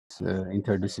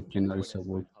ኢንተርዲሲፕሊናሪ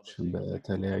ሰዎች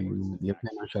በተለያዩ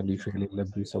የፋይናንሻል ኢሹ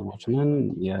የሌለብን ሰዎች ነን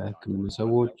የህክምና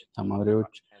ሰዎች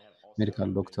ተማሪዎች ሜዲካል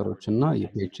ዶክተሮች እና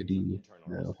የፒኤችዲ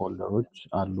ሆልደሮች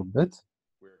አሉበት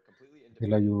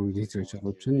የተለያዩ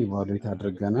ሊትሬቸሮችን ኢቫሉዌት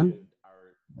አድርገናል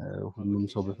ሁሉም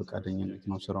ሰው በፈቃደኝነት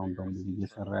ነው ስራውን በሙሉ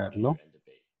እየሰራ ያለው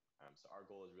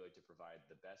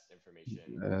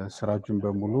ስራችን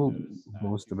በሙሉ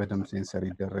በውስጥ በደንብ ሴንሰር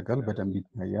ይደረጋል በደንብ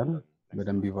ይታያል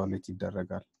በደንብ ኢቫሉዌት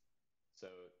ይደረጋል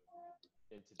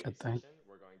ቀጣይ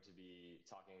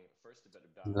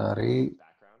ዛሬ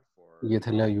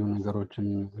የተለያዩ ነገሮችን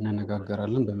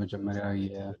እንነጋገራለን በመጀመሪያ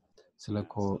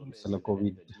ስለ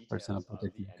ኮቪድ ፐርሰናል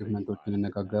ፕሮቴክቲቭ ኢኩዊፕመንቶችን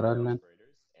እንነጋገራለን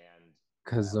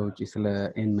ከዛ ውጪ ስለ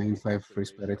N95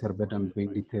 ሬስፒሬተር በደንብ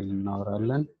ዲቴል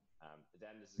እናወራለን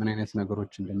ምን አይነት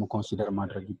ነገሮችን ደግሞ ኮንሲደር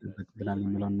ማድረግ ይጠበቅብናል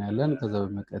የሚለው እናያለን ከዛ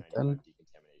በመቀጠል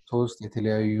ሶስት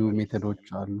የተለያዩ ሜተዶች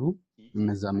አሉ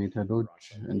እነዛ ሜተዶች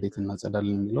እንዴት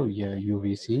እናጸዳለን የሚለው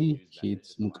የዩቪሲ ሂት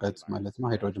ሙቀት ማለት ነው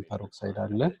ሃይድሮጅን ፐሮክሳይድ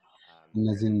አለ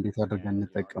እነዚህን እንዴት አድርገን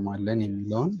እንጠቀማለን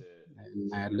የሚለውን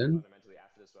እናያለን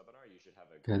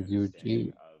ከዚህ ውጪ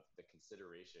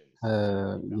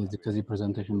ከዚህ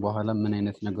ፕሬዘንቴሽን በኋላ ምን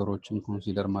አይነት ነገሮችን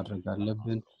ኮንሲደር ማድረግ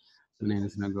አለብን ምን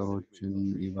አይነት ነገሮችን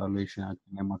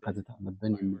ኢቫሉዌሽናችን ላይ ማካተት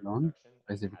አለብን የሚለውን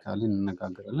ስፔሲፊካሊ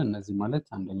እንነጋገራለን እነዚህ ማለት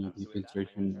አንደኛው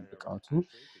የፊልትሬሽን ብቃቱ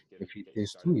የፊት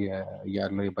ቴስቱ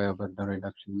ያለው የባዮበርደን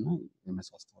ሪዳክሽን እና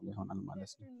የመሳሰሉ ይሆናል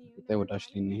ማለት ነው ቀጣይ ወደ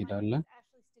አሽሊ እንሄዳለን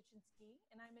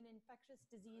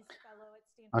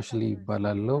አሽሊ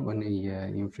ይባላለው እኔ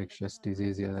የኢንፌክሽስ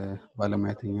ዲዚዝ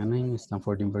ባለሙያተኛ ነኝ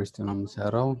ስታንፎርድ ዩኒቨርሲቲ ነው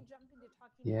የምሰራው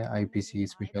የአይፒሲ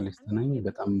ስፔሻሊስት ነኝ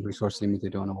በጣም ሪሶርስ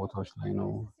ሊሚትድ የሆነ ቦታዎች ላይ ነው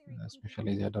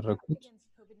ስፔሻላይዝ ያደረኩት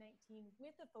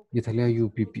የተለያዩ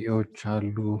ፒፒኦች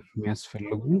አሉ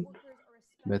የሚያስፈልጉ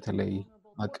በተለይ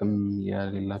አቅም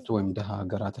ያሌላቸው ወይም ደሃ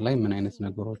ሀገራት ላይ ምን አይነት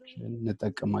ነገሮች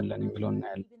እንጠቀማለን የሚለው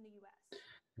እናያለን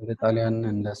እንደ ጣሊያን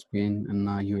እንደ ስፔን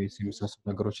እና ዩኤስ የሚሳሰሉ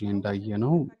ነገሮች ላይ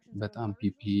እንዳየነው በጣም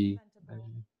ፒፒ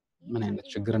ምን አይነት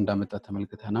ችግር እንዳመጣ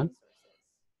ተመልክተናል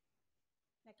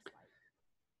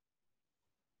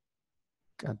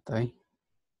ቀጣይ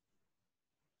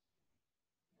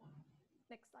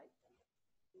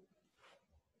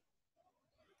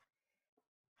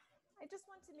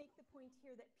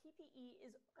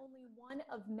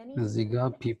እዚህ ጋር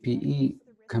ፒፒኢ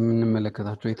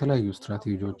ከምንመለከታቸው የተለያዩ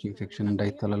ስትራቴጂዎች ኢንፌክሽን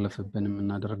እንዳይተላለፍብን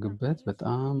የምናደርግበት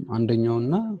በጣም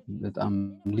አንደኛውና በጣም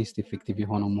ሊስት ኢፌክቲቭ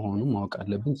የሆነው መሆኑን ማወቅ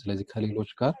አለብን ስለዚህ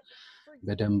ከሌሎች ጋር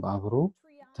በደንብ አብሮ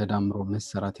ተዳምሮ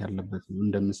መሰራት ያለበት ነው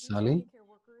እንደምሳሌ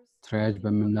ትራያጅ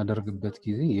በምናደርግበት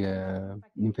ጊዜ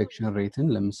የኢንፌክሽን ሬትን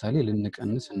ለምሳሌ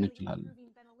ልንቀንስ እንችላለን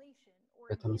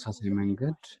በተመሳሳይ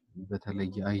መንገድ በተለይ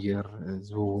የአየር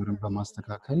ዝውውርን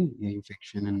በማስተካከል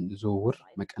የኢንፌክሽንን ዝውውር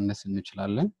መቀነስ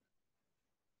እንችላለን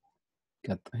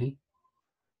ቀጣይ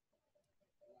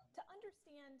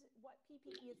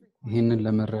ይህንን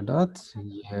ለመረዳት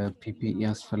የፒፒኢ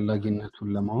አስፈላጊነቱን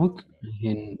ለማወቅ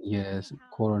ይህን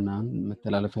የኮሮናን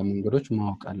መተላለፊያ መንገዶች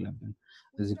ማወቅ አለብን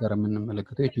እዚህ ጋር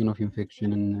የምንመለከተው የቼን ኦፍ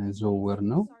ኢንፌክሽንን ዝውውር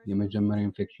ነው የመጀመሪያው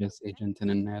ኢንፌክሽስ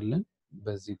ኤጀንትን እናያለን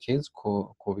በዚህ ኬዝ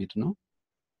ኮቪድ ነው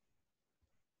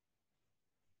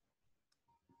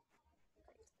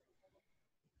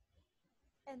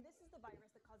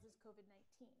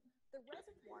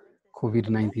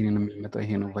ኮቪድ-19 የሚመጣው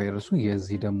ይሄ ነው ቫይረሱ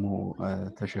የዚህ ደግሞ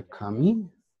ተሸካሚ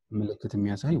ምልክት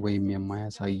የሚያሳይ ወይም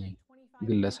የማያሳይ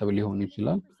ግለሰብ ሊሆን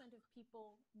ይችላል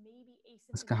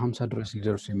እስከ 50 ድረስ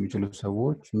ሊደርሱ የሚችሉ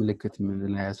ሰዎች ምልክት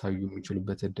ላያሳዩ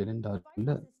የሚችሉበት እድል እንዳለ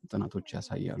ጥናቶች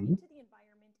ያሳያሉ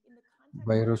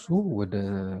ቫይረሱ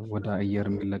ወደ አየር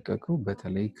የሚለቀቀው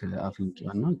በተለይ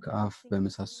ከአፍንጫና ከአፍ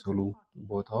በመሳሰሉ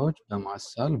ቦታዎች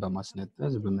በማሳል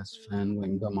በማስነጠስ በመስፈን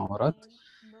ወይም በማውራት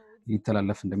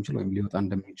ሊተላለፍ እንደሚችል ወይም ሊወጣ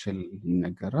እንደሚችል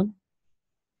ይነገራል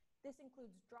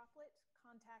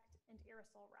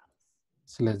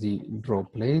ስለዚህ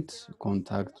ድሮፕሌት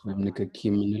ኮንታክት ወይም ንክኪ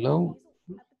የምንለው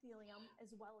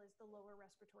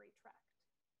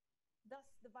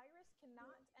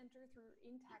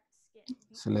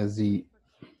ስለዚህ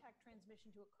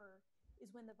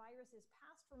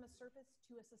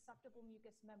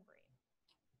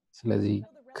ስለዚህ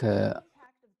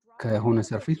ከሆነ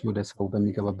ሰርፌስ ወደ ሰው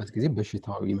በሚገባበት ጊዜ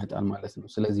በሽታው ይመጣል ማለት ነው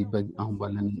ስለዚህ አሁን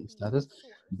ባለን ስታተስ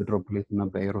በድሮፕሌት እና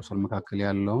በኤሮሶል መካከል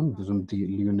ያለውን ብዙም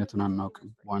ልዩነቱን አናውቅም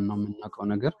ዋናው የምናውቀው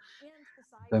ነገር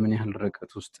በምን ያህል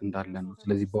ርቀት ውስጥ እንዳለን ነው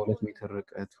ስለዚህ በ2 ሜትር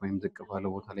ርቀት ወይም ዝቅ ባለ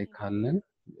ቦታ ላይ ካለን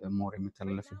ሞር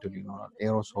የመተላለፍ እድል ይኖራል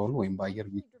ኤሮሶል ወይም በአየር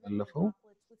የሚተላለፈው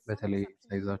በተለይ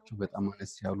ሳይዛቸው በጣም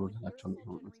አነስ ያሉ ናቸው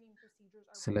የሚሆኑት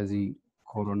ስለዚህ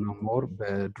ኮሮና ሞር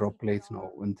በድሮፕሌት ነው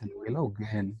እንትን የሚለው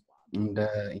ግን እንደ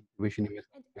ኢንኩቤሽን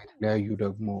የተለያዩ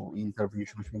ደግሞ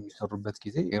ኢንተርቬንሽኖች በሚሰሩበት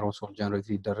ጊዜ ኤሮሶል ጀነሬት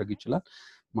ሊደረግ ይችላል።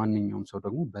 ማንኛውም ሰው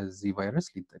ደግሞ በዚህ ቫይረስ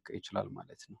ሊጠቃ ይችላል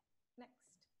ማለት ነው።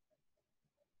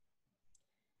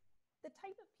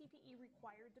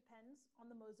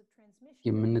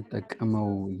 የምንጠቀመው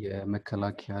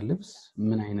የመከላከያ ልብስ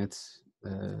ምን አይነት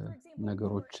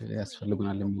ነገሮች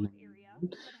ያስፈልጉናል የሚለው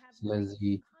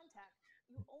ስለዚህ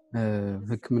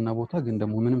ህክምና ቦታ ግን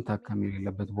ደግሞ ምንም ታካሚ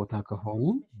የሌለበት ቦታ ከሆኑ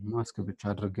ማስክ ብቻ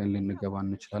አድርገን ልንገባ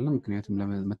እንችላለን። ምክንያቱም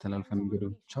ለመተላለፊያ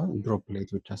መንገዶች ብቻ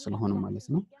ድሮፕሌት ብቻ ስለሆነ ማለት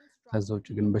ነው። ከዛ ውጭ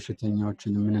ግን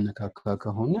በሽተኛዎችን የምንነካካ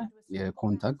ከሆነ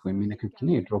የኮንታክት ወይም የንክኪና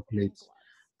የድሮፕሌት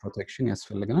ፕሮቴክሽን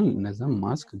ያስፈልገናል። እነዛም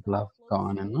ማስክ፣ ግላቭ፣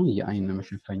 ጋዋን እና የአይን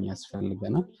መሸፈኛ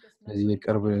ያስፈልገናል። ስለዚህ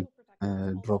የቅርብ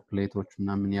ድሮፕሌቶች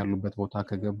ምናምን ያሉበት ቦታ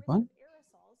ከገባን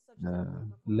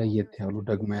ለየት ያሉ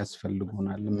ደግሞ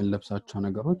ያስፈልጉናል የምንለብሳቸው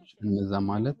ነገሮች። እነዛ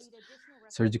ማለት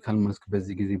ሰርጂካል ማስክ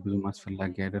በዚህ ጊዜ ብዙ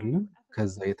አስፈላጊ አይደለም።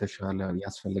 ከዛ የተሻለ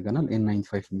ያስፈልገናል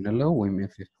N95 የምንለው ወይም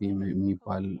FFP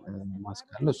የሚባል ማስክ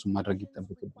አለ። እሱን ማድረግ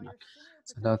ይጠበቅብናል።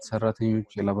 ጽዳት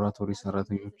ሰራተኞች፣ የላቦራቶሪ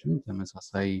ሰራተኞችም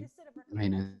ተመሳሳይ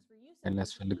አይነት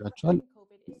ያስፈልጋቸዋል።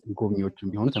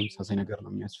 ጎብኚዎችም ቢሆኑ ተመሳሳይ ነገር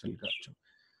ነው የሚያስፈልጋቸው።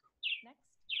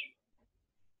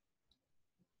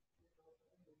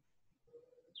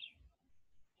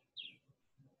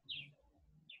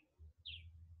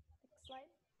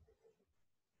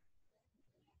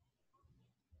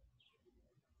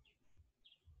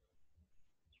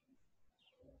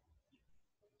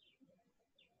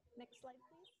 Next slide,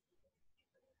 please.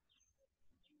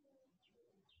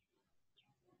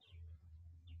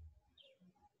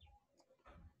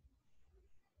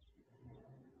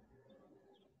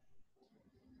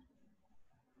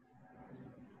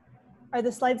 Are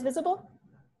the slides visible?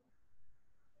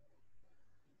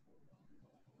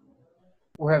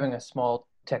 We're having a small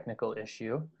technical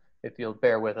issue. If you'll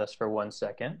bear with us for 1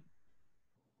 second.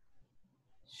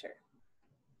 Sure.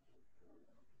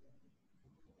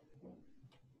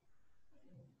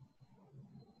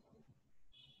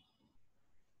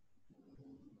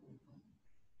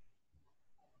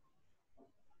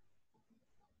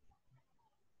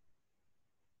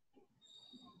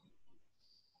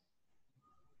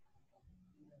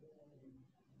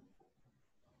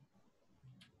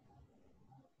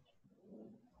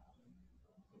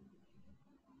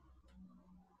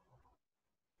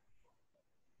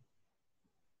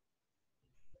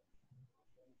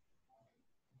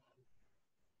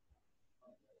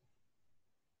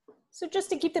 So just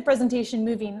to keep the presentation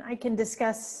moving, I can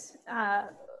discuss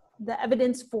the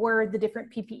evidence for the different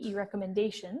PPE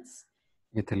recommendations.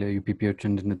 የተለያዩ ፒፒዎች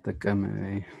እንድንጠቀም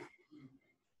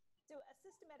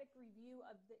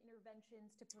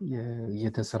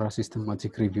የተሰራ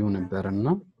ሲስተማቲክ ሪቪው ነበር እና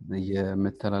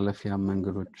የመተላለፊያ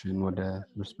መንገዶችን ወደ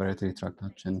ሬስፒሬተሪ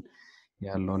ትራክታችን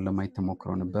ያለውን ለማየት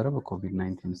ተሞክሮ ነበረ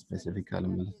በኮቪድ-19 ስፔሲፊካሊ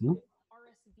ማለት ነው።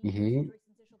 ይሄ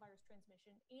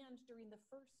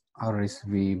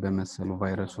RSV በመሰሉ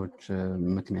ቫይረሶች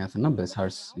ምክንያት እና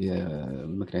በሳርስ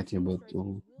ምክንያት የወጡ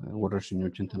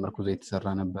ወረርሽኞችን ተመርኩዞ የተሰራ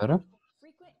ነበረ።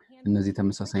 እነዚህ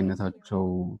ተመሳሳይነታቸው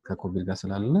ከኮቪድ ጋር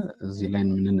ስላለ እዚህ ላይ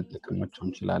ምን እንጠቀማቸው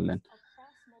እንችላለን።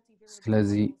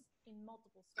 ስለዚህ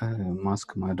ማስክ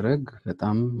ማድረግ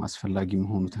በጣም አስፈላጊ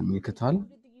መሆኑ ተመልክቷል።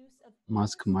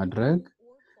 ማስክ ማድረግ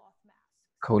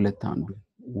ከሁለት አንዱ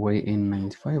ወይ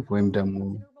N95 ወይም ደግሞ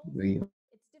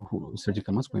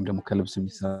ሰርጂካል ማስክ ወይም ደግሞ ከልብስ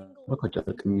የሚሰራው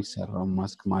ከጨርቅ የሚሰራው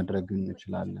ማስክ ማድረግ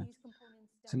እንችላለን።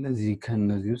 ስለዚህ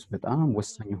ከነዚህ ውስጥ በጣም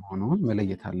ወሳኝ የሆነውን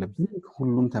መለየት አለብን።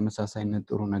 ሁሉም ተመሳሳይነት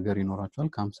ጥሩ ነገር ይኖራቸዋል።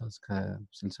 ከ50 እስከ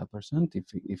 60%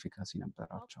 ኤፊካሲ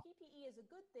ነበራቸው።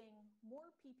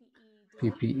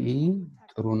 ፒፒኢ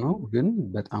ጥሩ ነው፣ ግን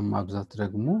በጣም ማብዛት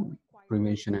ደግሞ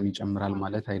ፕሪቬንሽንን ይጨምራል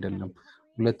ማለት አይደለም።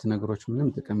 ሁለት ነገሮች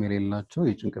ምንም ጥቅም የሌላቸው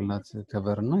የጭንቅላት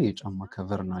ከቨር እና የጫማ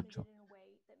ከቨር ናቸው።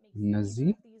 እነዚህ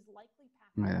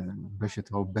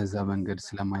በሽታው በዛ መንገድ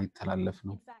ስለማይተላለፍ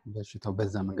ነው። በሽታው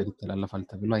በዛ መንገድ ይተላለፋል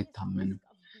ተብሎ አይታመንም።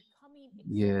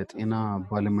 የጤና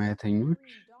ባለሙያተኞች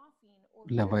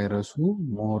ለቫይረሱ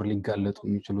ሞር ሊጋለጡ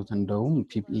የሚችሉት እንደውም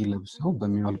ፒፒኢ ለብሰው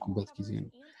በሚያልቁበት ጊዜ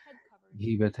ነው።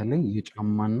 ይህ በተለይ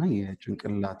የጫማና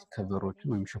የጭንቅላት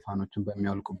ከቨሮችን ወይም ሽፋኖችን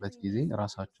በሚያልቁበት ጊዜ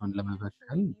ራሳቸውን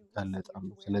ለመበከል ይጋለጣሉ።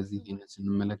 ስለዚህ ይህንን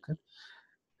ስንመለከት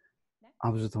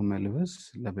አብዝቶ መልበስ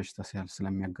ለበሽታ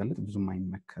ስለሚያጋልጥ ብዙም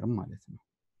አይመከርም ማለት ነው።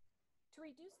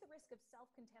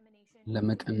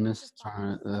 ለመቀነስ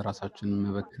ራሳችንን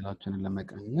መበከላችንን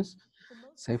ለመቀነስ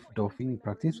ሴፍ ዶፊንግ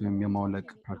ፕራክቲስ ወይም የማውለቅ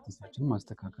ፕራክቲሳችንን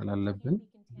ማስተካከል አለብን።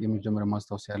 የመጀመሪያ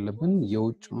ማስታወስ ያለብን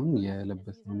የውጭውን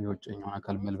የለበስነውን የውጭኛውን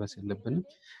አካል መልበስ የለብንም።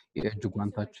 የእጅ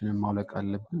ጓንታችንን ማውለቅ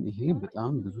አለብን። ይሄ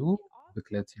በጣም ብዙ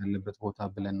ብክለት ያለበት ቦታ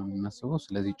ብለን ነው የምናስበው።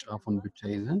 ስለዚህ ጫፉን ብቻ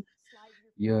ይዘን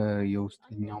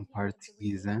የውስጠኛው ፓርት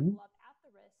ይዘን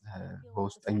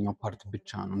በውስጠኛው ፓርት ብቻ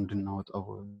ነው እንድናወጣው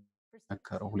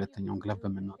መከረው ሁለተኛውን ግላፍ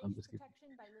በምናወጣበት ጊዜ።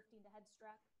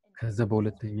 ከዛ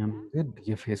በሁለተኛ መንገድ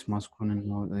የፌስ ማስኩን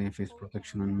የፌስ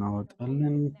ፕሮቴክሽን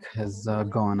እናወጣለን። ከዛ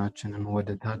ጋዋናችንን ወደ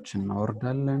ታች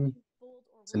እናወርዳለን።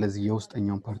 ስለዚህ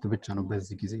የውስጠኛውን ፓርት ብቻ ነው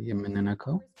በዚህ ጊዜ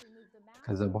የምንነካው።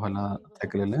 ከዛ በኋላ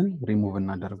ጠቅልለን ሪሙቭ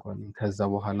እናደርገዋለን። ከዛ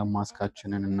በኋላ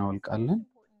ማስካችንን እናወልቃለን።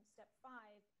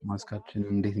 ማስካችንን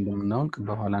እንዴት እንደምናወልቅ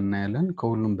በኋላ እናያለን።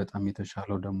 ከሁሉም በጣም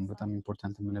የተሻለው ደግሞ በጣም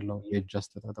ኢምፖርታንት የምንለው የእጅ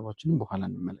አስተጣጠባችንን በኋላ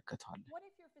እንመለከተዋለን።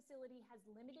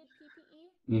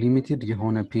 ሊሚትድ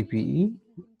የሆነ ፒፒኢ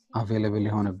አቬይላብል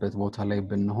የሆነበት ቦታ ላይ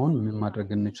ብንሆን ምን ማድረግ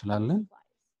እንችላለን?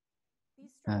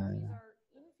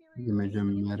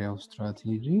 የመጀመሪያው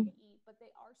ስትራቴጂ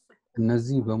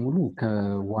እነዚህ በሙሉ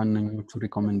ከዋነኞቹ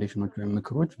ሪኮሜንዴሽኖች ወይም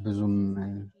ምክሮች ብዙም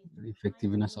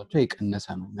ኢፌክቲቭነሳቸው የቀነሰ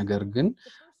ነው። ነገር ግን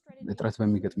እጥረት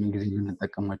በሚገጥመን ጊዜ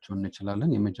ልንጠቀማቸው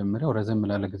እንችላለን። የመጀመሪያው ረዘም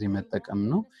ላለ ጊዜ መጠቀም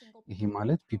ነው። ይሄ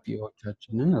ማለት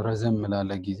ፒፒኦቻችንን ረዘም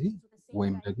ላለ ጊዜ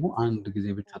ወይም ደግሞ አንድ ጊዜ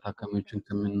ብቻ ታካሚዎችን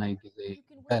ከምናይ ጊዜ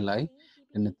በላይ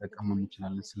ልንጠቀመው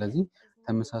እንችላለን። ስለዚህ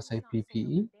ተመሳሳይ ፒፒኢ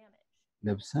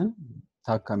ለብሰን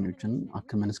ታካሚዎችን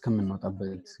አክመን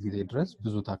እስከምንወጣበት ጊዜ ድረስ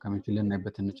ብዙ ታካሚዎችን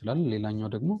ልናይበት እንችላለን። ሌላኛው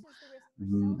ደግሞ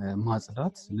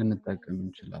ማጽዳት ልንጠቀም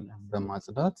እንችላለን።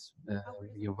 በማጽዳት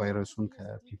የቫይረሱን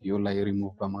ከፒፒኦ ላይ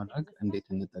ሪሙቭ በማድረግ እንዴት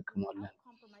እንጠቀመዋለን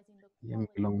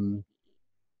የሚለውን።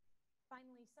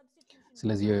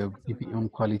 ስለዚህ የፒፒኦን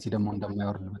ኳሊቲ ደግሞ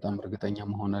እንደማይወርድ በጣም እርግጠኛ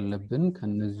መሆን አለብን።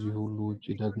 ከነዚህ ሁሉ ውጪ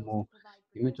ደግሞ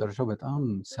የመጨረሻው በጣም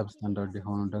ሰብስታንዳርድ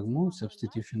የሆነው ደግሞ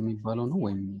ሰብስቲቲዩሽን የሚባለው ነው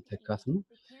ወይም ተካት ነው።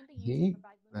 ይሄ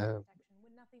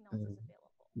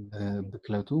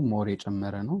ብክለቱ ሞር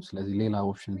የጨመረ ነው። ስለዚህ ሌላ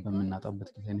ኦፕሽን በምናጣበት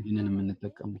ጊዜ ይህንን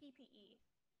የምንጠቀመው።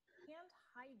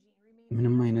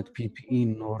 ምንም አይነት ፒፒኢ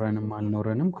ኖረንም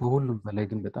አልኖረንም ከሁሉም በላይ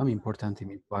ግን በጣም ኢምፖርታንት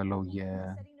የሚባለው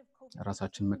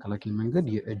የራሳችን መከላከያ መንገድ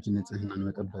የእጅ ንጽህናን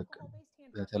መጠበቅ፣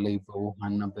 በተለይ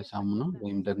በውሃና በሳሙና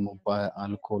ወይም ደግሞ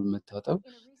በአልኮል መታጠብ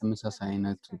ተመሳሳይ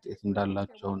አይነት ውጤት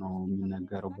እንዳላቸው ነው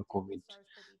የሚነገረው በኮቪድ።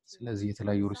 ስለዚህ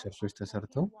የተለያዩ ሪሰርቾች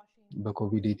ተሰርተው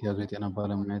በኮቪድ የተያዙ የጤና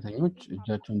ባለሙያተኞች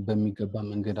እጃቸውን በሚገባ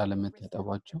መንገድ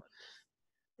አለመታጠባቸው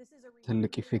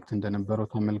ትልቅ ኢፌክት እንደነበረው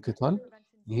ተመልክቷል።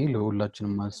 ይሄ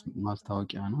ለሁላችንም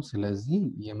ማስታወቂያ ነው። ስለዚህ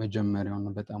የመጀመሪያውን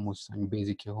በጣም ወሳኝ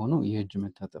ቤዚክ የሆነው የእጅ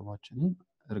መታጠባችንን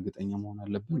እርግጠኛ መሆን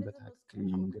አለብን በትክክለኛ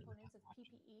መንገድ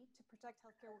መታጠባችን።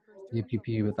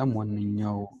 የፒፒኢ በጣም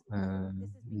ዋነኛው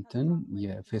እንትን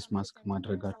የፌስ ማስክ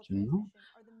ማድረጋችን ነው።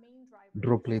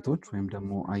 ድሮፕሌቶች ወይም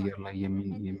ደግሞ አየር ላይ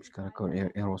የሚሽከረከሩ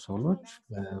ኤሮሶሎች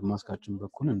በማስካችን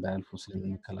በኩል እንዳያልፉ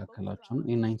ስለምንከላከላቸው ነው።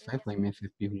 N95 ወይም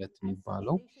FFP2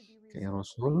 የሚባለው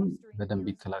ከኤሮሶል በደንብ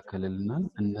ይከላከልልናል።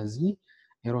 እነዚህ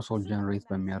ኤሮሶል ጀነሬት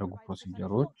በሚያደርጉ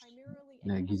ፕሮሲጀሮች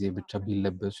ጊዜ ብቻ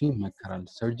ቢለበሱ ይመከራል።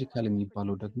 ሰርጂካል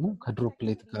የሚባለው ደግሞ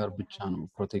ከድሮፕሌት ጋር ብቻ ነው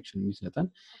ፕሮቴክሽን የሚሰጠን።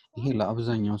 ይሄ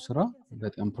ለአብዛኛው ስራ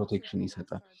በጣም ፕሮቴክሽን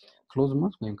ይሰጣል። ክሎዝ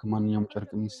ማስክ ወይም ከማንኛውም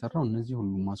ጨርቅ የሚሰራው እነዚህ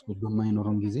ሁሉ ማስኮች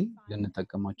በማይኖሩን ጊዜ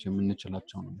ልንጠቀማቸው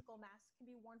የምንችላቸው ነው።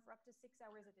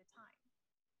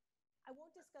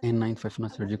 N95 እና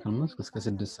ሰርጂካል ማስክ እስከ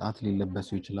 6 ሰዓት ሊለበሱ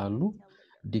ይችላሉ።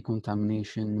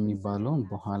 ዲኮንታሚኔሽን የሚባለውን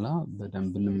በኋላ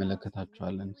በደንብ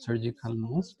እንመለከታቸዋለን። ሰርጂካል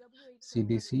ማስክ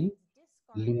ሲዲሲ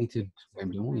ሊሚትድ ወይም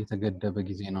ደግሞ የተገደበ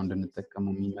ጊዜ ነው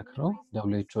እንድንጠቀመው የሚመክረው።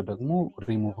 WHO ደግሞ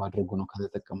ሪሙቭ አድርጎ ነው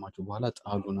ከተጠቀማችሁ በኋላ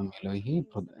ጣሉ ነው የሚለው። ይሄ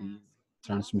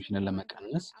ትራንስሚሽንን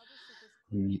ለመቀነስ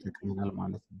ይጠቅመናል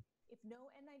ማለት ነው።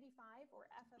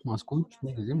 ማስኮች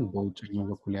ሁልጊዜም በውጭኛው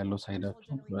በኩል ያለው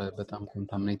ሳይዳቸው በጣም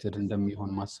ኮንታሚኔትድ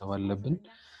እንደሚሆን ማሰብ አለብን።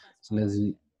 ስለዚህ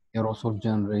ኤሮሶል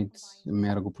ጀነሬት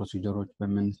የሚያደርጉ ፕሮሲጀሮች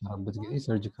በምንሰራበት ጊዜ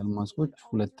ሰርጂካል ማስኮች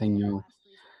ሁለተኛው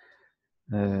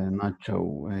ናቸው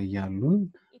ያሉን።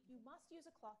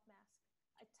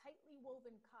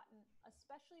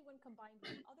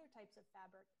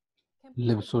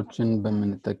 ልብሶችን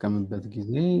በምንጠቀምበት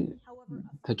ጊዜ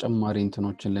ተጨማሪ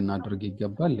እንትኖችን ልናደርግ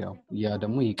ይገባል። ያ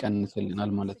ደግሞ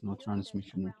ይቀንስልናል ማለት ነው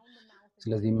ትራንስሚሽኑ።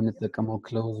 ስለዚህ የምንጠቀመው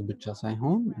ክሎዝ ብቻ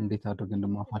ሳይሆን እንዴት አድርገን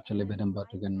ደግሞ አፋችን ላይ በደንብ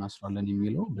አድርገን እናስራለን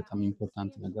የሚለው በጣም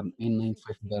ኢምፖርታንት ነገር ነው።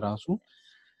 N95 በራሱ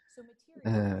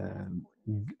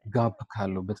ጋፕ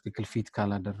ካለው በትክክል ፊት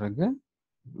ካላደረገ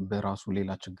በራሱ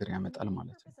ሌላ ችግር ያመጣል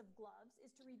ማለት ነው።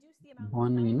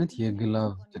 በዋነኝነት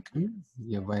የግላቭ ጥቅም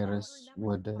የቫይረስ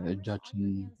ወደ እጃችን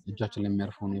ላይ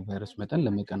የሚያርፈውን የቫይረስ መጠን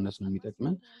ለመቀነስ ነው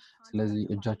የሚጠቅመን። ስለዚህ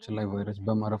እጃችን ላይ ቫይረስ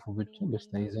በማረፉ ብቻ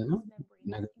በሽታ ይዘናል።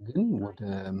 ነገር ግን ወደ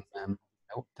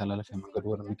ተላላፊያ መንገድ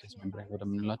ወደ ሚከስ ሜምብሬን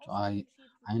ወደምንላቸው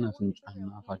አይን፣ አፍንጫና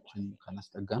አፋችን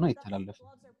ካላስጠጋ ነው አይተላለፍም።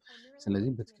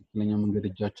 ስለዚህ በትክክለኛ መንገድ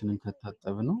እጃችንን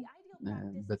ከታጠብ ነው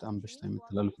በጣም በሽታ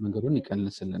የሚተላለፍ መንገዱን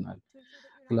ይቀንስልናል።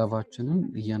 ግላቫችንን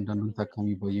እያንዳንዱን ታካሚ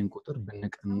ባየን ቁጥር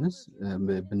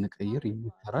ብንቀይር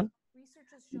ይመከራል።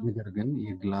 ነገር ግን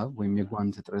የግላቭ ወይም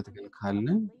የጓንት እጥረት ግን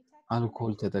ካለን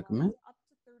አልኮል ተጠቅመን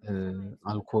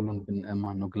አልኮሉን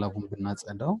ግላቡን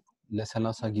ብናጸዳው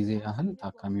ለ30 ጊዜ ያህል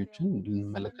ታካሚዎችን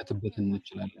ልንመለከትበት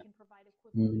እንችላለን።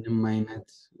 ምንም አይነት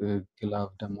ግላቭ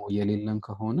ደግሞ የሌለን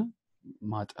ከሆነ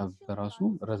ማጠብ በራሱ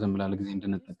ረዘም ላለ ጊዜ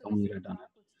እንድንጠቀሙ ይረዳናል።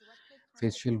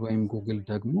 ፌስ ሺልድ ወይም ጉግል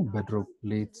ደግሞ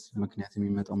በድሮፕሌት ምክንያት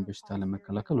የሚመጣውን በሽታ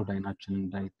ለመከላከል ወደ አይናችን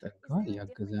እንዳይጠጋ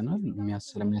ያግዘናል።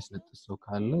 የሚያስነጥስ ሰው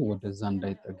ካለ ወደዛ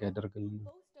እንዳይጠጋ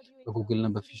ያደርግልናል። በጉግልና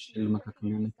በፌስ ሺልድ መካከል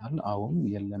ልዩነት አለ? አዎም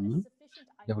የለምም።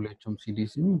 WHO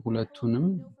CDCም ሁለቱንም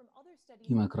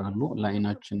ይመክራሉ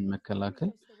ለአይናችን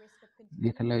መከላከል።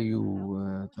 የተለያዩ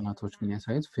ጥናቶች ግን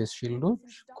ያሳዩት ፌስ ሺልዶች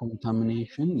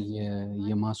ኮንታሚኔሽን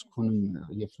የማስኩን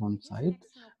የፍሮንት ሳይድ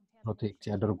ፕሮቴክት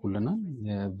ያደርጉልናል፣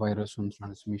 የቫይረሱን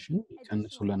ትራንስሚሽን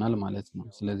ይቀንሱልናል ማለት ነው።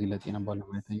 ስለዚህ ለጤና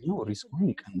ባለሙያተኛው ሪስኩን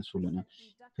ይቀንሱልናል።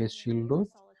 ፌስ ሺልዶች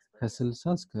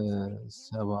ከ60 እስከ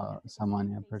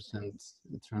 80%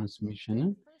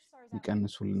 ትራንስሚሽንን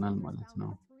ይቀንሱልናል ማለት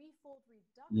ነው።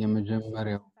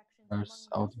 የመጀመሪያው ሳርስ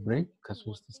አውትብሬክ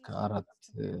ከ3 እስከ 4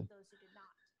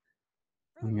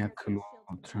 የሚያክሉ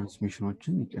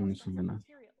ትራንስሚሽኖችን ይቀንሱልናል።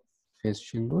 ፌስ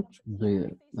ሺልዶች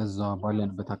በዛ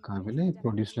ባለንበት አካባቢ ላይ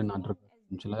ፕሮዲውስ ልናደርጋቸው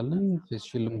እንችላለን። ፌስ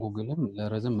ሺልድም ጉግልም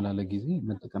ለረዘም ላለ ጊዜ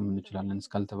መጠቀም እንችላለን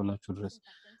እስካልተበላችሁ ድረስ።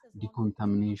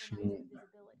 ዲኮንታሚኔሽን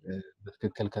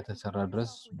በትክክል ከተሰራ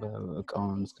ድረስ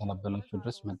በእቃውን እስካላበላችሁ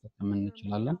ድረስ መጠቀም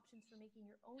እንችላለን።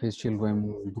 ፌስ ሺልድ ወይም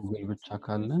ጉግል ብቻ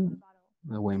ካለን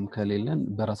ወይም ከሌለን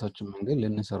በራሳችን መንገድ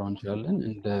ልንሰራው እንችላለን።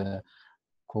 እንደ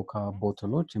ኮካ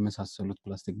ቦትሎች የመሳሰሉት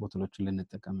ፕላስቲክ ቦትሎችን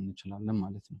ልንጠቀም እንችላለን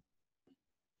ማለት ነው።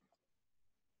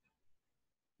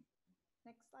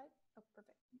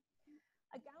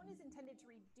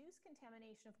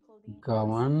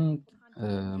 ጋዋን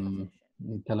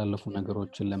የሚተላለፉ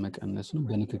ነገሮችን ለመቀነስ ነው።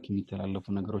 በንክኪ የሚተላለፉ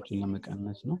ነገሮችን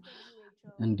ለመቀነስ ነው።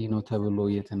 እንዲህ ነው ተብሎ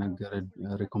የተነገረ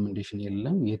ሪኮሜንዴሽን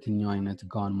የለም። የትኛው አይነት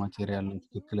ጋውን ማቴሪያል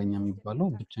ትክክለኛ የሚባለው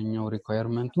ብቸኛው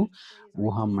ሪኳየርመንቱ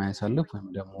ውሃ የማያሳልፍ ወይም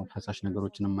ደግሞ ፈሳሽ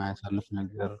ነገሮችን የማያሳልፍ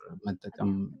ነገር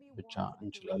መጠቀም ብቻ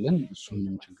እንችላለን። እሱም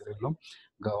ምንም ችግር የለውም።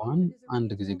 ጋዋን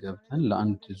አንድ ጊዜ ገብተን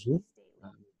ለአንድ ዙር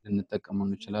ልንጠቀመው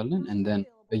እንችላለን። እንደን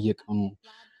በየቀኑ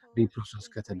ሪፕሮሰስ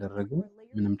ከተደረገ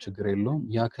ምንም ችግር የለውም።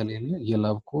 ያ ከሌለ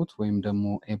የላብ ኮት ወይም ደግሞ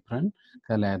ኤፕረን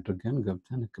ከላይ አድርገን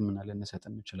ገብተን ሕክምና ልንሰጥ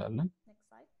እንችላለን።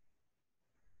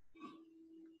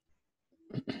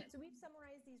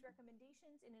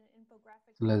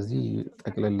 ስለዚህ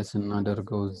ጠቅለል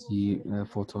ስናደርገው እዚህ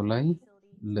ፎቶ ላይ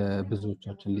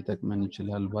ለብዙዎቻችን ሊጠቅመን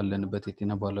ይችላል። ባለንበት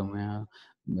የጤና ባለሙያ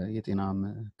የጤና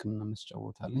ሕክምና መስጫ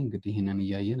ቦታ ላይ እንግዲህ ይህንን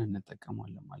እያየን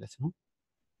እንጠቀማለን ማለት ነው።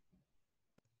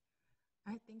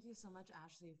 All right, thank you so much,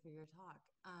 Ashley, for your talk.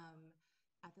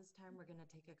 At this time, we're going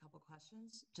to take a couple questions.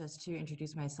 Just to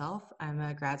introduce myself, I'm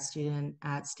a grad student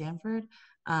at Stanford,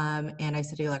 and I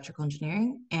study electrical engineering.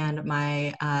 And my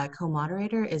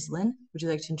co-moderator is Lynn. Would you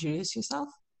like to introduce yourself?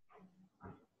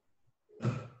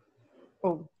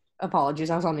 Oh,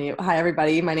 apologies, I was on mute. Hi,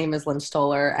 everybody. My name is Lynn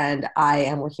Stoller, and I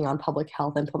am working on public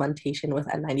health implementation with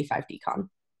N95 Decon.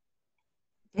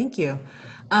 Thank you.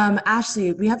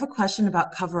 Ashley, we have a question about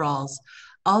coveralls.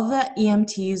 All the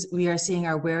EMTs we are seeing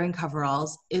are wearing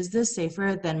coveralls. Is this safer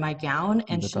than my gown?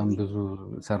 And በጣም ብዙ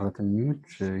ሰራተኞች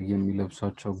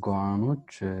የሚለብሷቸው ጋዋኖች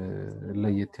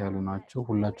ለየት ያሉ ናቸው።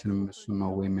 ሁላችንም እሱ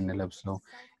ነው ወይ የምንለብሰው?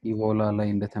 ኢቦላ ላይ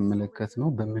እንደተመለከት ነው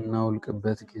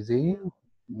በምናውልቅበት ጊዜ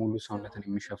ሙሉ ሰውነትን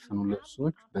የሚሸፍኑ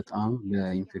ልብሶች በጣም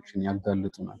ለኢንፌክሽን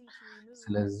ያጋልጡናል።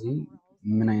 ስለዚህ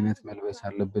ምን አይነት መልበስ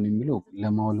አለብን የሚለው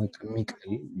ለማውለቅ የሚቀል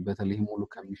በተለይ ሙሉ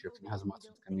ከሚሸፍን የሀዝማት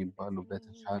ሱት ከሚባሉ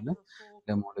በተሻለ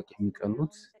ለማውለቅ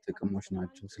የሚቀሉት ጥቅሞች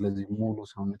ናቸው። ስለዚህ ሙሉ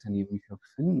ሰውነትን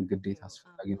የሚሸፍን ግዴታ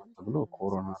አስፈላጊ ነው ተብሎ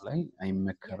ኮሮና ላይ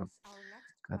አይመከርም።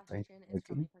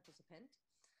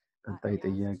 ቀጣይ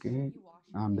ጥያቄ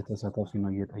አንድ ተሳታፊ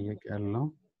ነው እየጠየቀ ያለው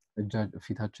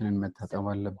ፊታችንን መታጠብ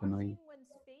አለብን ወይ?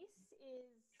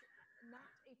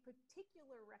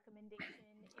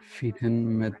 ፊትን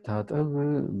መታጠብ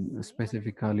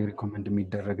ስፔሲፊካሊ ሪኮመንድ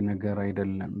የሚደረግ ነገር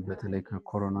አይደለም። በተለይ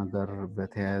ከኮሮና ጋር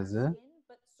በተያያዘ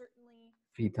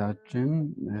ፊታችን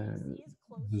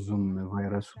ብዙም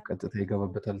ቫይረሱ ቀጥታ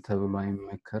ይገባበታል ተብሎ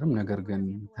አይመከርም። ነገር ግን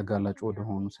ተጋላጭ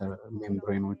ወደሆኑ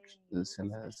ሜምብሬኖች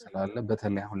ስላለ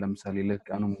በተለይ አሁን ለምሳሌ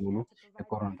ለቀኑ ሙሉ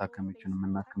የኮሮና ታካሚዎችን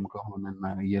የምናክም ከሆነ እና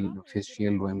ፌስ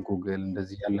ሺልድ ወይም ጉግል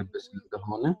እንደዚህ ያለበስን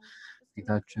እንደሆነ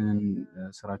ፊታችንን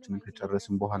ስራችንን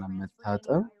ከጨረስን በኋላ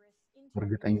መታጠብ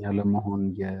እርግጠኛ ለመሆን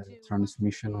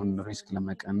የትራንስሚሽኑን ሪስክ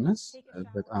ለመቀነስ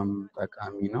በጣም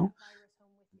ጠቃሚ ነው።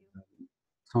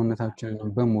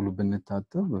 ሰውነታችንን በሙሉ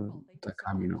ብንታጠብ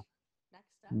ጠቃሚ ነው።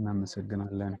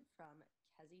 እናመሰግናለን። From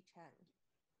Kezi Cheng.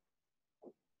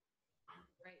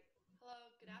 Great. Hello,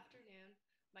 good afternoon.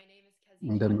 My name is Kezi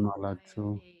Cheng. እንደምን I ዋላችሁ?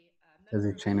 am a ከዚ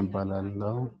member of ቼን the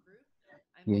እባላለሁ። N95 Decon group.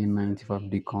 I'm የኤን95 also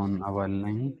a ዲኮን PhD አባል student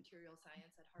ነኝ። studying material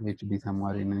science at Harvard ፒኤችዲ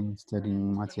ተማሪ University. ነኝ። ስተዲንግ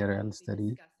Today ማቴሪያል we'll be ስተዲ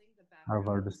discussing the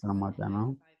ሃርቫርድ background ውስጥ of ማጠናው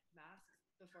N95 masks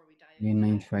before we dive into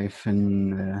የኤን95ን decontamination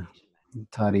methods.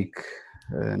 ታሪክ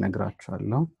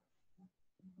ነግራችኋለሁ።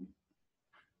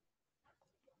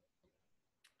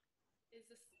 Is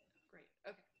this great?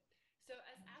 Okay. So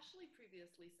as Ashley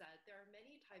previously said, there are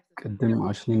many types of ቅድም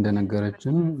አሽሊ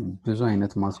እንደነገረችን ብዙ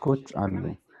አይነት ማስኮች አሉ።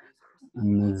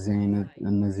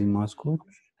 እነዚህ ማስኮች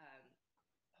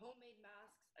homemade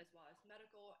masks as well as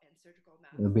medical and surgical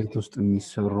masks. ቤት ውስጥ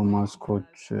የሚሰሩ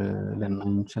ማስኮች ልናይ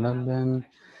እንችላለን።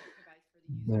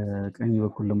 በቀኝ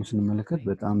በኩል ደግሞ ስንመለከት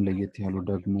በጣም ለየት ያሉ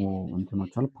ደግሞ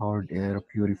እንትኖች አሉ። ፓወርድ ኤር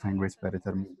ፒዩሪፋይንግ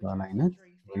ሬስፒሬተር የሚባል አይነት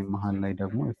ወይም መሀል ላይ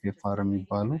ደግሞ ኤፍኤፍአር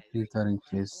የሚባሉ ፊልተሪንግ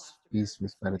ፌስ ፒስ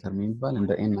ሬስፒሬተር የሚባል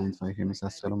እንደ ኤን95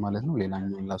 የመሳሰሉ ማለት ነው።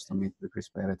 ሌላኛው ኢላስቶሜትሪክ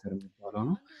ሬስፒሬተር የሚባለው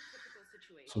ነው።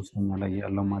 ሶስተኛ ላይ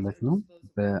ያለው ማለት ነው።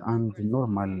 በአንድ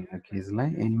ኖርማል ኬዝ ላይ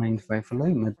ኤን95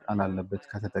 ላይ መጣል አለበት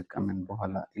ከተጠቀምን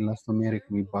በኋላ። ኢላስቶሜሪክ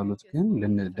የሚባሉት ግን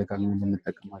ደጋግመን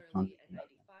ልንጠቀማቸው እንችላለን።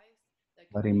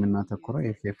 ዛሬ የምናተኩረው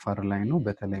ኤፍኤፍአር ላይ ነው።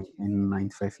 በተለይ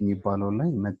ኤን95 የሚባለው ላይ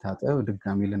መታጠብ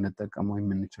ድጋሚ ልንጠቀመው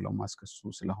የምንችለው ማስክ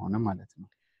እሱ ስለሆነ ማለት ነው።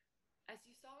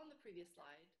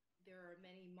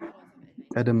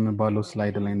 ቀደም ባለው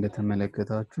ስላይድ ላይ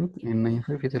እንደተመለከታችሁት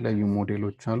ኤን95 የተለያዩ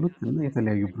ሞዴሎች አሉት እና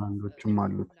የተለያዩ ብራንዶችም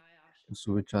አሉት። እሱ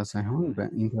ብቻ ሳይሆን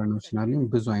በኢንተርናሽናልም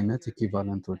ብዙ አይነት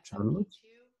ኢኩቫለንቶች አሉት።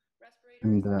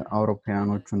 እንደ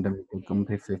አውሮፓውያኖቹ እንደሚጠቀሙት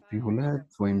ኤፍኤፍፒ2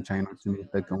 ወይም ቻይናዎች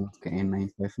የሚጠቀሙት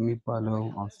ከኤን95 የሚባለው፣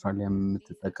 አውስትራሊያ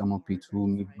የምትጠቀመው ፒ2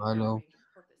 የሚባለው፣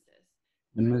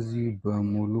 እነዚህ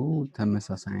በሙሉ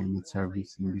ተመሳሳይ አይነት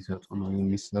ሰርቪስ እንዲሰጡ ነው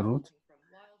የሚሰሩት።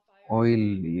 ኦይል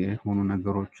የሆኑ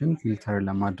ነገሮችን ፊልተር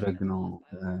ለማድረግ ነው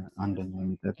አንደኛው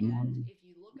የሚጠቅመው።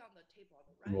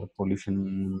 ኤር ፖሊሽን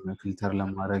ፊልተር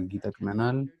ለማድረግ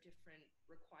ይጠቅመናል።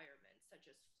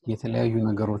 የተለያዩ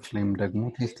ነገሮች ላይም ደግሞ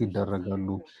ቴስት ይደረጋሉ።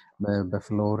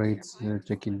 በፍሎ ሬት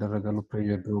ቼክ ይደረጋሉ፣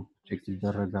 ፕሬሸር ድሮፕ ቼክ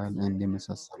ይደረጋል።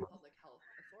 የመሳሰሉት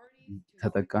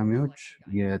ተጠቃሚዎች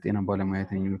የጤና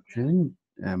ባለሙያተኞችን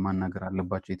ማናገር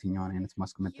አለባቸው የትኛውን አይነት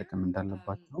ማስክ መጠቀም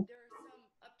እንዳለባቸው።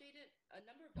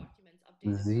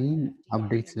 እዚህ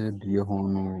አፕዴትድ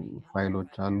የሆኑ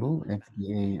ፋይሎች አሉ።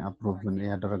 ኤፍዲኤ አፕሮቭ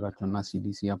ያደረጋቸው እና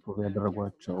ሲዲሲ አፕሮቭ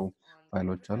ያደረጓቸው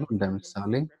ፋይሎች አሉ። እንደ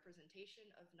ምሳሌ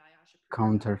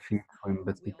ካውንተርፊት ወይም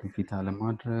በትክክል ፊት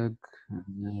አለማድረግ፣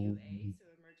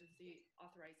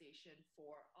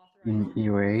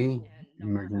 ኢዩኤ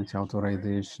ኢመርጀንሲ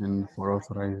አውቶራይዜሽን ፎር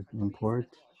አውቶራይዝድ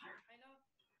ኢምፖርት፣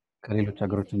 ከሌሎች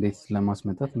ሀገሮች እንዴት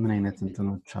ለማስመጣት ምን አይነት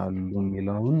እንትኖች አሉ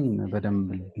የሚለውን በደንብ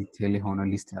ዲቴል የሆነ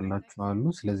ሊስት ያላቸው አሉ።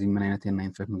 ስለዚህ ምን አይነት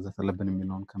ኤን95 መግዛት አለብን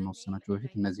የሚለውን ከመወሰናቸው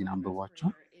በፊት እነዚህን አንብቧቸው።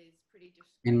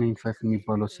 ኤን95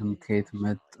 የሚባለው ስም ከየት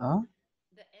መጣ?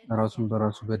 ራሱን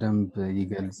በራሱ በደንብ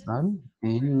ይገልጻል።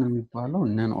 ኤን የሚባለው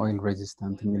ነን ኦይል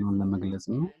ሬዚስታንት የሚለውን ለመግለጽ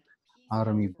ነው። አር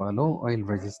የሚባለው ኦይል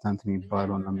ሬዚስታንት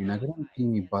የሚባለው ነው የሚነግረን። ፒ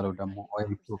የሚባለው ደግሞ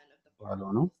ኦይል ፕሩፍ የሚባለው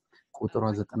ነው። ቁጥሯ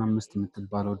 95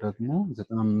 የምትባለው ደግሞ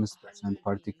 95%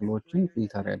 ፓርቲክሎችን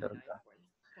ፊልተር ያደርጋል።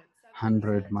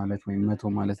 100 ማለት ወይም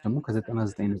 100 ማለት ደግሞ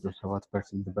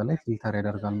ከ99.7% በላይ ፊልተር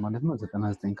ያደርጋል ማለት ነው።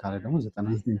 99 ካለ ደግሞ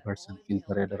 99%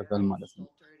 ፊልተር ያደርጋል ማለት ነው።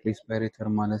 ሬስፒሬተር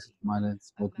ማለት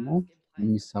ደግሞ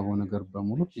የሚሳበው ነገር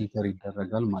በሙሉ ፊልተር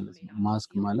ይደረጋል ማለት ነው።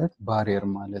 ማስክ ማለት ባሪየር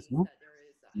ማለት ነው።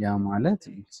 ያ ማለት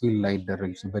ሲል ላይ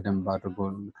ይደረግ በደንብ አድርጎ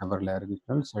ከቨር ላይ ያደርግ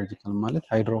ይችላል። ሰርጂካል ማለት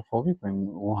ሃይድሮፎቢክ ወይም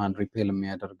ውሃን ሪፔል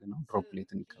የሚያደርግ ነው።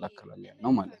 ድሮፕሌትን ይከላከላል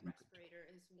ያልነው ማለት ነው።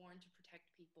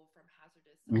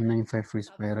 ኤን95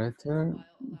 ሬስፒሬተር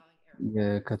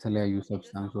ከተለያዩ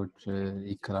ሰብስታንሶች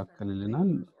ይከላከልልናል።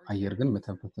 አየር ግን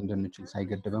መተንፈስ እንድንችል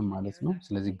ሳይገድበን ማለት ነው።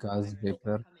 ስለዚህ ጋዝ፣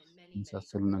 ቬፐር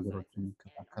የመሳሰሉ ነገሮችን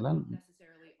ይከላከላል።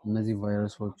 እነዚህ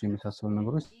ቫይረሶች የመሳሰሉ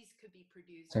ነገሮች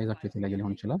ሳይዛቸው የተለያየ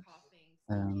ሊሆን ይችላል።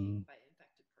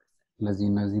 ስለዚህ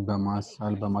እነዚህ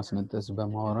በማሳል፣ በማስነጠስ፣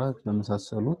 በማውራት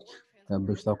በመሳሰሉት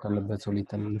በሽታው ካለበት ሰው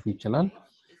ሊተላለፍ ይችላል።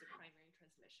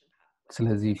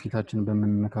 ስለዚህ ፊታችን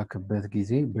በምንነካክበት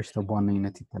ጊዜ በሽታው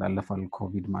በዋነኝነት ይተላለፋል።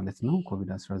 ኮቪድ ማለት ነው።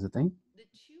 ኮቪድ-19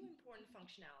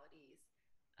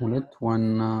 ሁለት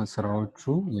ዋና ስራዎቹ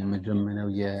የመጀመሪያው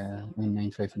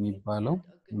የኤን95 የሚባለው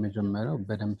የመጀመሪያው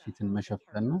በደንብ ፊትን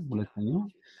መሸፈን ነው። ሁለተኛው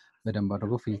በደንብ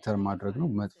አድርጎ ፊልተር ማድረግ ነው፣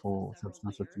 መጥፎ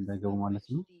ሰብስታንሶች እንዳይገቡ ማለት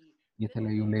ነው።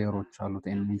 የተለያዩ ሌየሮች አሉት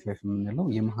ኤን95 የምንለው።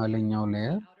 የመሀለኛው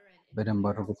ሌየር በደንብ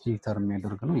አድርጎ ፊልተር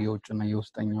የሚያደርግ ነው። የውጭና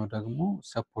የውስጠኛው ደግሞ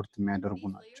ሰፖርት የሚያደርጉ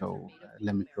ናቸው።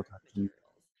 ለምቾታችን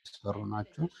የሚሰሩ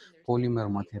ናቸው። ፖሊመር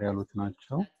ማቴሪያሎች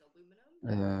ናቸው።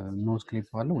 ኖዝ ክሊፕ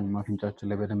አለ ወይም አፍንጫችን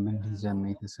ላይ በደንብ እንዲይዘን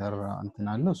የተሰራ እንትን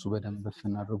አለ። እሱ በደንብ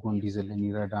እፍን አድርጎ እንዲይዝልን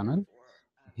ይረዳናል።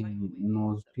 ይሄ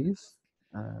ኖዝ ፒስ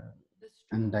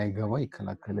እንዳይገባ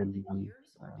ይከላከልልናል።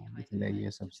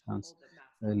 የተለያየ ሰብስታንስ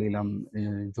ሌላም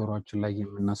ጆሮአችን ላይ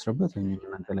የምናስርበት ወይም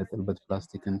የምናንጠለጥልበት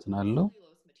ፕላስቲክ እንትን አለው።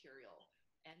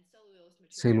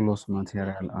 ሴሉሎስ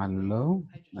ማቴሪያል አለው።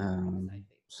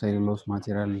 ሴሉሎስ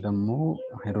ማቴሪያል ደግሞ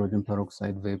ሃይድሮጅን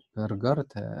ፐሮክሳይድ ቬፐር ጋር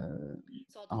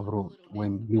አብሮ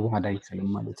ወይም ሊዋሃድ አይችልም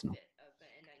ማለት ነው።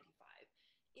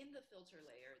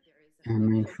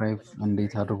 N95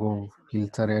 እንዴት አድርጎ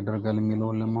ፊልተር ያደርጋል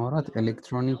የሚለውን ለማውራት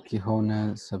ኤሌክትሮኒክ የሆነ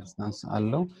ሰብስታንስ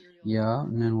አለው። ያ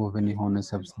ነን ወቨን የሆነ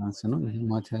ሰብስታንስ ነው። ይህ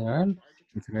ማቴሪያል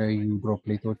የተለያዩ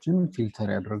ድሮፕሌቶችን ፊልተር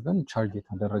ያደርጋል። ቻርጅ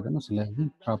የተደረገ ነው። ስለዚህ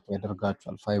ትራፕ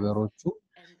ያደርጋቸዋል። ፋይበሮቹ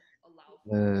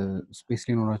ስፔስ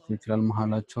ሊኖራቸው ይችላል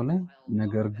መሀላቸው ላይ፣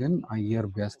 ነገር ግን አየር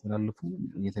ቢያስተላልፉ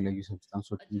የተለያዩ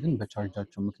ሰብስታንሶችን ግን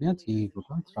በቻርጃቸው ምክንያት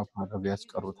ይይዙታል፣ ትራፕ አድርገው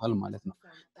ያስቀሩታል ማለት ነው።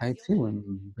 ታይት ሲል ወይም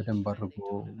በደንብ አድርጎ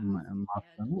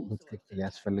ማፈኑ በትክክል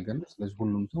ያስፈልገናል። ስለዚህ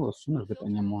ሁሉም ሰው እሱን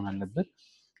እርግጠኛ መሆን አለበት።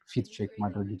 ፊት ቼክ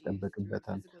ማድረግ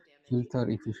ይጠበቅበታል። ፊልተር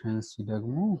ኢፊሽንሲ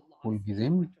ደግሞ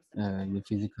ሁልጊዜም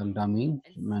የፊዚካል ዳሜጅ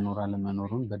መኖር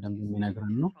አለመኖሩን በደንብ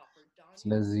የሚነግረን ነው።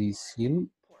 ስለዚህ ሲል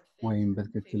ወይም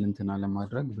በትክክል እንትን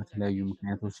አለማድረግ በተለያዩ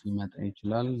ምክንያቶች ሊመጣ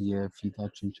ይችላል።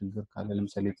 የፊታችን ችግር ካለ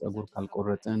ለምሳሌ ፀጉር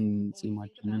ካልቆረጥን፣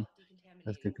 ጺማችንን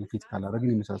በትክክል ፊት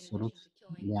ካላደረግን የመሳሰሉት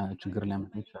ችግር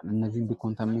ሊያመጣ ይችላል። እነዚህን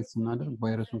ዲኮንታሚኔት ስናደርግ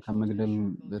ቫይረሱን ከመግደል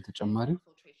በተጨማሪ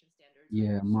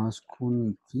የማስኩን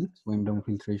ፊት ወይም ደግሞ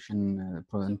ፊልትሬሽን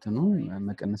እንትኑን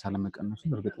መቀነስ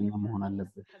አለመቀነሱን እርግጠኛ መሆን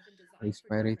አለበት።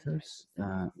 ሬስፓይሬተርስ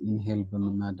ኢንሄል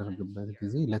በምናደርግበት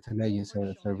ጊዜ ለተለያየ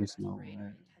ሰርቪስ ነው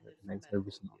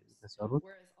የተሰሩት።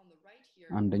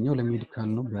 አንደኛው ለሜዲካል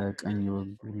ነው።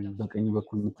 በቀኝ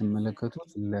በኩል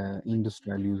የምትመለከቱት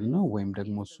ለኢንዱስትሪያል ዩዝ ነው፣ ወይም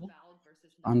ደግሞ እሱ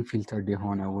አንፊልተርድ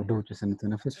የሆነ ወደ ውጭ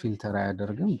ስንተነፍስ ፊልተር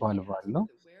አያደርግም፣ ቫልቭ አለው።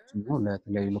 እሱኛው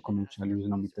ለተለያዩ ለኮመርሻል ዩዝ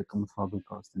ነው የሚጠቀሙት ፋብሪካ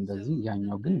ውስጥ እንደዚህ።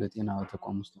 ያኛው ግን በጤና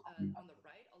ተቋም ውስጥ ነው የሚያደርገው።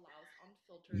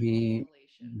 ይሄ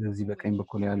በዚህ በቀኝ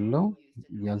በኩል ያለው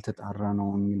ያልተጣራ ነው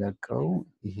የሚለቀው።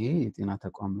 ይሄ የጤና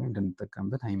ተቋም ላይ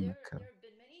እንድንጠቀምበት አይመከርም።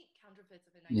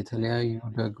 የተለያዩ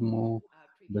ደግሞ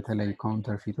በተለይ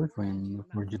ካውንተርፊቶች ወይም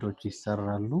ፎርጅዶች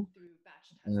ይሰራሉ።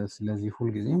 ስለዚህ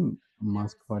ሁልጊዜም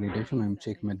ማስክ ቫሊዴሽን ወይም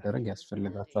ቼክ መደረግ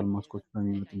ያስፈልጋቸዋል። ማስኮች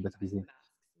በሚመጡበት ጊዜ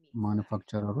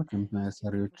ማኑፋክቸረሮች ወይም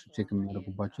ሰሪዎች ቼክ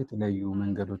የሚያደርጉባቸው የተለያዩ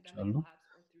መንገዶች አሉ።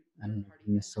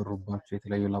 የሚሰሩባቸው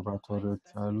የተለያዩ ላቦራቶሪዎች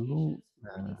አሉ።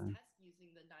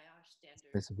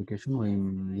 ስፔሲፊኬሽን ወይም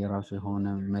የራሱ የሆነ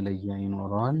መለያ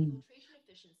ይኖረዋል።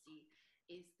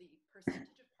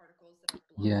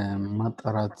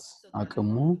 የማጣራት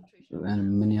አቅሙ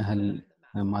ምን ያህል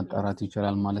ማጣራት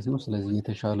ይችላል ማለት ነው። ስለዚህ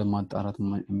የተሻለ ማጣራት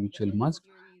የሚችል ማስክ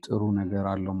ጥሩ ነገር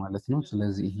አለው ማለት ነው።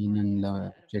 ስለዚህ ይህንን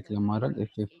ቼክ ለማድረግ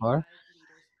ኤፍኤፍአር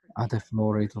at a flow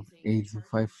rate of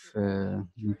 85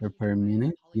 ሊትር per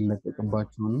minute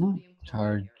ይለቀቅባቸውና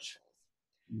ቻርጅ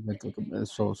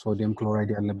ሶዲየም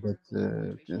ክሎራይድ ያለበት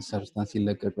ሰብስታንስ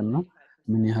ይለቀቅና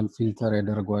ምን ያህል ፊልተር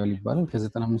ያደርገዋል ይባላል።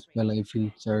 ከ95 በላይ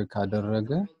ፊልተር ካደረገ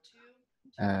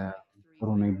ጥሩ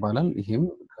ነው ይባላል። ይሄም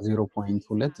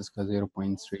ከ0.2 እስከ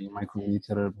 0.3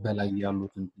 ማይክሮሜትር በላይ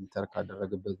ያሉትን ፊልተር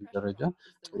ካደረገበት ደረጃ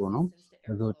ጥሩ ነው።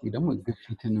 ከዛ ውጪ ደግሞ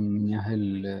ግፊትንም ምን ያህል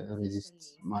ሬዚስት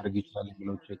ማድረግ ይችላል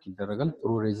የሚለው ቼክ ይደረጋል።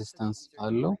 ጥሩ ሬዚስታንስ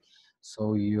ካለው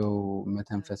ሰውየው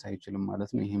መተንፈስ አይችልም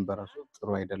ማለት ነው። ይሄም በራሱ ጥሩ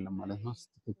አይደለም ማለት ነው።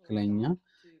 ትክክለኛ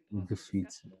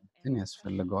ግፊት ግን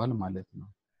ያስፈልገዋል ማለት ነው።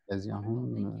 ስለዚህ አሁን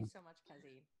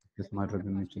ማድረግ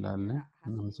እንችላለን።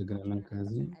 እናመሰግናለን።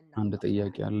 ከዚህ አንድ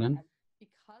ጥያቄ አለን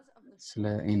ስለ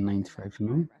N95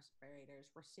 ነው።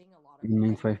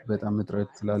 N95 በጣም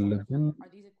እጥረት ስላለብን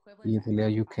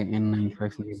የተለያዩ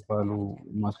ከN95 የሚባሉ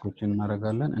ማስኮችን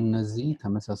እናደርጋለን። እነዚህ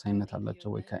ተመሳሳይነት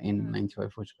አላቸው ወይ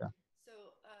ከN95ዎች ጋር?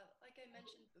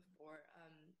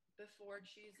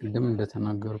 ቅድም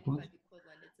እንደተናገርኩት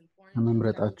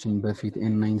ከመምረጣችን በፊት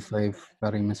N95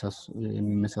 ጋር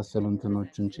የሚመሳሰሉ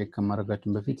እንትኖችን ቼክ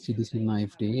ከማድረጋችን በፊት CDC እና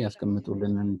FDA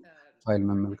ያስቀምጡልንን ፋይል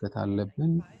መመልከት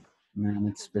አለብን፣ ምን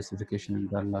አይነት ስፔሲፊኬሽን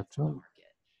እንዳላቸው።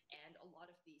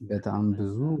 በጣም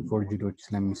ብዙ ፎርጅዶች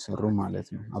ስለሚሰሩ ማለት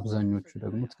ነው። አብዛኞቹ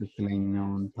ደግሞ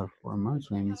ትክክለኛውን ፐርፎርማንስ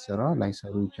ወይም ስራ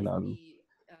ላይሰሩ ይችላሉ።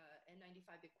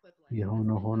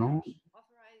 የሆነ ሆኖ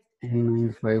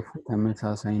N95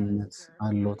 ተመሳሳይነት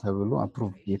አለው ተብሎ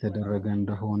አፕሩቭ የተደረገ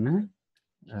እንደሆነ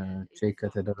ቼክ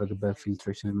ከተደረገ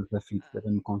በፊልትሬሽን በፊት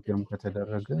በደንብ ኮንፊርም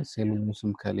ከተደረገ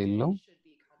ሴሉሎስም ከሌለው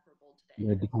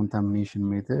የዲኮንታሚኔሽን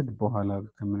ሜተድ በኋላ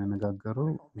ከምንነጋገረው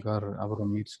ጋር አብሮ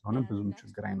የሚሄድ ስለሆነ ብዙም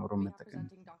ችግር አይኖርም መጠቀም።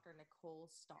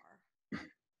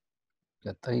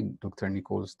 ቀጣይ ዶክተር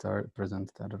ኒኮል ስታር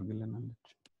ፕሬዘንት ታደርግልናለች።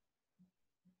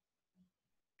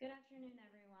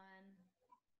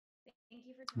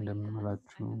 እንደምን us.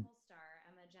 ዋላችሁ? I'm Nichole Starr.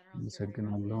 I'm a general surgery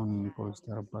አመሰግናለሁ። resident ኒኮል at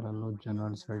ስታር UC እባላለሁ። Berkeley ጀነራል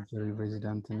and ሰርጀሪ vascular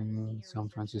ሬዚዳንት and ነኝ። a senior ሳን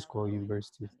research ፍራንሲስኮ fellow at the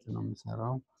ዩኒቨርሲቲ Life ውስጥ ነው Foundation.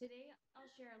 የምሰራው። Today,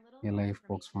 I'll share a little more የላይፍ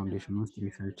ፎክስ information ፋውንዴሽን about ውስጥ ensuring you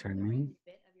ሪሰርቸር get the ነኝ። right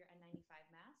fit of your N95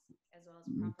 mask, as well as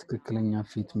proper ትክክለኛ donning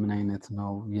ፊት and ምን doffing. አይነት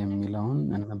ነው የሚለውን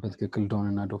እና በትክክል ዶን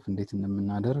እና ዶፍ እንዴት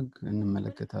እንደምናደርግ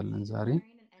እንመለከታለን ዛሬ። Wearing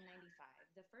an N95.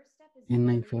 The first step is usually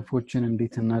ኤን95ዎችን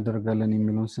እንዴት እናደርጋለን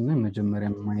የሚለውን ስናይ መጀመሪያ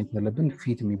ማየት ያለብን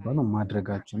ፊት የሚባለው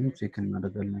ማድረጋችንን ቼክ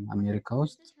እናደርጋለን። አሜሪካ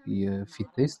ውስጥ የፊት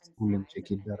ቴስት ሁሌም ቼክ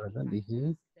ይደረጋል። ይሄ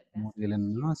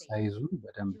ሞዴልና ሳይዙን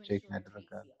በደንብ ቼክ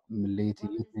ያደርጋል።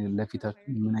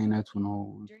 ለፊታችን ምን አይነቱ ነው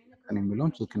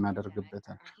የሚለውን ቼክ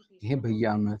እናደርግበታል። ይሄ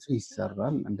በየአመቱ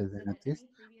ይሰራል። እንደዚህ አይነት ቴስት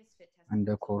እንደ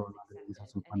ኮሮና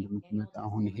የመሳሰሉ ፓንደሚክ መጣ።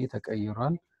 አሁን ይሄ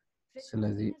ተቀይሯል።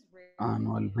 ስለዚህ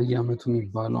አኑዋል በየአመቱ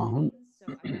የሚባለው አሁን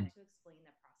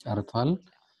ቀርቷል።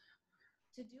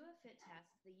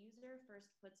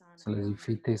 ስለዚህ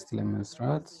ፊት ቴስት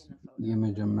ለመስራት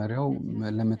የመጀመሪያው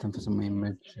ለመተንፈስ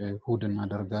የማይመች ሁድ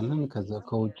እናደርጋለን። ከዛ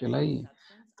ከውጭ ላይ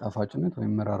ጣፋጭነት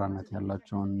ወይም መራራነት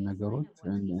ያላቸውን ነገሮች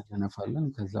እንነፋለን።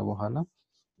 ከዛ በኋላ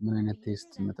ምን አይነት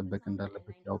ቴስት መጠበቅ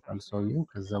እንዳለበት ያውቃል ሰውየው።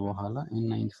 ከዛ በኋላ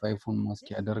ኤን95ን ማስክ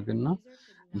ያደርግና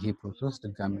ይሄ ፕሮሰስ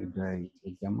ድጋሚ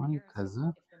ይደገማል። ከዛ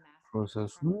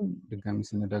ፕሮሰሱን ድጋሚ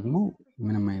ስንደግመው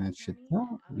ምንም አይነት ሽታ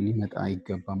ሊመጣ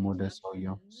አይገባም ወደ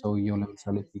ሰውየው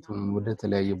ለምሳሌ ፊቱን ወደ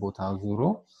ተለያየ ቦታ ዙሮ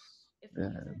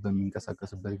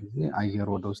በሚንቀሳቀስበት ጊዜ አየር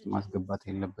ወደ ውስጥ ማስገባት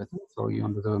የለበትም። ሰውየው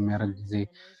እንደዛ በሚያደርግ ጊዜ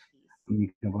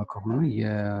የሚገባ ከሆነ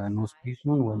የኖዝ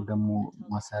ፒሱን ወይም ደግሞ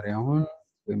ማሰሪያውን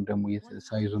ወይም ደግሞ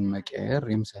ሳይዙን መቀየር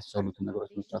የመሳሰሉትን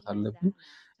ነገሮች መስራት አለብን።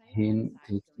 ይሄን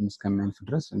ቴስት እስከሚያልፍ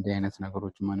ድረስ እንዲህ አይነት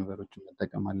ነገሮች ማኑቨሮችን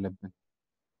መጠቀም አለብን።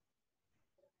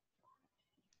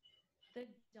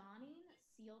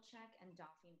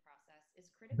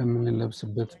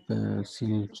 በምንለብስበት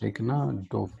በሲል ቼክ እና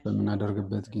ዶፍ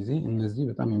በምናደርግበት ጊዜ እነዚህ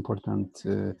በጣም ኢምፖርታንት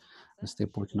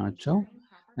ስቴፖች ናቸው።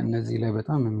 እነዚህ ላይ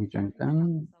በጣም የሚጨንቀን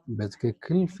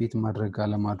በትክክል ፊት ማድረግ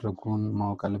አለማድረጉን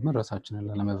ማወቅ አለብን። ራሳችንን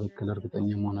ላለመበከል እርግጠኛ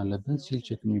መሆን አለብን። ሲል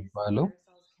ቼክ የሚባለው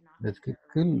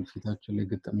በትክክል ፊታችን ላይ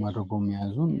ግጥም አድርጎ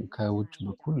መያዙን ከውጭ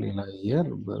በኩል ሌላ አየር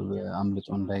አምልጦ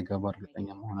እንዳይገባ እርግጠኛ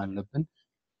መሆን አለብን።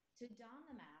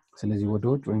 ስለዚህ ወደ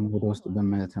ውጭ ወይም ወደ ውስጥ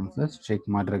በመተንፈስ ቼክ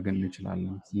ማድረግ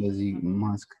እንችላለን። ስለዚህ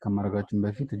ማስክ ከማድረጋችን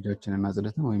በፊት እጃችንን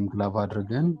አጽድተን ወይም ግላቭ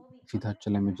አድርገን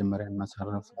ፊታችን ላይ መጀመሪያ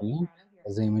እናሳርፋለን።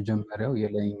 ከዛ የመጀመሪያው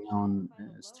የላይኛውን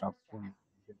ስትራፕ ወይም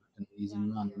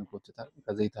ይዝና እንጎትታለን።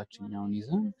 ከዛ የታችኛውን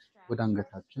ይዘን ወደ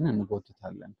አንገታችን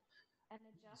እንጎትታለን።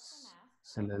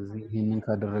 ስለዚህ ይህንን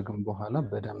ካደረግን በኋላ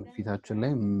በደንብ ፊታችን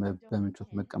ላይ በምቾት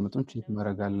መቀመጡን ቼክ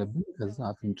ማድረግ አለብን። ከዛ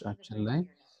አፍንጫችን ላይ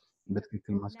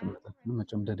በትክክል ማስቀመጣችንን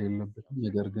መጨምደድ የለበትም፣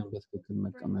 ነገር ግን በትክክል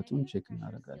መቀመጡን ቼክ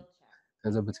እናደርጋለን።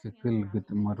 ከዛ በትክክል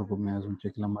ግጥም አድርጎ መያዙን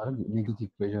ቼክ ለማድረግ ኔጌቲቭ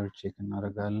ፕሬሸር ቼክ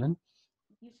እናደርጋለን።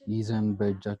 ይዘን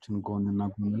በእጃችን ጎንና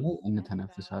ጎን ላይ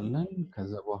እንተነፍሳለን።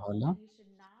 ከዛ በኋላ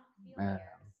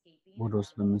ወደ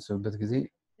ውስጥ በምንስብበት ጊዜ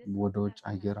ወደ ውጭ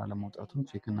አየር አለመውጣቱን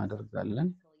ቼክ እናደርጋለን።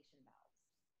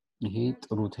 ይሄ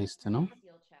ጥሩ ቴስት ነው።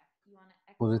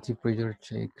 ፖዚቲቭ ፕሬሸር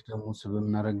ቼክ ደግሞ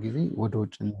በምናደርግ ጊዜ ወደ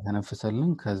ውጭ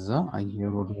እንተነፍሳለን። ከዛ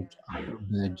አየር ወደ ውጭ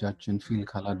በእጃችን ፊል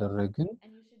ካላደረግን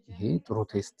ይሄ ጥሩ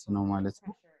ቴስት ነው ማለት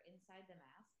ነው።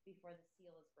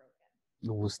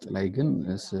 ውስጥ ላይ ግን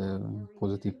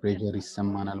ፖዚቲቭ ፕሬሸር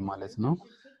ይሰማናል ማለት ነው።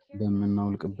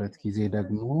 በምናውልቅበት ጊዜ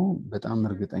ደግሞ በጣም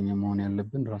እርግጠኛ መሆን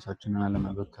ያለብን ራሳችንን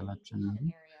አለመበከላችንን።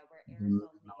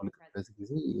 በምናውልቅበት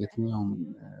ጊዜ የትኛውም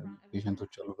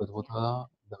ፔሸንቶች ያሉበት ቦታ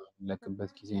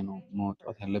በምንለቅበት ጊዜ ነው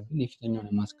ማውጣት ያለብን። የፊተኛውን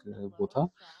የማስክ ቦታ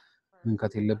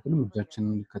መንካት የለብንም።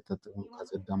 እጃችንን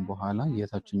ከጸዳን በኋላ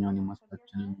የታችኛውን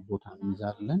የማስካችንን ቦታ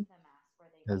እንይዛለን።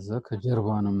 ከዛ ከጀርባ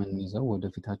ነው የምንይዘው፣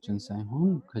 ወደፊታችን ሳይሆን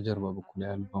ከጀርባ በኩል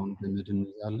ያለውን ገመድ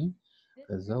እንይዛለን።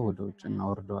 ከዛ ወደ ውጭ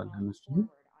እናወርደዋለን እሱን።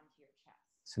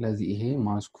 ስለዚህ ይሄ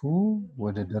ማስኩ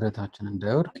ወደ ደረታችን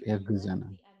እንዳይወድቅ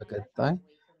ያግዘናል። በቀጣይ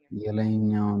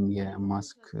የላይኛውን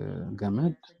የማስክ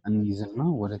ገመድ እንይዝና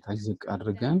ወደ ታች ዝቅ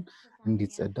አድርገን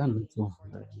እንዲጸዳ ንጹህ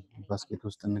ባስኬት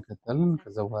ውስጥ እንከታለን።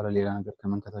 ከዛ በኋላ ሌላ ነገር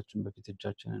ከመንካታችን በፊት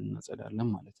እጃችንን እናጸዳለን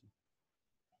ማለት ነው።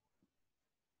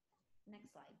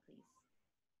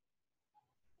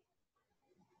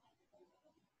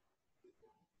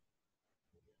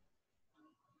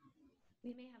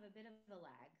 We may have a bit of a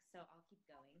lag, so I'll keep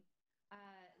going.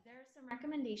 There are some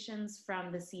recommendations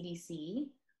from the CDC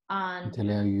on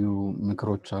የተለያዩ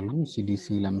ምክሮች አሉ። ሲዲሲ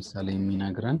ለምሳሌ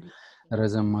የሚነግረን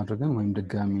ረዘም አድርገን ወይም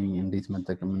ድጋሚ እንዴት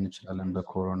መጠቀም እንችላለን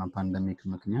በኮሮና ፓንደሚክ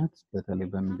ምክንያት፣ በተለይ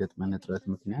በሚገጥመን እጥረት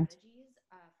ምክንያት።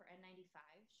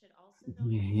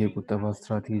 የቁጠባ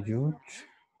ስትራቴጂዎች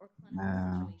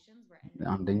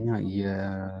አንደኛ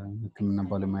የህክምና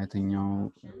ባለሙያተኛው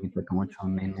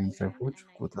የሚጠቀማቸውን N95ዎች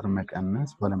ቁጥር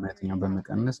መቀነስ፣ ባለሙያተኛው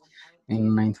በመቀነስ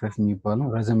N95 የሚባለው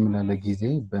ረዘም ላለ ጊዜ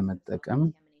በመጠቀም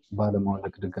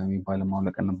ባለማውለቅ፣ ድጋሚ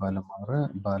ባለማውለቅና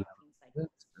ባለማውረድ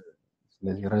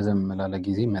ስለዚህ ረዘም ላለ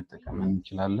ጊዜ መጠቀም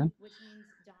እንችላለን።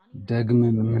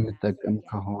 ደግመን የምንጠቀም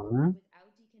ከሆነ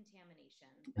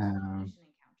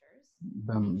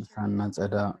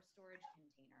ሳናጸዳ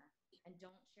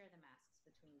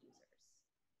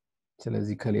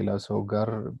ስለዚህ ከሌላ ሰው ጋር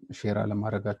ሼር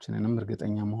አለማድረጋችንንም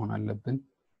እርግጠኛ መሆን አለብን።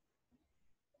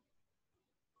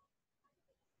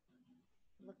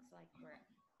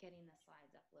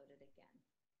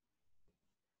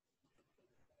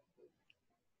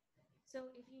 So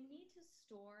if you need to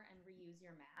store and reuse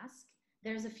your mask,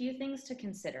 there's a few things to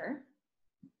consider.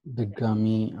 ድጋሚ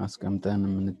አስቀምጠን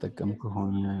የምንጠቀም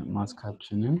ከሆነ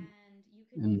ማስካችንን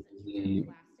እነዚህ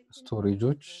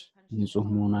ስቶሬጆች ንጹህ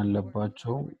መሆን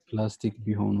አለባቸው። ፕላስቲክ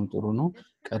ቢሆኑ ጥሩ ነው።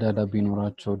 ቀዳዳ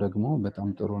ቢኖራቸው ደግሞ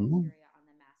በጣም ጥሩ ነው።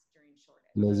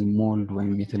 ስለዚህ ሞልድ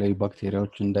ወይም የተለያዩ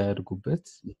ባክቴሪያዎች እንዳያድጉበት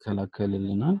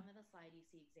ይከላከልልናል።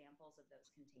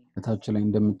 እታች ላይ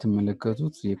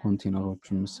እንደምትመለከቱት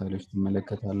የኮንቴነሮቹን ምሳሌዎች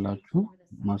ትመለከታላችሁ።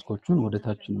 ማስኮቹን ወደ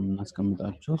ታች ነው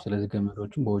የምናስቀምጣቸው። ስለዚህ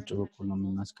ገመዶቹን በውጭ በኩል ነው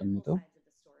የምናስቀምጠው።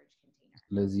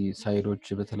 ስለዚህ ሳይዶች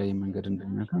በተለያየ መንገድ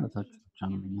እንደሚያካ እታች ብቻ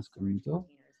ነው የምናስቀምጠው።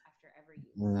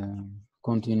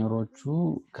 ኮንቴነሮቹ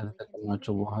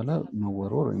ከተጠቀምናቸው በኋላ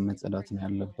መወርወር ወይም መጸዳት ነው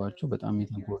ያለባቸው። በጣም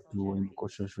የተጎዱ ወይም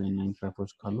ቆሻሻ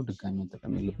N95ዎች ካሉ ድጋሚ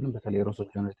መጠቀም የለብንም። በተለይ ሮሶች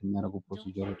ጀነሬት የሚያደርጉ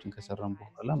ፕሮሲጀሮችን ከሰራን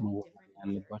በኋላ መወርወር ነው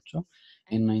ያለባቸው።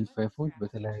 N95ዎች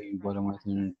በተለያዩ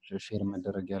ባለሙያተኞች ሼር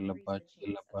መደረግ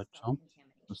የለባቸውም።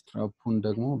 ስትራፑን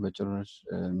ደግሞ በጭራሽ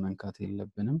መንካት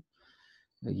የለብንም።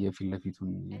 የፊት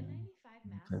ለፊቱን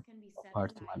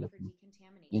ፓርት ማለት ነው።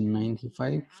 N95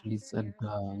 ሊጸዳ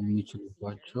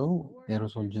የሚችሉባቸው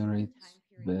ኤሮሶል ጀነሬት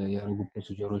ያደረጉ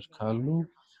ፕሮሲጀሮች ካሉ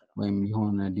ወይም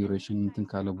የሆነ ዲዩሬሽን እንትን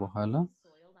ካለ በኋላ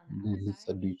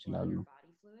ሊጸዱ ይችላሉ።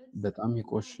 በጣም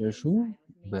የቆሸሹ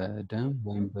በደም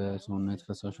ወይም በሰውነት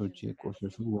ፈሳሾች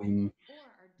የቆሸሹ ወይም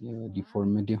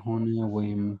ዲፎርምድ የሆነ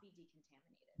ወይም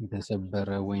የተሰበረ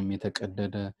ወይም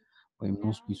የተቀደደ ወይም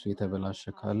ኖስፒሱ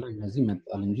የተበላሸ ካለ እነዚህ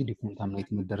መጣል እንጂ ዲኮንታሚኔት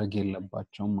መደረግ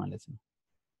የለባቸውም ማለት ነው።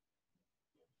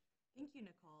 Thank you,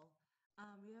 Nichole.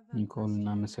 We have a Nichole, question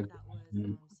namaskar. that was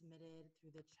submitted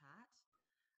through the chat.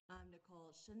 Nichole,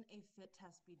 shouldn't a fit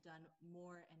test be done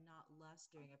more and not less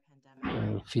during a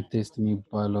pandemic? ፊት ቴስት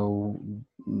የሚባለው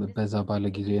በዛ ባለ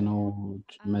ጊዜ ነው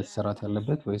መሰራት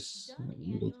ያለበት ወይስ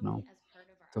እንዴት ነው?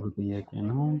 ጥሩ ጥያቄ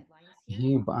ነው። ይሄ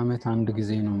በአመት አንድ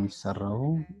ጊዜ ነው የሚሰራው።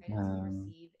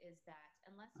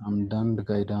 አንዳንድ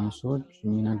ጋይዳንሶች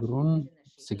የሚነግሩን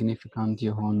ሲግኒፊካንት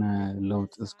የሆነ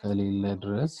ለውጥ እስከሌለ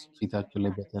ድረስ ፊታቸው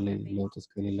ላይ በተለይ ለውጥ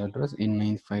እስከሌለ ድረስ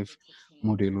N95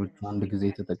 ሞዴሎቹ አንድ ጊዜ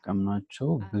የተጠቀምናቸው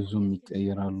ብዙም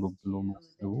ይቀየራሉ ብሎ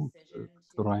ማሰቡ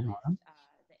ጥሩ አይሆንም።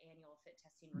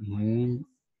 ይሄ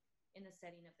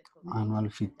አኑዋል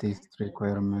ፊት ቴስት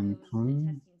ሪኳየርመንቱን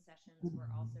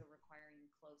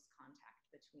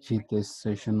ፊት ቴስት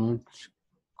ሴሽኖች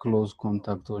ክሎዝ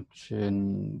ኮንታክቶችን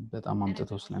በጣም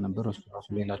አምጥተው ስለነበር እሱ ራሱ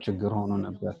ሌላ ችግር ሆኖ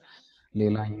ነበር።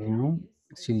 ሌላኛው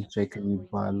ሲል ቼክ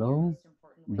የሚባለው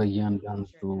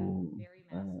በእያንዳንዱ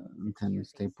እንትን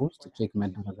ስቴፕ ውስጥ ቼክ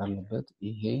መደረግ አለበት።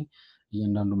 ይሄ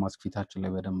እያንዳንዱ ማስክ ፊታችን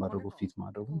ላይ በደንብ አድርጎ ፊት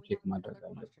ማድረጉን ቼክ ማድረግ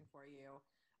አለበት።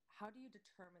 How do you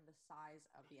determine the size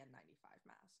of the N95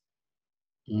 mask?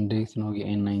 እንዴት ነው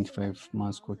የN95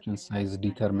 ማስኮችን ሳይዝ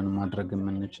ዲተርሚን ማድረግ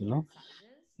የምንችለው?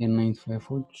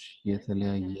 N95ዎች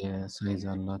የተለያየ ሳይዝ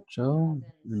አላቸው።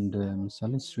 እንደ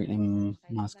ምሳሌ 3M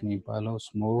ማስክ የሚባለው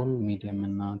ስሞል፣ ሚዲየም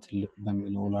እና ትልቅ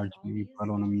በሚለው ላርጅ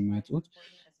የሚባለው ነው የሚመጡት።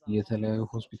 የተለያዩ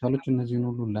ሆስፒታሎች እነዚህን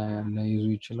ሁሉ ላይይዙ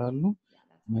ይችላሉ።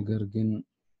 ነገር ግን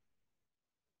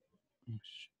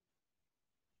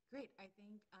Great. I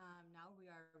think now we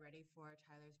are ready for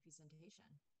Tyler's presentation.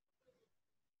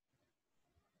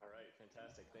 All right,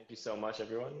 fantastic. Thank you so much,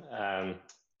 everyone. And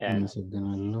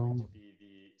አመሰግናለሁ።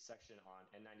 the section on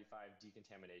N95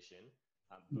 decontamination.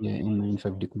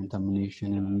 የN95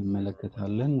 ዲኮንታሚኔሽን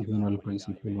እንመለከታለን። ጀነራል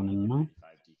ፕሪንሲፕሉን እና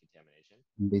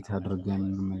እንዴት አድርገን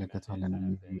እንመለከታለን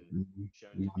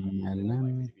እናያለን።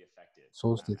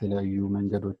 ሶስት የተለያዩ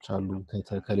መንገዶች አሉ።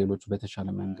 ከሌሎች በተሻለ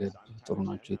መንገድ ጥሩ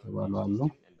ናቸው የተባሉ አሉ።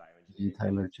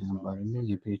 ታይለር ቼምበር አለ፣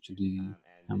 የፒኤችዲ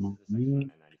ተማሪ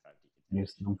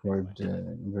የስታንፎርድ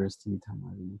ዩኒቨርሲቲ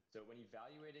ተማሪ ነው።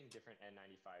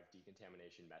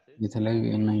 የተለያዩ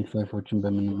N95ዎችን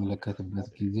በምንመለከትበት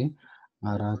ጊዜ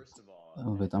አራት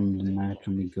በጣም ልናያቸው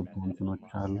የሚገቡ እንትኖች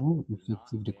አሉ።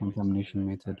 ኢፌክቲቭ ዲኮንታሚኔሽን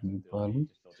ሜተድ የሚባሉ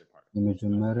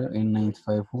የመጀመሪያ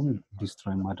N95ን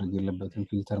ዲስትሮይ ማድረግ የለበትም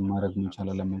ፊልተር ማድረግ መቻል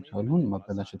አለመቻሉን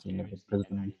ማበላሸት የለበትም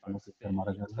በ90% ፊልተር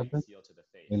ማድረግ አለበት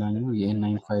ሌላኛው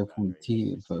የN95ን ቲ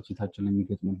ፊታችን ላይ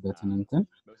የሚገጥምበትን እንትን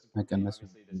መቀነስ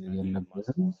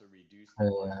የለበትም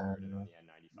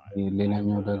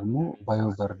ሌላኛው ደግሞ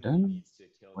ባዮበርደን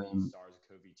ወይም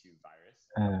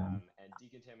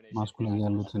ማስኩ ላይ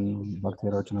ያሉትን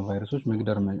ባክቴሪያዎችና ቫይረሶች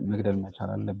መግደል መቻል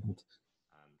አለበት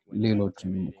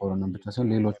ሌሎችም ኮሮና ብቻ ሳይሆን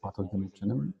ሌሎች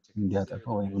ፓቶጀኖችንም እንዲያጠፋ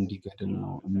ወይም እንዲገድል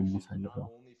ነው የምንፈልገው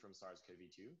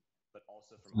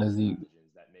ስለዚህ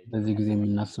በዚህ ጊዜ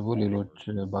የምናስበው ሌሎች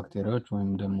ባክቴሪያዎች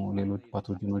ወይም ደግሞ ሌሎች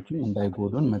ፓቶጀኖችን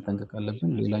እንዳይጎዱን መጠንቀቅ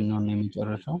አለብን ሌላኛውና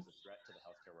የመጨረሻው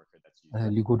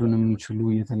ሊጎዱን የሚችሉ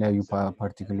የተለያዩ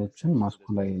ፓርቲክሎችን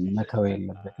ማስኩ ላይ መተው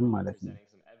የለበትም ማለት ነው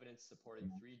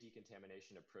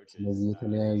ስለዚህ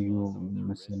የተለያዩ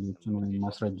ምሳሌዎችን ወይም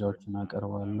ማስረጃዎችን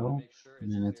አቀርባለሁ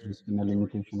ምን አይነት ሪስክ እና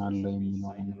ሊሚቴሽን አለው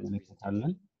የሚለውን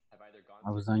እንመለከታለን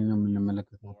አብዛኛው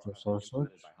የምንመለከታቸው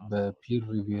ሶርሶች በፒር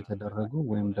ሪቪው የተደረጉ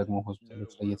ወይም ደግሞ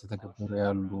ሆስፒታሎች ላይ እየተተገበሩ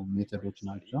ያሉ ሜቶዶች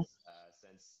ናቸው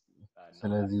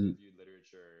ስለዚህ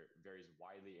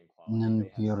non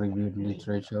peer reviewed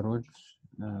ሊትሬቸሮች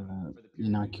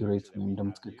ኢንአኪዩሬት ወይም ደግሞ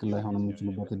ትክክል ላይሆኑ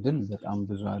የሚችሉበት እድል በጣም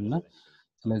ብዙ አለ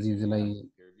ስለዚህ እዚህ ላይ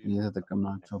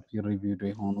የተጠቀምናቸው ፒር ሪቪውድ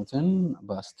የሆኑትን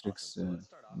በአስትሪክስ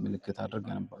ምልክት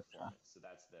አድርገንባቸዋል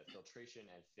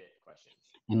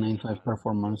N95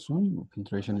 ፐርፎርማንሱን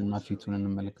ፊልትሬሽን እና ፊቱን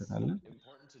እንመለከታለን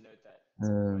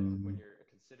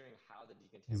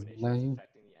እዚህ ላይ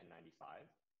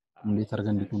እንዴት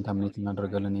አድርገን ዲኮንታሚኔት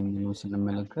እናደርጋለን የሚለውን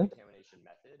ስንመለከት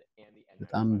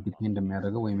በጣም ዲፔንድ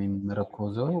የሚያደርገው ወይም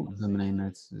የሚመረኮዘው በምን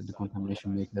አይነት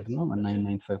ዲኮንታሚኔሽን ሜተድ ነው እና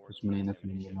N95 ውስጥ ምን አይነት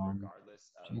ነው የሚለውን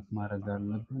ቼክ ማድረግ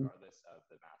አለብን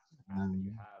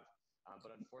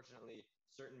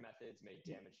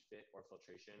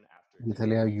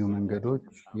የተለያዩ መንገዶች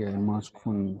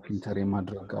የማስኩን ፊልተር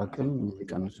የማድረግ አቅም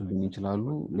ሊቀንሱብን ይችላሉ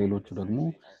ሌሎቹ ደግሞ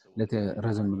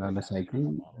ረዘም ላለ ሳይክል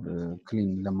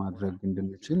ክሊን ለማድረግ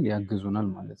እንድንችል ያግዙናል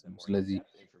ማለት ነው ስለዚህ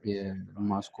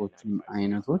የማስኮቹን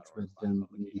አይነቶች በደንብ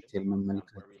ዲቴል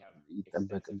መመልከት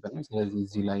ይጠበቅብናል ስለዚህ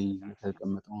እዚህ ላይ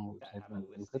የተቀመጠው ዌብሳይት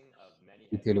በመመልከት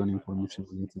ዲቴል የሆነ ኢንፎርሜሽን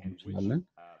ማግኘት እንችላለን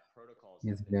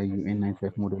የተለያዩ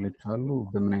N95 ሞዴሎች አሉ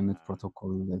በምን አይነት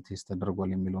ፕሮቶኮል ቴስት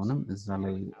ተደርጓል የሚለውንም እዛ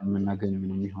ላይ የምናገኝ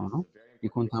ነው የሚሆነው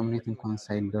ዲኮንታሚኔት እንኳን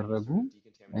ሳይደረጉ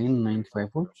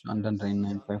N95ዎች አንዳንድ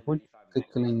N95ዎች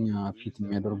ትክክለኛ ፊት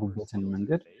የሚያደርጉበትን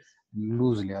መንገድ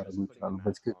ሉዝ ሊያደርጉ ይችላሉ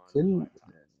በትክክል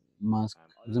ማስክ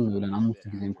ዝም ብለን 5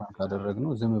 ጊዜ እንኳን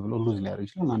ካደረግነው ዝም ብሎ ሉዝ ሊያደርግ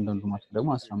ይችላል አንዳንዱ ማስክ ደግሞ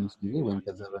 15 ጊዜ ወይም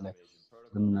ከዛ በላይ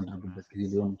በምናደርግበት ጊዜ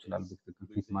ሊሆን ይችላል በትክክል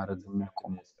ፊት ማድረግ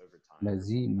የሚያቆመው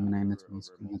ስለዚህ ምን አይነት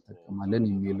ማስክ እንጠቀማለን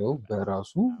የሚለው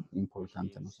በራሱ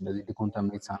ኢምፖርታንት ነው ስለዚህ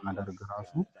ዲኮንታሚኔት ሳናደርግ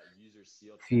ራሱ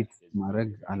ፊት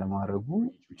ማድረግ አለማድረጉ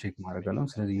ቼክ ማድረግ አለው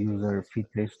ስለዚህ ዩዘር ፊት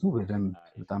ቴስቱ በደንብ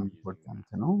በጣም ኢምፖርታንት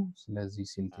ነው ስለዚህ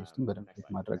ሴል ቴስቱን በደንብ ቼክ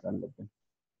ማድረግ አለብን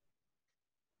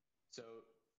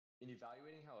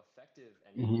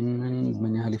ይህንን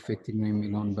ምን ያህል ኢፌክቲቭ ነው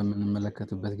የሚለውን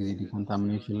በምንመለከትበት ጊዜ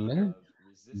ዲኮንታሚኔሽን ላይ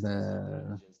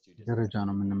በደረጃ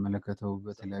ነው የምንመለከተው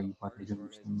በተለያዩ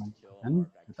ፓቶጀኖች ተመልክተን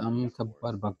በጣም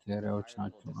ከባድ ባክቴሪያዎች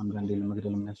ናቸው አንዳንዴ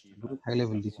ለመግደል የሚያስቸግሩት ሃይ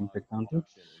ሌቭል ዲስኢንፌክታንቶች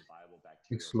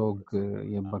ኤክስሎግ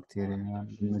የባክቴሪያ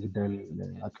መግደል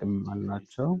አቅም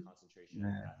አላቸው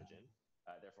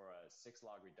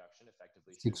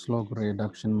 6 log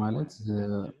reduction ማለት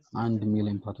 1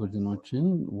 ሚሊዮን ፓቶጀኖችን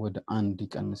ወደ 1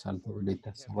 ይቀንሳል ተብሎ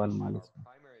ይታሰባል ማለት ነው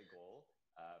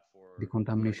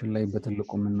ዲኮንታሚኔሽን ላይ በትልቁ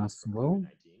የምናስበው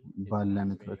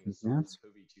ባለን እጥረት ምክንያት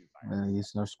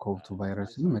የሳርስ ኮቭ 2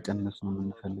 ቫይረስን መቀነስ ነው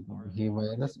የምንፈልገው ይሄ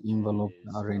ቫይረስ ኢንቨሎፕ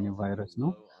አርኤንኤ ቫይረስ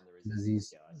ነው ስለዚህ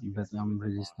በጣም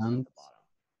ሬዚስታንት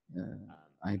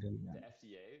አይደለም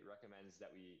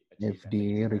FDA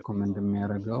ሪኮመንድ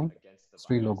የሚያደርገው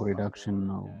 3 log reduction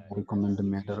ነው ሪኮመንድ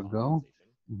የሚያደርገው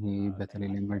ይሄ በተለይ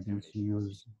ለኤመርጀንሲ ዩዝ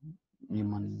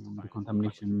የማንኛውም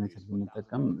ዲኮንታሚኔሽን ሜተድ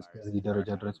ብንጠቀም እስከዚህ ደረጃ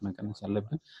ድረስ መቀነስ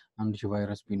አለብን 1000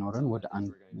 ቫይረስ ቢኖረን ወደ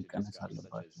 1 መቀነስ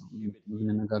አለባቸው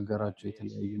የምንነጋገራቸው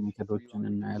የተለያዩ ሜተዶችን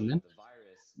እናያለን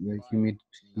የሂሚድ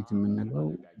ሂት የምንለው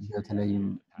በተለይም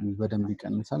በደንብ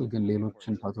ይቀንሳል ግን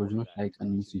ሌሎችን ፓቶጀኖች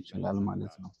ላይቀንስ ይችላል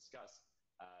ማለት ነው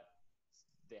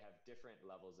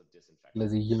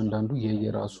ስለዚህ እያንዳንዱ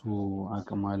የየራሱ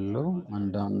አቅም አለው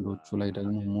አንዳንዶቹ ላይ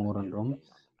ደግሞ ሞር እንደውም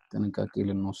ጥንቃቄ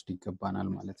ልንወስድ ይገባናል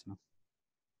ማለት ነው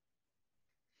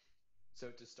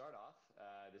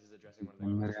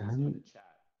መጀመሪያህን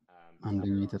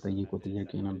አንደኛው የተጠየቀው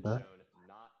ጥያቄ ነበር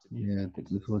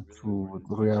የጥቂቶቹ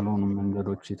ጥሩ ያልሆኑ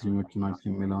መንገዶች የትኞቹ ናቸው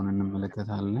የሚለውን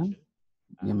እንመለከታለን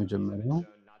የመጀመሪያው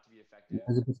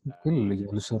እነዚህ በትክክል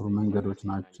ያልሰሩ መንገዶች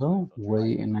ናቸው። ወይ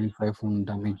N95ን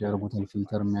ዳሜጅ ያደርጉታል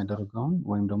ፊልተር የሚያደርገውን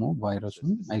ወይም ደግሞ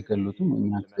ቫይረሱን አይገሉትም ወይም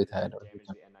ኢንአክቲቬት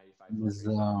አያደርጉትም። እነዛ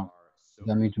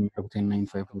ዳሜጅ የሚያደርጉት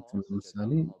N95ዎችን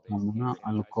ለምሳሌ ሳሙና፣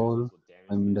 አልኮል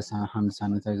ወይም እንደ ሃንድ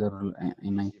ሳኒታይዘር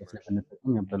N95 ላይ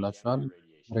ብንጠቀም ያበላሻል።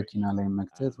 ረኪና ላይ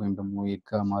መክተት ወይም ደግሞ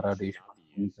የጋማ ራዲዬሽን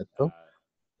የሚከተው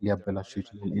ሊያበላሽ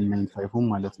ይችላል N95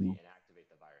 ማለት ነው።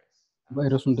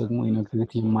 ቫይረሱን ደግሞ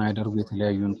ኢንአክቲቬት የማያደርጉ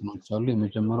የተለያዩ እንትኖች አሉ።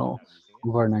 የመጀመሪያው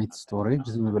ኦቨርናይት ስቶሬጅ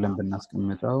ዝም ብለን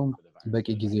ብናስቀምጠው በቂ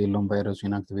ጊዜ የለውም ቫይረሱ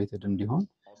ኢንአክቲቬትድ እንዲሆን።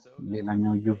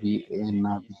 ሌላኛው ዩቪኤ እና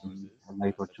ቪ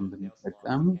ላይቶችን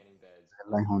ብንጠቀም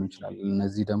ላይሆን ይችላል።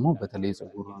 እነዚህ ደግሞ በተለይ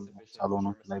ፀጉር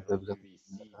ሳሎኖች ላይ በብዛት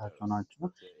የምንመለከታቸው ናቸው።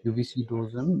 ዩቪሲ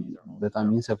ዶዝም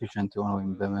በጣም ኢንሰፊሽንት የሆነ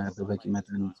ወይም በበቂ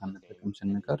መጠን ሳንጠቀም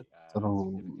ስንቀር ጥሩ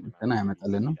እንትን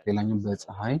አያመጣልንም። ሌላኛው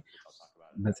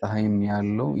በፀሐይም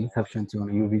ያለው ኢንሰፊሽንት የሆነ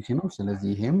ዩቪሲ ነው። ስለዚህ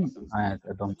ይሄም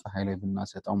አያጸዳውም ፀሐይ ላይ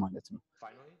ብናሰጠው ማለት ነው።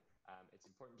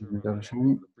 መጨረሻም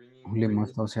ሁሌም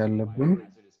ማስታወስ ያለብን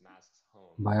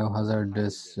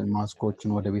ባዮሃዛርደስ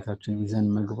ማስኮችን ወደ ቤታችን ይዘን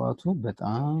መግባቱ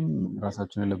በጣም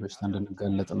ራሳችንን ለበሽታ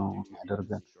እንድንጋለጥ ነው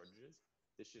የሚያደርገን።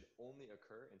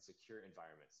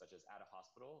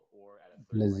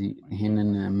 ስለዚህ ይህንን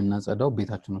የምናጸዳው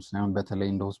ቤታችን ውስጥ ሳይሆን በተለይ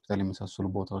እንደ ሆስፒታል የመሳሰሉ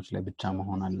ቦታዎች ላይ ብቻ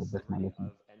መሆን አለበት ማለት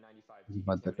ነው።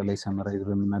 በአጠቃላይ ሰመራይዝ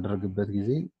በምናደርግበት ጊዜ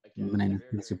ምን አይነት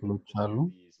ፕሪንሲፕሎች አሉ?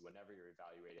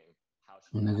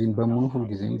 እነዚህን በሙሉ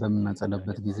ሁልጊዜም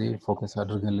በምናጸዳበት ጊዜ ፎከስ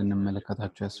አድርገን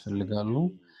ልንመለከታቸው ያስፈልጋሉ።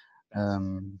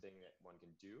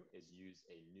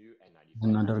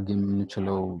 ልናደርግ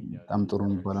የምንችለው በጣም ጥሩ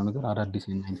የሚባለው ነገር አዳዲስ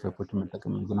N95ዎችን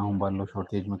መጠቀም ነው። ግን አሁን ባለው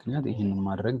ሾርቴጅ ምክንያት ይህንን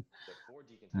ማድረግ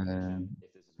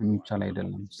የሚቻል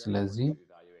አይደለም። ስለዚህ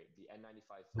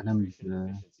በደንብ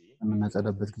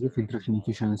በምናጸዳበት ጊዜ ፊልትሬሽን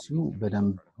ኤፊሽንሲው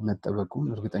በደንብ መጠበቁን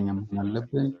እርግጠኛ መሆን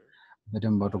አለብን።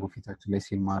 በደንብ አድርጎ ፊታችን ላይ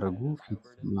ሲል ማድረጉ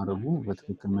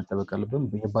በትክክል መጠበቅ አለብን።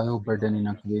 የባዮ በርደን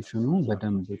ኢንአክቲቬሽኑ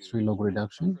በደንብ ትሪ ሎግ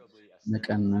ሪዳክሽን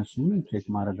መቀነሱን ቼክ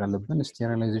ማድረግ አለብን።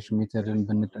 ስቴሪላይዜሽን ሜተድን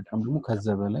ብንጠቀም ደግሞ ከዛ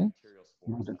በላይ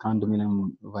ከ1 ሚሊዮን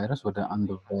ቫይረስ ወደ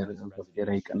 1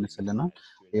 ባክቴሪያ ይቀንስልናል።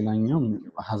 ሌላኛው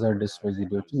ሃዛርደስ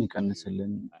ሬዚዲዎችን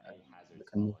ይቀንስልን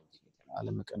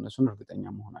አለመቀነሱን እርግጠኛ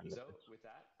መሆን አለብን።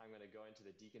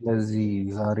 ስለዚህ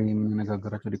ዛሬ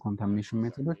የምንነጋገራቸው ዲኮንታሚኔሽን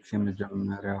ሜቶዶች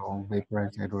የመጀመሪያው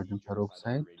ቬፖራይዝድ ሃይድሮጅን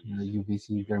ፐሮክሳይድ ዩቪሲ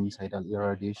ጀርሚሳይዳል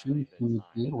ኢራዲዬሽን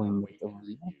ኬሚካል ወይም እርጥብ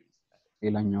ነው።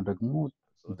 ሌላኛው ደግሞ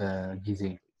በጊዜ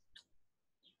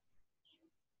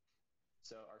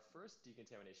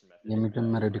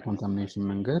የመጀመሪያው ዲኮንታሚኔሽን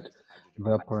መንገድ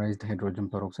ቫፖራይዝድ ሃይድሮጅን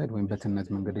ፐሮክሳይድ ወይም በትነት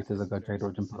መንገድ የተዘጋጀ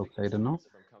ሃይድሮጅን ፐሮክሳይድ ነው።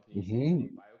 ይሄ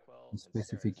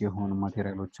ስፔሲፊክ የሆኑ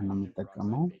ማቴሪያሎችን ነው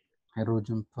የሚጠቀመው።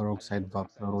 ሃይድሮጅን ፐሮክሳይድ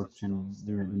ቫፐሮችን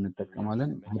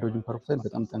እንጠቀማለን። ሃይድሮጅን ፐሮክሳይድ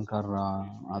በጣም ጠንካራ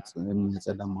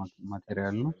የሚያጸዳ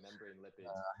ማቴሪያል ነው።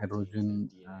 ሃይድሮጅን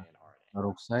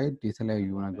ፐሮክሳይድ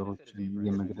የተለያዩ ነገሮችን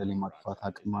የመግደል የማጥፋት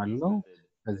አቅም አለው።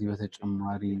 ከዚህ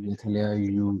በተጨማሪ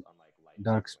የተለያዩ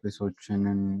ዳርክ ስፔሶችን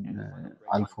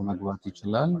አልፎ መግባት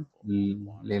ይችላል።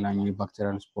 ሌላኛው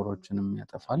የባክቴሪያል ስፖሮችንም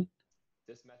ያጠፋል።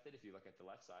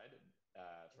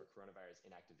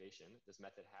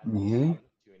 ይሄ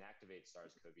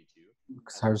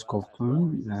ሳርስ ኮቭ-2ን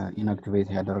ኢንአክቲቬት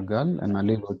ያደርጋል እና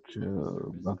ሌሎች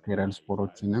ባክቴሪያል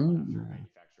ስፖሮችንም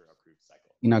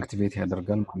ኢንአክቲቬት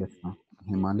ያደርጋል ማለት ነው።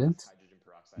 ይሄ ማለት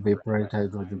ቬፖራይዝድ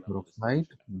ሃይድሮጅን ፐሮክሳይድ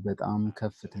በጣም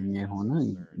ከፍተኛ የሆነ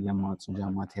የማጽጃ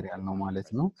ማቴሪያል ነው ማለት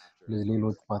ነው። ስለዚህ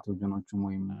ሌሎች ፓቶጀኖችን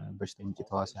ወይም በሽታ አምጪ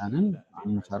ተዋሲያንን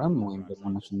አንፈራም ወይም ደግሞ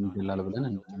እነሱን ይገላል ብለን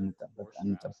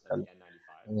እንጠብቃለን።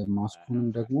 ማስኩንም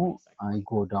ደግሞ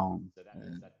አይጎዳውም።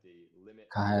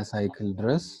 ከ20 ሳይክል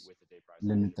ድረስ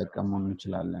ልንጠቀመው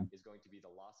እንችላለን።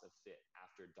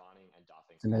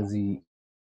 ስለዚህ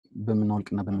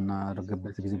በምናወልቅና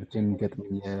በምናደርግበት ጊዜ ብቻ የሚገጥም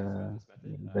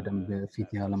በደንብ ፊት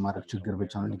ያለማድረግ ችግር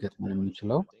ብቻ ነው ሊገጥመን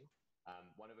የሚችለው።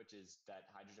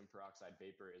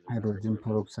 ሃይድሮጅን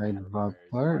ፐሮክሳይድ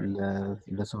ቫፐር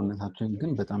ለሰውነታችን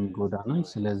ግን በጣም ይጎዳናል።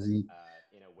 ስለዚህ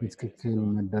በትክክል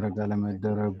መደረግ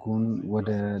አለመደረጉን ወደ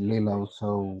ሌላው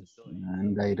ሰው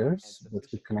እንዳይደርስ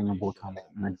በትክክለኛ ቦታ ላይ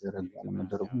መደረግ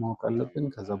አለመደረጉ ማወቅ አለብን።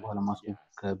 ከዛ በኋላ ማስኩ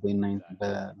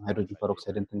በሃይድሮጅን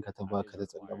ፐሮክሳይድ እንትን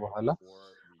ከተጸዳ በኋላ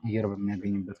አየር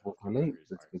በሚያገኝበት ቦታ ላይ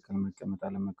በትክክል መቀመጥ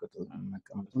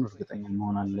አለመቀመጡን እርግጠኛ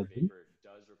መሆን አለብን።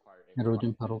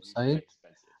 ሃይድሮጅን ፐሮክሳይድ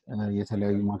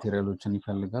የተለያዩ ማቴሪያሎችን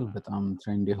ይፈልጋል። በጣም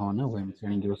ትሬንድ የሆነ ወይም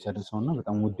ትሬኒንግ የወሰደ ሰው እና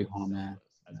በጣም ውድ የሆነ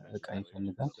እቃ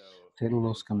ይፈልጋል።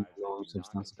 ሴሉሎስ ከምንለው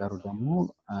ሰብስታንስ ጋር ደግሞ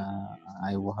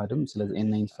አይዋሃድም። ስለዚህ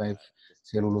N95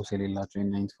 ሴሉሎስ የሌላቸው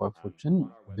N95ዎችን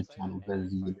ብቻ ነው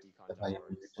በዚህ ልንጠቀም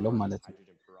የምንችለው ማለት ነው።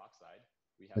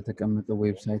 በተቀመጠው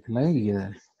ዌብሳይት ላይ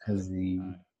ከዚህ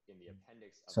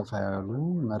ሰፋ ያሉ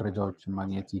መረጃዎችን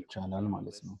ማግኘት ይቻላል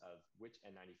ማለት ነው።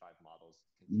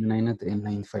 ምን አይነት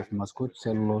N95 ማስኮች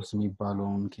ሴሉሎስ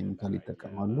የሚባለውን ኬሚካል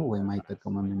ይጠቀማሉ ወይም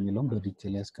አይጠቀሙም የሚለውን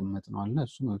በዲቴል ያስቀመጥነው አለ።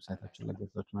 እሱን ዌብሳይታችን ላይ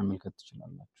ገብታችሁ መመልከት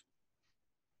ትችላላችሁ።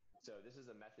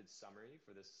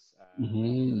 ይሄ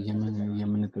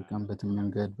የምንጠቀምበትን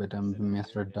መንገድ በደንብ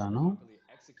የሚያስረዳ ነው።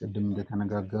 ቅድም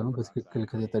እንደተነጋገርነው በትክክል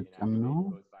ከተጠቀምነው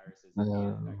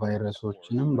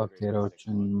ቫይረሶችንም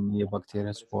ባክቴሪያዎችን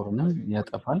የባክቴሪያ ስፖርንም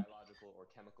ያጠፋል።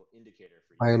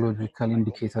 ባዮሎጂካል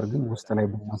ኢንዲኬተር ግን ውስጥ ላይ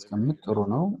ብናስቀምጥ ጥሩ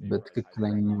ነው።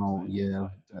 በትክክለኛው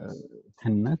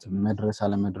የክነት መድረስ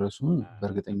አለመድረሱን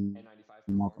በእርግጠኝነት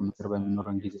ማወቅ ምክር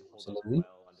በሚኖረን ጊዜ ነው። ስለዚህ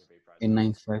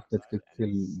N95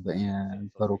 በትክክል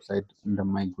በፐሮክሳይድ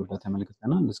እንደማይጎዳ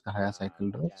ተመልክተናል። እስከ 20 ሳይክል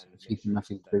ድረስ ፊት እና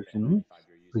ፊልትሬሽኑ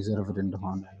ፕሪዘርቭድ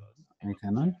እንደሆነ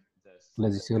አይተናል።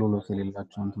 ስለዚህ ሴሉሎስ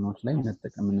የሌላቸው እንትኖች ላይ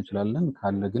መጠቀም እንችላለን።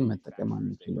 ካለ ግን መጠቀም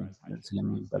አንችልም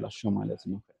ስለሚበላሸው ማለት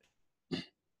ነው።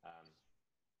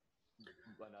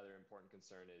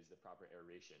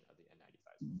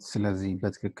 ስለዚህ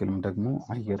በትክክልም ደግሞ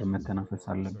አየር መተናፈስ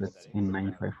አለበት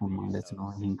N95 ማለት ነው።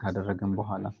 ይህን ካደረገን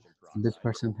በኋላ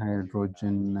 6%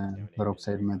 ሃይድሮጅን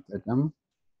ፐሮክሳይድ መጠቀም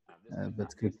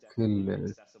በትክክል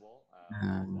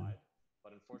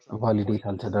ቫሊዴት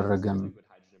አልተደረገም።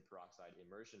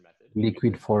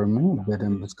 ሊኩዊድ ፎርሙ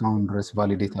በደንብ እስካሁን ድረስ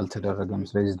ቫሊዴት አልተደረገም።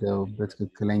 ስለዚህ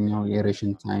በትክክለኛው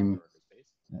የኤሬሽን ታይም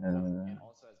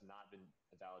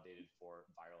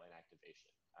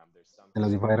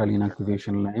ስለዚህ ቫይራል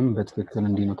ኢንአክቲቬሽን ላይም በትክክል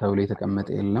እንዲህ ነው ተብሎ የተቀመጠ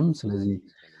የለም። ስለዚህ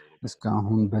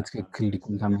እስካሁን በትክክል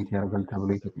ዲኮንታሚኔት ያደርጋል ተብሎ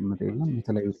የተቀመጠ የለም።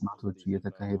 የተለያዩ ጥናቶች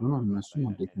እየተካሄዱ ነው። እነሱም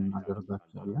አፕዴት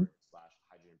እናደርጋቸዋለን።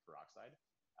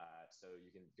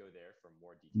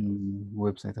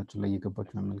 ዌብሳይታችን ላይ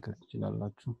እየገባችሁ መመልከት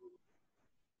ትችላላችሁ።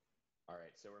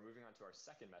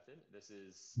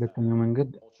 ሁለተኛው መንገድ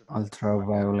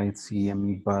አልትራቫዮሌት ሲ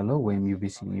የሚባለው ወይም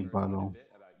ዩቪሲ የሚባለው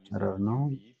ጨረር ነው።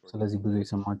 ስለዚህ ብዙ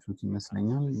የሰማችሁት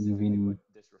ይመስለኛል። ዩቪን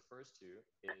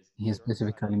ይሄ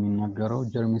ስፔሲፊካሊ የሚናገረው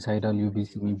ጀርሚሳይዳል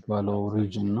ዩቪሲ የሚባለው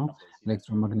ሪጅን ነው።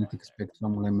 ኤሌክትሮማግኔቲክ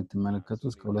ስፔክትረሙ ላይ የምትመለከቱት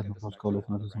እስከ 200 እስከ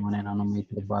 280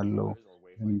 ናኖሜትር ባለው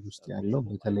ሬንጅ ውስጥ ያለው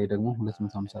በተለይ ደግሞ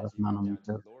 254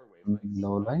 ናኖሜትር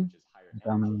የምንለው ላይ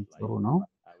በጣም ጥሩ ነው።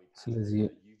 ስለዚህ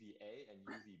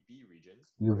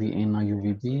ዩቪኤ እና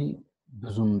ዩቪቢ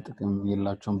ብዙም ጥቅም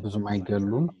የላቸውም፣ ብዙም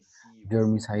አይገሉም።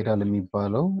 ጀርሚሳይዳል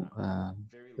የሚባለው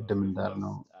ቅድም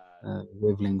እንዳልነው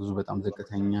ዌቭሌንግዙ በጣም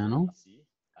ዝቅተኛ ነው።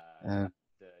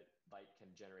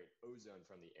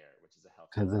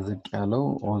 ከዛ ዝቅ ያለው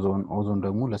ኦዞን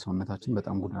ደግሞ ለሰውነታችን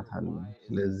በጣም ጉዳት አለው።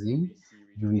 ስለዚህ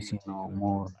ዩቪሲ ነው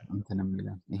ሞር እንትን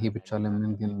የሚለን። ይሄ ብቻ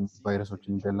ለምን ግን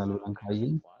ቫይረሶችን ይገላል ብለን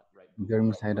ካየን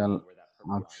ጀርሚሳይዳል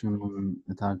አክሽኑን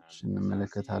እታች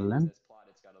እንመለከታለን።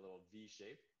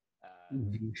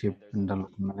 ቪ ሼፕ እንዳለው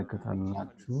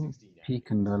ትመለከታላችሁ። ፒክ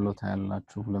እንዳለው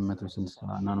ታያላችሁ 260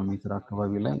 ናኖሜትር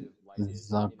አካባቢ ላይ። እዛ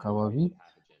አካባቢ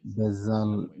በዛ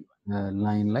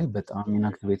ላይን ላይ በጣም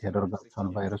ኢንአክቲቬት ያደርጋቸዋል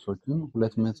ቫይረሶችን።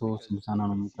 260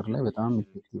 ናኖሜትር ላይ በጣም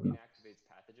ኢፌክቲቭ ነው።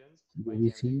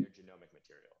 ዩቪሲ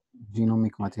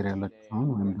ጂኖሚክ ማቴሪያላቸውን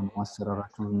ወይም ደግሞ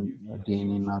አሰራራቸውን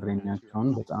ዲኤንኤ እና አርኤንኤያቸውን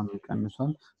በጣም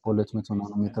ይቀንሷል። በ200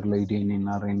 ናኖሜትር ላይ ዲኤንኤ እና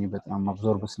አርኤንኤ በጣም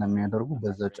አብዞርብ ስለሚያደርጉ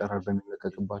በዛ ጨረር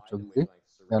በሚለቀቅባቸው ጊዜ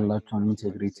ያላቸውን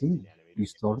ኢንቴግሪቲ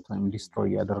ዲስቶርት ወይም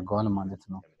ዲስትሮይ ያደርገዋል ማለት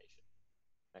ነው።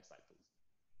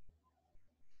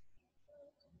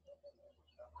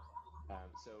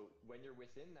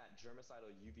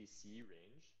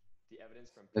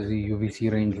 ስለዚህ ዩቪሲ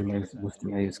ሬንጅ ላይ ውስጥ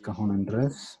ላይ እስከሆነ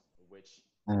ድረስ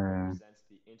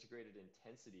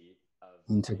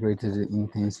ኢንቴግሬትድ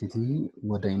ኢንቴንሲቲ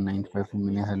ወደ N95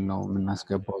 ምን ያህል ነው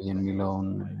የምናስገባው የሚለውን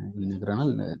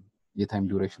ይነግረናል። የታይም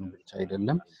ዱሬሽን ብቻ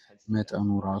አይደለም፣ መጠኑ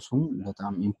ራሱም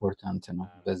በጣም ኢምፖርታንት ነው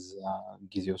በዛ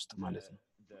ጊዜ ውስጥ ማለት ነው።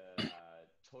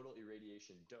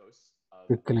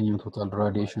 ትክክለኛው ቶታል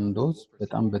ራዲዬሽን ዶዝ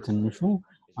በጣም በትንሹ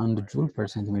 1 ጁል ፐር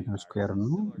ሴንቲሜትር ስኩዌር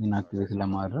ነው ኢንአክቲቬት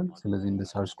ለማድረግ። ስለዚህ እንደ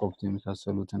ሳርስኮቭ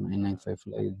የመሳሰሉትን N95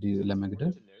 ላይ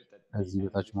ለመግደል ከዚህ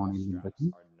በታች መሆን የለበትም።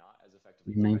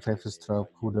 N95 ስትራፑ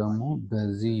ደግሞ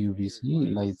በዚህ ዩቪሲ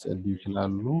ላይ ጸዱ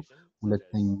ይችላሉ።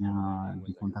 ሁለተኛ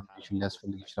ዲኮንታሚኔሽን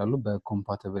ሊያስፈልግ ይችላሉ።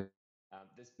 በኮምፓቲብል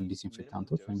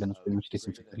ዲስኢንፌክታንቶች ወይም በነስፔኞች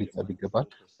ዲስኢንፌክተር ሊጸዱ ይገባል።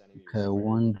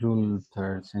 ከ1 ጁል ፐር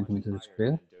ሴንቲሜትር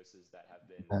ስኩዌር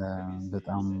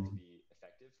በጣም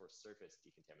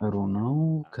ጥሩ ነው።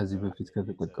 ከዚህ በፊት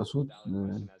ከተጠቀሱት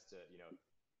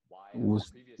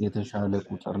ውስጥ የተሻለ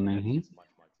ቁጥር ነው ይሄ።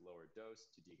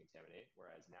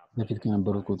 በፊት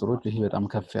ከነበሩት ቁጥሮች ይሄ በጣም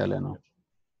ከፍ ያለ ነው።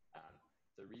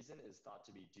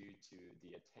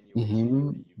 ይሄም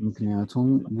ምክንያቱም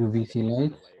ዩቪሲ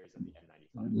ላይት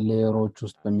ሌየሮች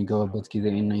ውስጥ በሚገባበት ጊዜ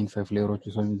N95 ሌየሮች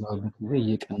ውስጥ በሚገባበት ጊዜ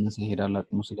እየቀነሰ ይሄዳል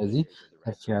አቅሙ። ስለዚህ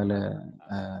ከፍ ያለ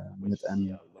መጠን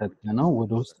ሰጥተነው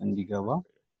ወደ ውስጥ እንዲገባ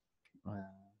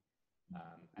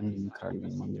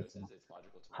እንመክራለን ማለት ነው።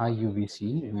 ሃይ ዩቪሲ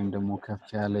ወይም ደግሞ ከፍ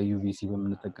ያለ ዩቪሲ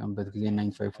በምንጠቀምበት ጊዜ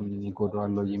N95ን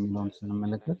ይጎዳዋል የሚለውን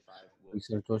ስንመለከት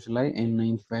ሪሰርቾች ላይ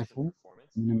N95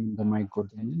 ምንም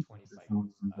እንደማይጎዳና ፕሮቴክሽኑን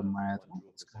እንደማያጣው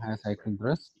እስከ 20 ሳይክል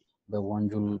ድረስ በ1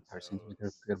 ጁል ፐር ሴንቲሜትር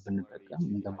ስኩዌር ብንጠቀም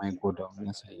እንደማይጎዳው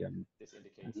ያሳያል።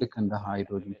 ልክ እንደ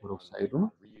ሃይድሮጅን ፐሮክሳይዱ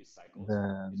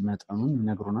በመጠኑም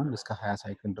ይነግሩናል እስከ 20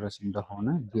 ሳይክል ድረስ እንደሆነ፣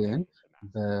 ግን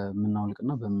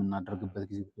በምናውልቅና በምናደርግበት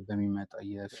ጊዜ በሚመጣ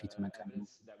የፊት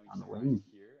መቀነስ ወይም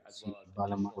ሲል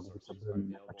ባለማድረግ ብቻ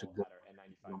በሚመጣ ችግር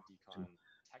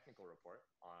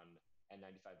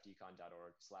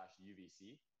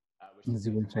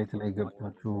እዚህ ዌብሳይት ላይ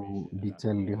ገብታችሁ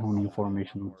ዲቴል የሆኑ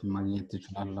ኢንፎርሜሽኖችን ማግኘት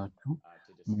ትችላላችሁ።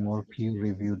 ሞር ፒር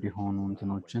ሪቪውድ የሆኑ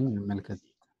እንትኖችን መመልከት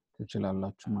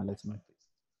ትችላላችሁ ማለት ነው።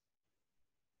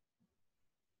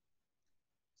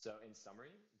 So in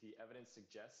summary, the evidence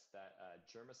suggests that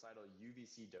germicidal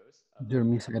UVC dose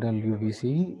ጀርሚሳይዳል ዩቪሲ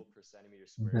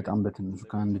በጣም በትንሹ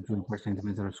ከ1 ጁል ፐር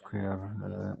ሴንቲሜትር ስኩዌር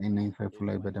N95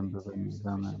 ላይ በደንብ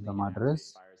በማድረስ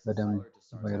በደንብ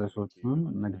ቫይረሶቹን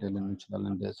መግደል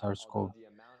እንችላለን። እንደ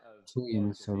ሳርስኮቭ2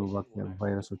 የመሰሉ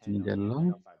ቫይረሶችን ይገላል።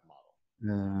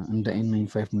 እንደ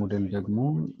N95 ሞዴል ደግሞ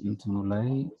እንትኑ ላይ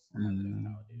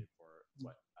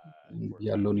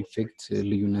ያለውን ኢፌክት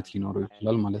ልዩነት ሊኖረው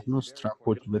ይችላል ማለት ነው።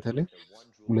 ስትራፖች በተለይ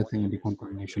ሁለተኛ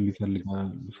ዲኮንታሚኔሽን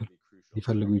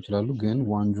ሊፈልጉ ይችላሉ፣ ግን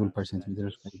 1 ጁል ፐር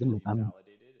ሴንቲሜትር ስኩዌር ግን በጣም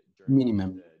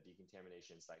ሚኒመም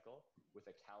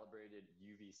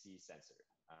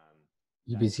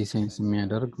ዩቪሲ ሴንስ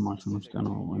የሚያደርግ ማሽን ውስጥ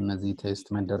ነው እነዚህ ቴስት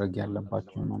መደረግ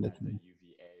ያለባቸው ማለት ነው።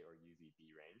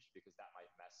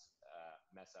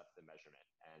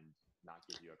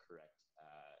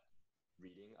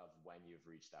 reading of when you've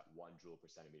reached that 1 joule per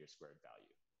centimeter squared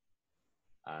value.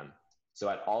 So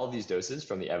at all of these doses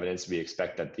from the evidence, we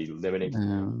expect that the limiting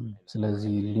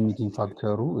ስለዚህ ሊሚቲንግ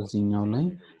ፋክተሩ እዚህኛው ላይ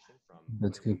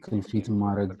በትክክል ፊት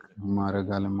ማረግ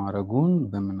አለማረጉን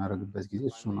በምናረግበት ጊዜ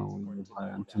እሱ ነው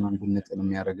እንትን እንድንጥል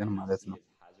የሚያደርገን ማለት ነው።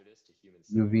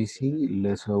 ዩቪሲ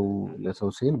ለሰው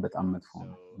ሴል በጣም መጥፎ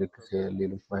ነው። ልክ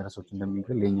ሌሎች ቫይረሶች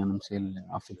እንደሚገል የኛንም ሴል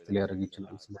አፌክት ሊያደርግ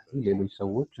ይችላል። ስለዚህ ሌሎች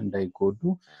ሰዎች እንዳይጎዱ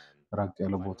ራቅ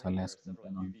ያለ ቦታ ላይ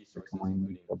አስቀምጠን ጥቅም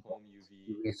የሚገባው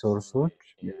ዩቪ ሶርሶች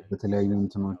በተለያዩ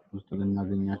እንትኖች ውስጥ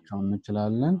ልናገኛቸው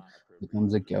እንችላለን። በጣም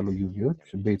ዝቅ ያሉ ዩቪዎች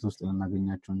ቤት ውስጥ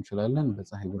ልናገኛቸው እንችላለን።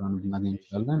 በፀሐይ ብርሃን ልናገኝ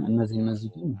እንችላለን። እነዚህ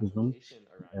ግን ብዙም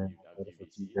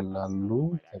ቫይረሶችን ይገላሉ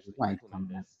ተብሎ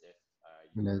አይታመንም።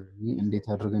 ስለዚህ እንዴት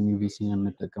አድርገን ዩቪሲን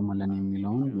እንጠቀማለን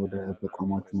የሚለውን ወደ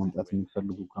ተቋማችሁ መምጣት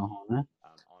የሚፈልጉ ከሆነ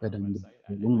በደንብ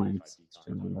ሁሉም ማየት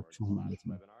ትችላላችሁ ማለት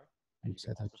ነው።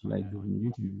 ዌብሳይታችን ላይ ግቡና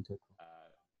ተመልከቱ።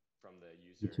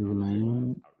 ዩቲዩብ ላይም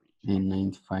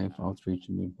N95 አውትሪች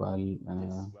የሚባል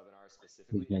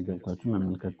ፔጅ ላይ ገብታችሁ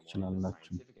መመልከት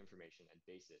ትችላላችሁ።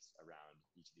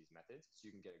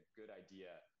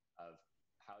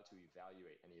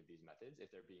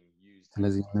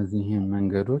 ስለዚህ እነዚህ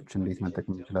መንገዶች እንዴት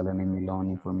መጠቀም እንችላለን የሚለውን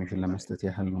ኢንፎርሜሽን ለመስጠት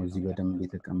ያህል ነው እዚህ በደንብ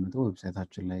የተቀመጠው።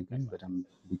 ዌብሳይታችን ላይ ግን በደንብ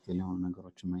ዲቴል የሆኑ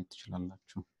ነገሮችን ማየት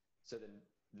ትችላላችሁ።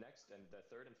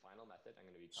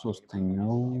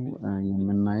 ሶስተኛው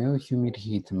የምናየው ሂዩሚድ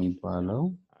ሂት የሚባለው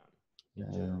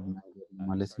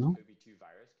ማለት ነው።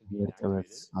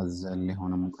 የእርጥበት አዘል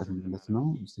የሆነ ሙቀት ማለት ነው።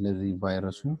 ስለዚህ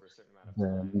ቫይረሱ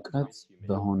በሙቀት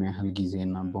በሆነ ያህል ጊዜ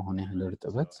እና በሆነ ያህል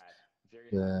እርጥበት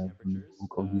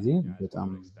በሚሞቀው ጊዜ በጣም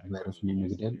ቫይረሱን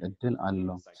የመግደል እድል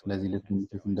አለው። ስለዚህ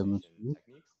ልትገምቱት እንደምትችሉት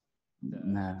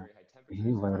ይሄ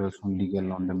ቫይረሱን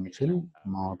ሊገለው እንደሚችል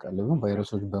ማወቅ አለብን።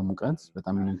 ቫይረሶች በሙቀት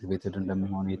በጣም ኢንአክቲቬትድ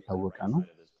እንደሚሆኑ የታወቀ ነው።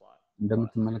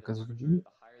 እንደምትመለከቱት ግን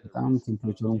በጣም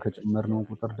ቴምፕሬቸሩን ከጨመርነው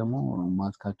ቁጥር ደግሞ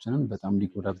ማስካችንን በጣም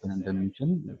ሊጎዳብን እንደሚችል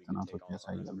ጥናቶች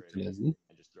ያሳያሉ። ስለዚህ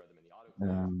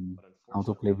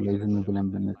አውቶክሌቭ ላይ ዝም ብለን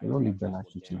ብንጥለው ሊበላሽ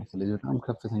ይችላል። ስለዚህ በጣም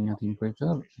ከፍተኛ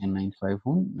ቴምፕሬቸር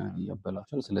N95ን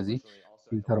ያበላሻል። ስለዚህ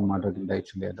ፊልተር ማድረግ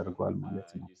እንዳይችል ያደርገዋል ማለት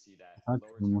ነው። ታች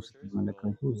ደግሞ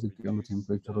ስትመለከቱ ዝቅ ያሉ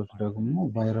ቴምፕሬቸሮች ደግሞ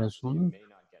ቫይረሱን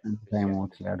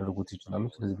እንዳይሞት ሊያደርጉት ይችላሉ።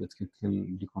 ስለዚህ በትክክል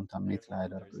ዲኮንታሚኔት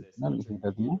ላያደርገው ይችላል። ይሄ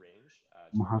ደግሞ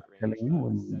መካከለኛ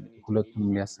ወይም ሁለቱንም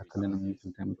ሊያሳክልን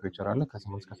የሚችል ቴምፕሬቸር አለ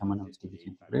ከ7 እስከ 85 ዲግሪ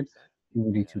ሴንቲግሬድ።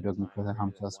 ሂዩሚዲቲው ደግሞ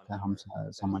ከ50 እስከ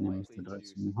 85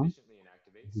 ድረስ የሚሆን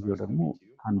ጊዜው ደግሞ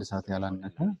ከ1 ሰዓት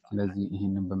ያላነሰ። ስለዚህ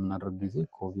ይህንን በምናደርግ ጊዜ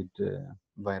ኮቪድ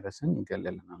ቫይረስን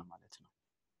ይገለልናል ማለት ነው።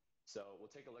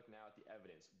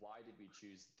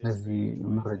 ስለዚህ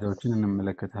መረጃዎችን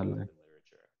እንመለከታለን።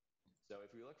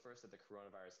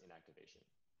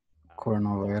 ኮሮና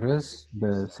ቫይረስ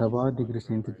በ70 ዲግሪ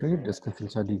ሴንቲግሬድ እስከ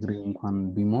 60 ዲግሪ እንኳን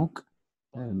ቢሞቅ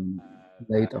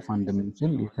ላይጠፋ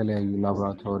እንደሚችል የተለያዩ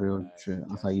ላቦራቶሪዎች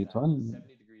አሳይቷል።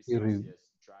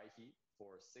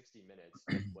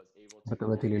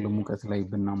 እርጥበት የሌለው ሙቀት ላይ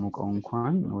ብናሞቀው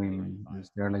እንኳን ወይም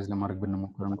ስቴሪላይዝ ለማድረግ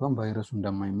ብንሞክር እንኳን ቫይረሱ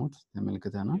እንደማይሞት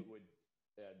ተመልክተናል።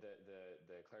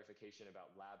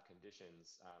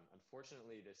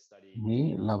 ይህ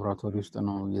ላቦራቶሪ ውስጥ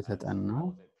ነው የተጠናው።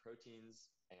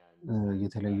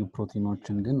 የተለያዩ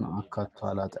ፕሮቲኖችን ግን አካቶ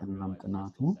አላጠናም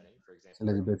ጥናቱ።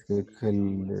 ስለዚህ በትክክል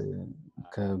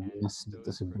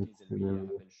ከሚያስነጥስበት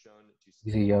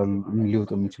ጊዜ ሊወጡ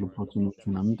የሚችሉ ፕሮቲኖች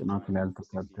ምናምን ጥናቱ ላይ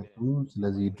አልተካተቱም።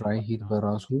 ስለዚህ ድራይ ሂት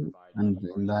በራሱ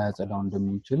ላያጸዳው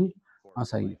እንደሚችል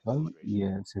አሳይቷል።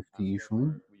 የሴፍቲ ኢሹን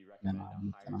ገና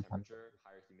መጠናት አለበት።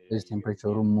 ስለዚህ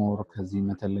ቴምፕሬቸሩ ሞር ከዚህ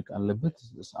መተለቅ አለበት፣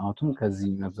 ሰዓቱም ከዚህ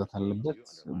መብዛት አለበት።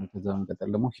 ከዛ በመቀጠል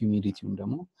ደግሞ ሂዩሚዲቲውም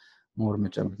ደግሞ ሞር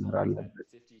መጨመር አለበት።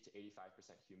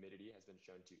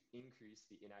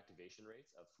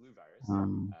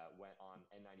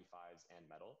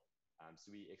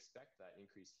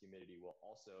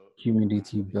 ሂዩሚዲቲ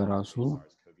በራሱ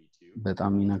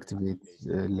በጣም ኢንአክቲቬት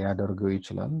ሊያደርገው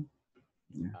ይችላል።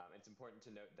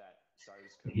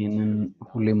 ይህንን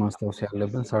ሁሌ ማስታወስ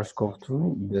ያለብን ሳርስ ኮቭ 2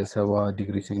 በ70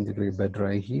 ዲግሪ ሴንቲግሬድ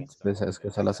በድራይ ሂት እስከ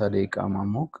 30 ደቂቃ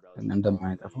ማሞቅ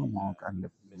እንደማያጠፋው ማወቅ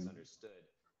አለብን።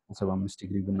 75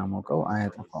 ዲግሪ ብናሞቀው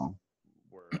አያጠፋውም።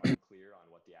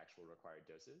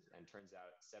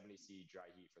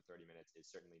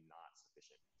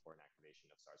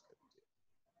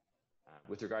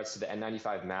 With regards to the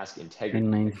N95 mask integrity,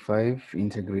 N95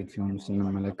 ኢንቴግሪቲውን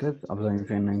ስንመለከት አብዛኞቹ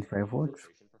N95ዎች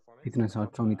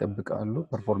ፊትነሳቸውን ይጠብቃሉ፣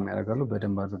 ፐርፎርም ያደርጋሉ፣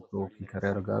 በደንብ አድርገው ፍሊከር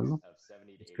ያደርጋሉ።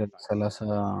 እስከ 30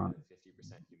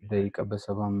 ደቂቃ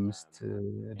በ75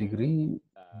 ዲግሪ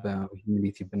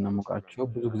በሂዩሚዲቲ ብናሞቃቸው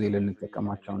ብዙ ጊዜ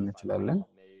ልንጠቀማቸው እንችላለን።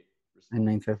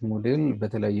 N95 ሞዴል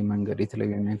በተለያየ መንገድ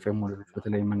የተለያዩ N95 ሞዴሎች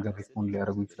በተለያየ መንገድ ሪስፖንድ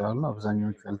ሊያደርጉ ይችላሉ።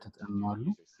 አብዛኞቹ ያልተጠኑ አሉ።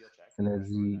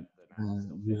 ስለዚህ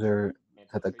ዩዘር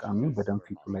ተጠቃሚው በደንብ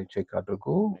ፊቱ ላይ ቼክ አድርጎ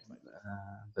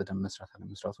በደንብ መስራት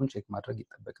አለመስራቱን ቼክ ማድረግ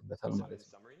ይጠበቅበታል ማለት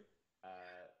ነው።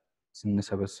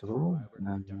 ስንሰበስበው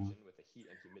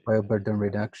ባዮበርደን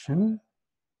ሪዳክሽን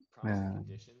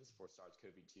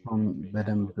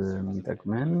በደንብ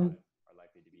የሚጠቅመን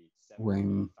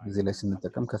ወይም እዚህ ላይ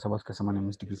ስንጠቀም ከ7 እስከ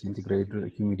 85 ዲግሪ ሴንቲግሬድ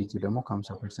ሂዩሚዲቲ ደግሞ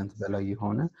ከ50% በላይ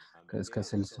የሆነ እስከ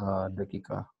 60 ደቂቃ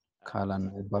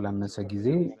ባላነሰ ጊዜ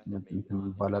እንትን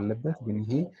መባል አለበት። ግን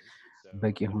ይሄ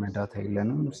በቂ የሆነ ዳታ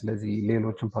የለንም። ስለዚህ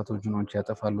ሌሎችን ፓቶጅኖች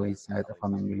ያጠፋል ወይስ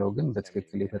አያጠፋም የሚለው ግን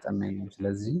በትክክል የተጠና የለም።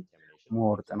 ስለዚህ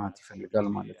ሞር ጥናት ይፈልጋል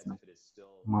ማለት ነው።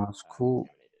 ማስኩ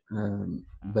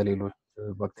በሌሎች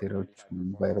ባክቴሪያዎች፣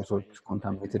 ቫይረሶች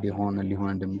ኮንታሚኔትድ የሆነ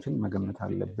ሊሆን እንደሚችል መገመት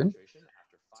አለብን።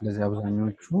 ስለዚህ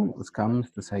አብዛኞቹ እስከ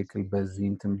 5 ሳይክል በዚህ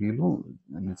እንትን ቢሉ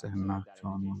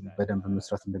ንጽህናቸውን በደንብ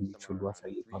መስራት እንደሚችሉ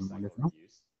አሳይቷል ማለት ነው።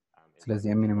 ስለዚህ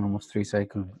የሚኒመም ኦፍ 3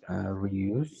 ሳይክል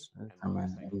ሪዩዝ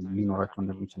ሊኖራቸው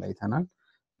እንደሚችል አይተናል።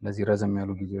 ስለዚህ ረዘም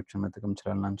ያሉ ጊዜዎችን መጠቀም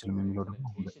እንችላለን አንችልም የሚለው ደግሞ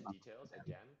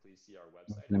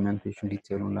ኢምፕሊሜንቴሽን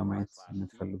ዲቴይሉን ለማየት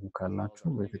የምትፈልጉ ካላችሁ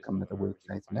በተቀመጠ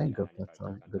ዌብሳይት ላይ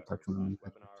ገብታችሁ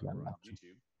መመልከት ትችላላችሁ።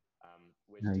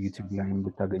 ዩቲዩብ ላይም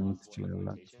ልታገኙ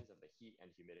ትችላላችሁ።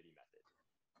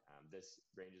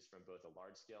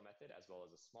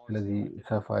 ስለዚህ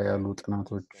ሰፋ ያሉ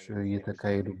ጥናቶች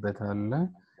እየተካሄዱበት አለ፣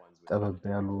 ጠበብ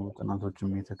ያሉ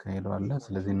ጥናቶችም እየተካሄዱ አለ።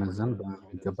 ስለዚህ እነዛን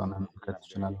በሚገባ መመልከት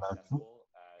ትችላላችሁ።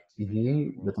 ይሄ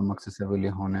በጣም አክሰሰብል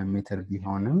የሆነ ሜተድ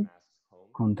ቢሆንም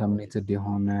ኮንታሚኔትድ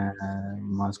የሆነ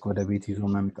ማስክ ወደ ቤት ይዞ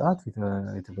መምጣት፣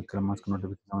 የተበከለ ማስክን ወደ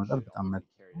ቤት ይዞ መምጣት በጣም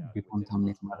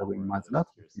ዲኮንታሚኔት ማድረግ ወይም ማጽዳት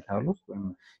ሆስፒታል ውስጥ ወይም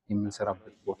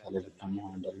የምንሰራበት ቦታ ላይ ብቻ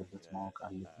መሆን እንዳለበት ማወቅ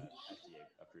አለብን።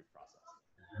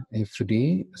 ኤፍዲኤ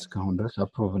እስካሁን ድረስ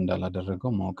አፕሮቭ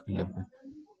እንዳላደረገው ማወቅ አለብን።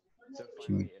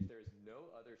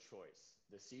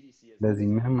 ስለዚህ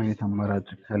ምንም አይነት አማራጭ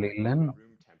ከሌለን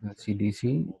ሲዲሲ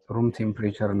ሩም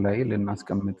ቴምፕሬቸር ላይ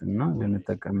ልናስቀምጥና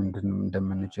ልንጠቀም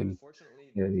እንደምንችል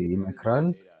ይመክራል።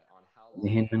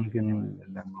 ይህንን ግን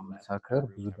ለማመሳከር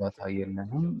ብዙ ዳታ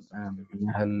የለንም። ምን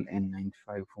ያህል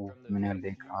N95 ምን ያህል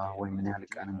ደቂቃ ወይም ምን ያህል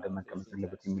ቀን እንደመቀመጥ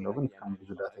ያለበት የሚለው ግን እስካሁን ብዙ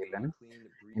ዳታ የለንም።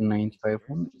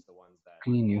 N95ን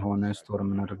ክሊን የሆነ ስቶር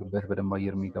የምናደርግበት በደንብ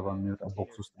አየር የሚገባ የሚወጣ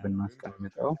ቦክስ ውስጥ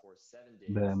ብናስቀምጠው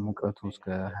በሙቀቱ እስከ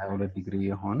 22 ዲግሪ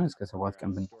የሆነ እስከ 7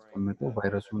 ቀን ብናስቀምጠው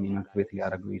ቫይረሱን ኢንአክቲቬት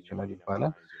ሊያደርገው ይችላል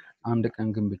ይባላል። አንድ ቀን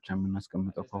ግን ብቻ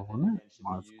የምናስቀምጠው ከሆነ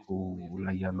ማስኩ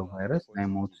ላይ ያለው ቫይረስ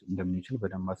ላይሞት እንደሚችል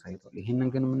በደንብ አሳይቷል። ይህንን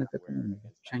ግን የምንጠቀመው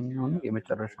ብቸኛውን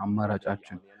የመጨረሻ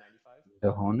አማራጫችን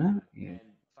እንደሆነ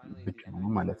ብቻ ነው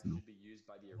ማለት ነው።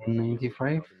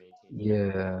 N95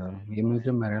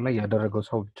 የመጀመሪያ ላይ ያደረገው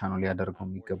ሰው ብቻ ነው ሊያደርገው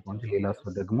የሚገባው እንጂ ሌላ ሰው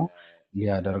ደግሞ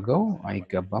ሊያደርገው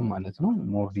አይገባም ማለት ነው።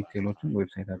 ሞር ዲቴሎችን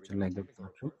ዌብሳይታችን ላይ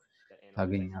ገብታችሁ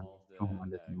ታገኛላችሁ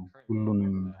ማለት ነው።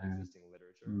 ሁሉንም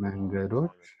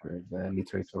መንገዶች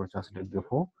በሊትሬቸሮች አስደግፎ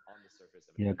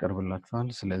ያቀርብላችኋል።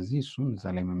 ስለዚህ እሱን እዛ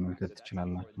ላይ መመልከት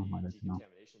ትችላላችሁ ማለት ነው።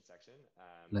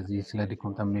 ስለዚህ ስለ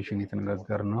ዲኮንታሚኔሽን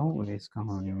የተነጋገርነው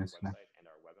እስካሁን ይመስላል።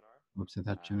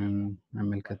 ዌብሳይታችንን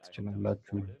መመልከት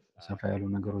ትችላላችሁ። ሰፋ ያሉ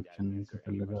ነገሮችን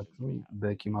ከፈለጋችሁ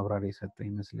በቂ ማብራሪያ የሰጠ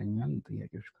ይመስለኛል።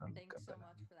 ጥያቄዎች ካሉ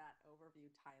እቀበላለሁ።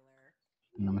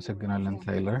 እናመሰግናለን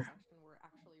ታይለር።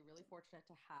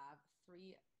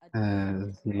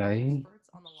 እዚህ ላይ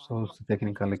 3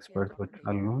 ቴክኒካል ኤክስፐርቶች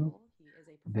አሉን።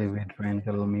 ዴቪድ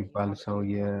ሬንደል የሚባል ሰው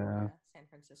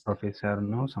የፕሮፌሰር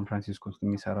ነው፣ ሳን ፍራንሲስኮ ውስጥ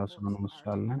የሚሰራ ሰው ነው። እሱ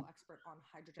አለን።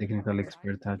 ቴክኒካል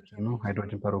ኤክስፐርታችን ነው።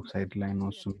 ሃይድሮጅን ፐሮክሳይድ ላይ ነው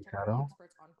እሱ የሚሰራው።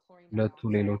 ሁለቱ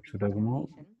ሌሎቹ ደግሞ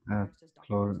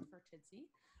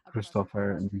ክሪስቶፈር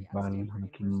የሚባል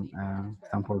ሐኪም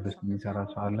ስታንፎርድ ውስጥ የሚሰራ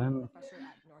ሰው አለን።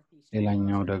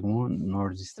 ሌላኛው ደግሞ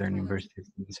ኖርዝ ኢስተርን ዩኒቨርሲቲ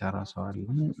ውስጥ የሚሰራ ሰው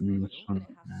አለን። እሱን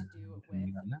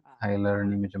እንላለን።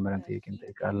 ታይለርን የመጀመሪያን ጥያቄ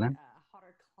እንጠይቃለን።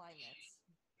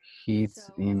 ሂት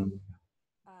ኢን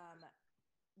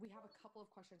we have a couple of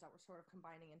questions that we're sort of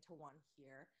combining into one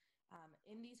here.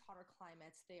 In these hotter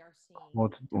climates, they are seeing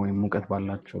ወይም ሙቀት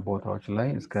ባላቸው ቦታዎች ላይ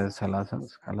እስከ 30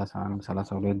 እስከ 31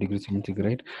 32 ዲግሪ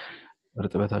ሴንቲግሬድ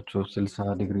እርጥበታቸው 60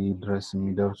 ዲግሪ ድረስ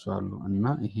የሚደርሱ አሉ እና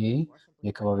ይሄ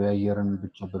የከባቢ አየርን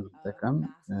ብቻ በመጠቀም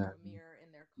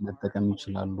መጠቀም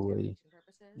ይችላሉ ወይ?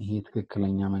 ይሄ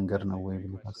ትክክለኛ መንገድ ነው ወይ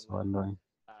ብሎ ታስባለህ ወይ?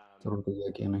 ጥሩ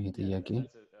ጥያቄ ነው ይሄ ጥያቄ።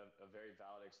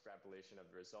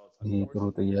 ይሄ ጥሩ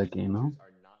ጥያቄ ነው።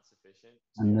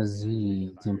 እነዚህ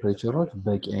ቴምፕሬቸሮች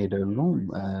በቂ አይደሉም።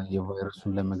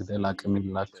 የቫይረሱን ለመግደል አቅም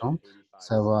የላቸውም።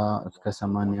 70 እስከ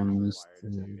 85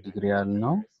 ዲግሪ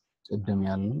ያልነው ቅድም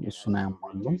ያልነው እሱን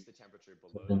አያሟሉም።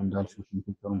 ቅድም እንዳልሽው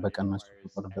ቴምፕሬቸሩን በቀነሱ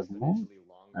ቁጥር ደግሞ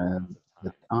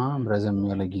በጣም ረዘም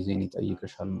ያለ ጊዜን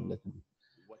ይጠይቅሻል ማለት ነው።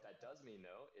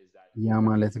 ያ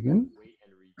ማለት ግን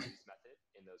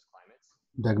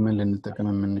ደግመን ልንጠቀም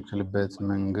የምንችልበት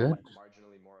መንገድ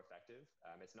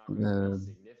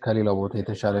ከሌላው ቦታ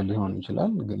የተሻለ ሊሆን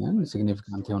ይችላል፣ ግን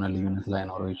ሲግኒፊካንት የሆነ ልዩነት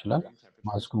ላይኖረው ይችላል።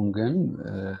 ማስኩን ግን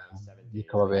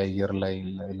የከባቢ አየር ላይ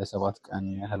ለ7 ቀን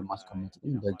ያህል ማስቀመጥ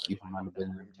ግን በቂ ይሆናል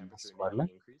ብለን እናስባለን።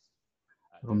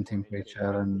 ሩም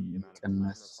ቴምፕሬቸርን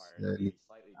መቀነስ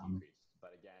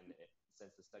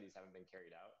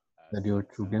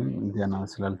ዘዴዎቹ ግን ገና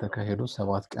ስላልተካሄዱ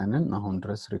 7 ቀንን አሁን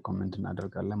ድረስ ሪኮመንድ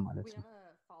እናደርጋለን ማለት ነው።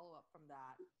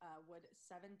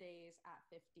 7 days at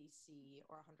 50 C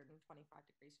or 125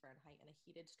 degrees Fahrenheit in a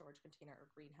heated storage container or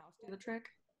greenhouse do the trick?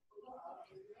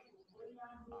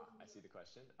 I see the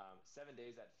question. 7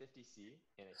 days at 50 C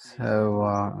in a heated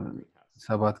storage greenhouse.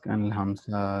 7 ቀን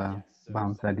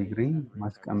በ50 ዲግሪ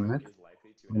ማስቀመጥ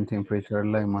ሩም ቴምፕሬቸር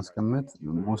ላይ ማስቀመጥ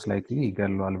ሞስት ላይክሊ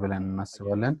ይገለዋል ብለን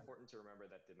እናስባለን።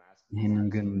 ይህንን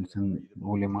ግን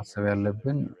ሁሌ ማሰብ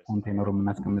ያለብን ኮንቴነሩ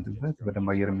የምናስቀምጥበት በደንብ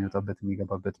አየር የሚወጣበት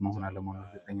የሚገባበት መሆን አለመሆኑን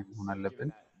እርግጠኛ መሆን አለብን።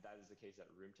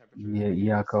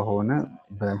 ያ ከሆነ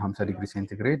በ50 ዲግሪ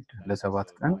ሴንቲግሬድ ለ7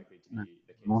 ቀን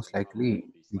ሞስት ላይክሊ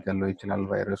ሊገለው ይችላል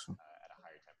ቫይረሱ።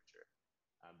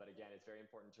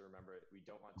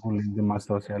 ሁሌም ግን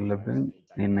ማስታወስ ያለብን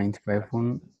N95ን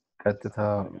ቀጥታ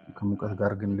ከሙቀት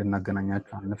ጋር ግን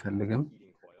ልናገናኛቸው አንፈልግም፣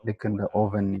 ልክ እንደ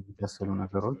ኦቨን የሚመስሉ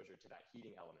ነገሮች።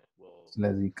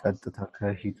 ስለዚህ ቀጥታ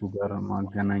ከሂቱ ጋር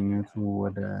ማገናኘቱ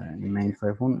ወደ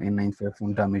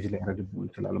N95ን ዳሜጅ ሊያደርግብን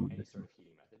ይችላል ማለት ነው።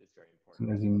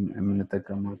 ስለዚህ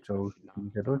የምንጠቀማቸው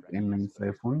ሜቶዶች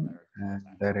N95ን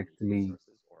ዳይሬክትሊ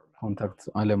ኮንታክት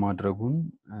አለማድረጉን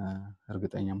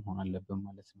እርግጠኛ መሆን አለብን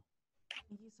ማለት ነው።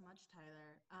 Thank you so much, Tyler.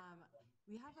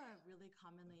 We have a really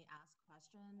commonly asked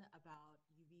question about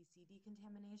UVC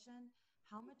decontamination.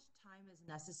 How much time is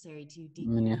necessary to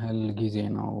ምን ያህል ጊዜ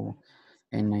ነው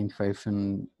N95ን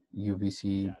ዩቪሲ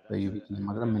በዩቪሲ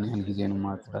ለማድረግ ምን ያህል ጊዜ ነው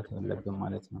ማጥራት ያለብን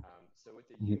ማለት ነው?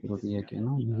 ይህ ጥሩ ጥያቄ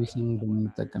ነው። ዩቪሲን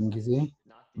በምንጠቀም ጊዜ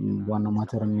ዋናው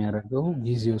ማተር የሚያደርገው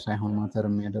ጊዜው ሳይሆን ማተር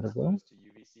የሚያደርገው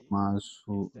ማሱ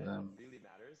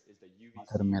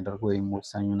ማተር የሚያደርገው ወይም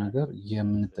ወሳኙ ነገር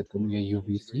የምንጠቀመው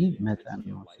የዩቪሲ መጠን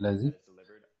ነው። ስለዚህ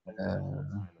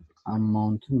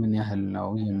አማውንቱ ምን ያህል ነው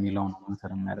የሚለው ነው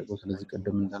ማተር የሚያደርገው። ስለዚህ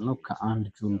ቅድም እንዳልነው ከ1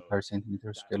 ጁል ፐር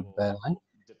ሴንቲሜትር ስኩዌር በላይ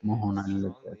መሆን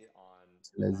አለበት።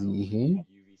 ስለዚህ ይሄ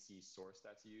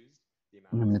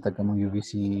የምንጠቀመው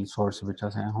ዩቪሲ ሶርስ ብቻ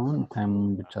ሳይሆን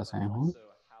ታይሙን ብቻ ሳይሆን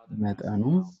መጠኑ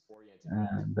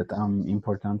በጣም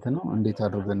ኢምፖርታንት ነው። እንዴት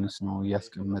አድርገንስ ነው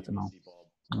እያስቀመጥ ነው?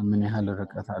 ምን ያህል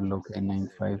ርቀት አለው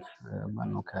ከN95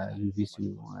 ማነው ከዩቪሲ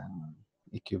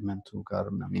ኢኩዊፕመንቱ ጋር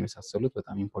ምናምን የመሳሰሉት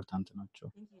በጣም ኢምፖርታንት ናቸው።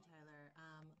 Thank you, Tyler.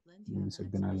 Lynn, do you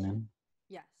have the next እናመሰግናለን። question?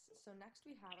 Yes. So next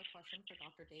we have a question for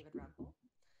Dr. David Rempel.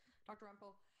 Dr.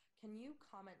 Rempel, can you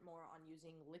comment more on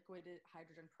using liquid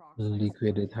hydrogen peroxide?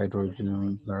 Liquid hydrogen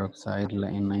peroxide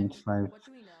ለN95 What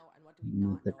do we know and what do we not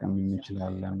know መጠቀም about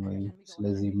እንችላለን CFPA? ወይ? And can we go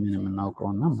ስለዚህ ahead and ምን use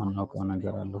የምናውቀውና some የማናውቀው samples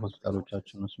ነገር አለ available at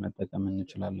ሆስፒታሎቻችን resources? ውስጥ መጠቀም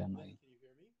እንችላለን ወይ?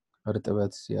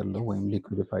 እርጥበት ያለው ወይም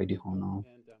ሊኩዊዲፋይድ የሆነው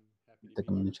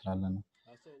መጠቀም እንችላለን።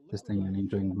 ደስተኛ ነኝ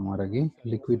ጆይን በማድረጌ።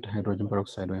 ሊኩዊድ ሃይድሮጅን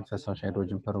ፐሮክሳይድ ወይም ፈሳሽ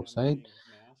ሃይድሮጅን ፐሮክሳይድ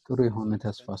ጥሩ የሆነ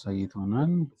ተስፋ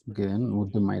አሳይቶናል፣ ግን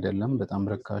ውድም አይደለም። በጣም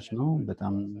ርካሽ ነው፣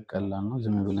 በጣም ቀላል ነው፣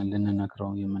 ዝም ብለን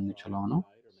ልንነክረው የምንችለው ነው።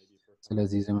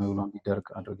 ስለዚህ ዝም ብሎ እንዲደርቅ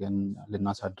አድርገን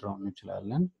ልናሳድረው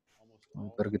እንችላለን።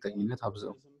 በእርግጠኝነት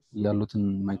ያሉትን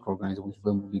ማይክሮኦርጋኒዝሞች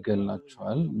በሙሉ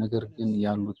ይገላቸዋል። ነገር ግን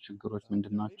ያሉት ችግሮች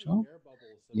ምንድናቸው?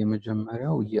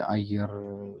 የመጀመሪያው የአየር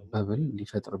በብል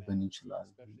ሊፈጥርብን ይችላል።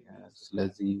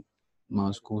 ስለዚህ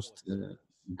ማስክ ውስጥ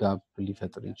ጋፕ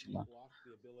ሊፈጥር ይችላል።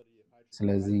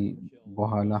 ስለዚህ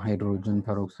በኋላ ሃይድሮጅን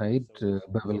ፐሮክሳይድ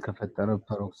በብል ከፈጠረ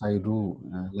ፐሮክሳይዱ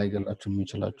ላይገላቸው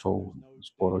የሚችላቸው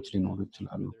ስፖሮች ሊኖሩ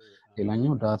ይችላሉ።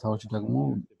 ሌላኛው ዳታዎች ደግሞ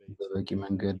በበቂ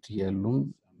መንገድ የሉም።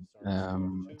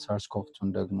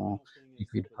 ሳርስኮቭ2 ደግሞ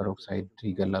ሊኩዊድ ፐሮክሳይድ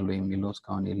ይገላሉ የሚለው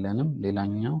እስካሁን የለንም።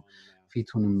 ሌላኛው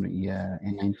ፊቱንም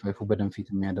የኤን95 በደንብ ፊት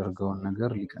የሚያደርገውን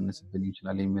ነገር ሊቀንስብን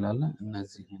ይችላል የሚላለ።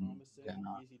 እነዚህን ገና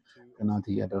ጥናት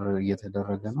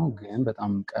እየተደረገ ነው፣ ግን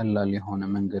በጣም ቀላል የሆነ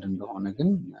መንገድ እንደሆነ ግን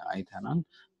አይተናል።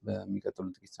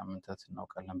 በሚቀጥሉት ጥቂት ሳምንታት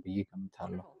እናውቃለን ብዬ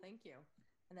ገምታለሁ። Wonderful, thank you.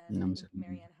 And then I think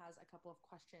Marianne has a couple of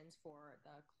questions for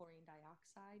the chlorine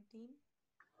dioxide team.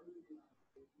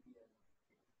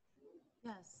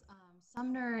 Yes,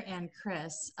 Sumner and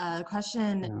Chris, a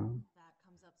question that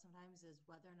comes up sometimes is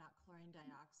whether or not chlorine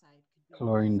dioxide could be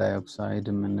ክሎሪን ዳይኦክሳይድ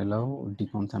የምንለው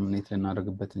ዲኮንታሚኔት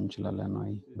ልናደርግበት እንችላለን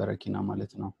ወይ? በረኪና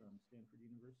ማለት ነው።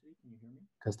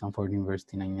 ከስታንፎርድ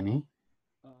ዩኒቨርሲቲ ነኝ እኔ።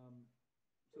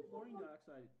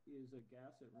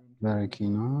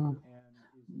 በረኪና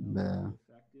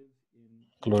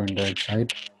በክሎሪን ዳይኦክሳይድ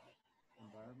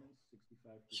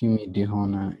ሂሚድ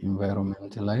የሆነ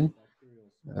ኢንቫይሮንመንት ላይ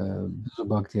ብዙ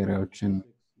ባክቴሪያዎችን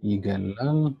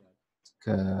ይገላል።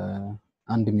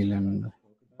 ከ1 ሚሊዮን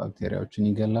ባክቴሪያዎችን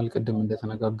ይገላል። ቅድም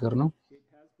እንደተነጋገር ነው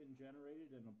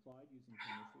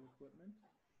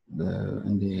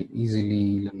እንደ ኢዚሊ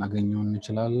ልናገኘው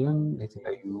እንችላለን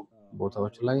የተለያዩ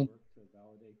ቦታዎች ላይ።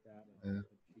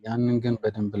 ያንን ግን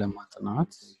በደንብ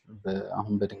ለማጥናት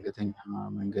አሁን በድንገተኛ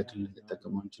መንገድ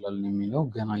ልንጠቀመው እንችላለን የሚለው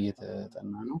ገና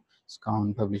እየተጠና ነው። እስካሁን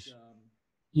ፐብሊሽ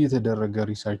እየተደረገ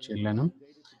ሪሰርች የለንም።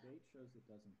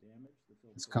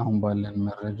 እስካሁን ባለን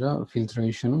መረጃ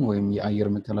ፊልትሬሽኑን ወይም የአየር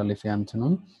መተላለፊያ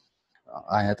እንትኑን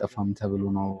አያጠፋም ተብሎ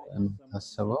ነው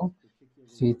የሚታሰበው።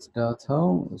 ፊት ዳታው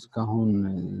እስካሁን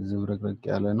ዝብርቅርቅ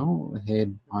ያለ ነው።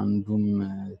 ሄድ አንዱም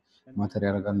ማተር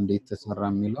ያደርጋል እንዴት ተሰራ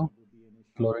የሚለው።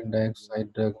 ክሎሪን ዳይኦክሳይድ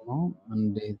ደግሞ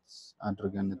እንዴት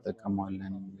አድርገን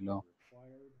እንጠቀመዋለን የሚለው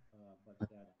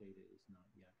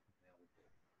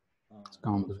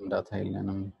እስካሁን ብዙ ዳታ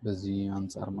የለንም በዚህ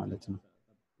አንጻር ማለት ነው።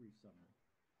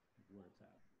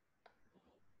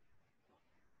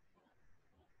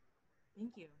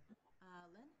 Thank you.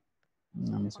 Lynn?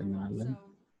 እናመሰግናለን። So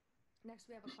next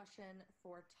we have a question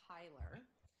for Tyler.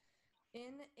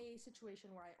 In a situation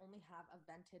where I only have a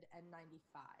vented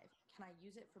N95, can I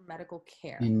use it for medical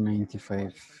care? N95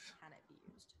 Can it be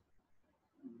used?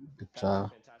 ብቻ That's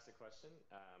a fantastic question.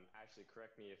 Actually,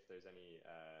 correct me if there's any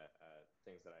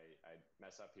things that I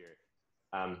mess up here.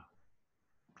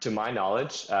 To my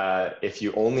knowledge, if you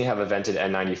only have a vented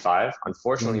N95,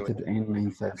 unfortunately, vented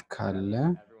N95 ካለ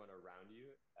everyone around you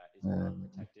is well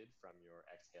protected from your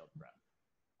exhaled breath.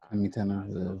 ከሚተና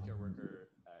As a healthcare worker,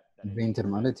 that ቬንትል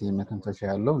ማለት የመተንፈሻ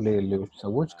ያለው ለሌሎች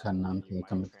ሰዎች ከእናንተ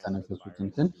ከምትተነፈሱት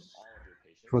እንትን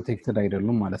ፕሮቴክትድ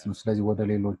አይደሉም ማለት ነው። ስለዚህ ወደ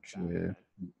ሌሎች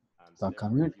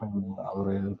ታካሚዎች ወይም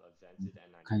አብረው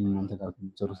ከእናንተ ጋር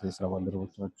ከሚሰሩት የስራ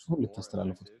ባልደረቦቻችሁ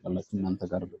ልታስተላልፉ ትችላላችሁ እናንተ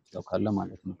ጋር በሽታው ካለ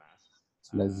ማለት ነው።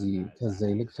 ስለዚህ ከዛ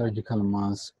ይልቅ ሰርጂካል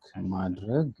ማስክ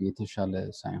ማድረግ የተሻለ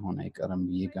ሳይሆን አይቀርም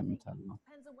ብዬ ገምታለሁ።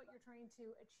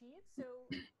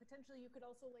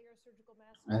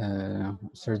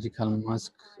 ሰርጂካል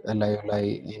ማስክ ላዩ ላይ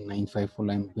N95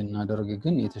 ላይ ብናደርግ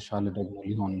ግን የተሻለ ደግሞ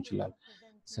ሊሆን ይችላል።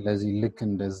 ስለዚህ ልክ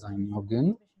እንደዛኛው ግን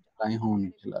ላይሆን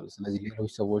ይችላል። ስለዚህ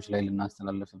ሌሎች ሰዎች ላይ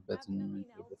ልናስተላልፍበት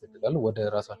እንችልበት እድል ወደ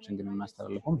ራሳችን ግን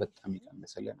እናስተላልፈውን በጣም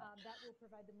ይቀንስልናል።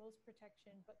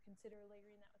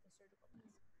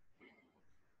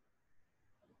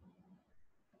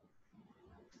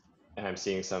 and I'm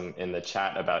seeing some in the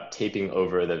chat about taping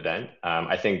over the vent.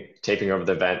 I think taping over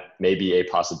the vent may be a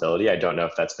possibility. I don't know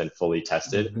if that's been fully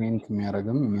tested. ድሬንክ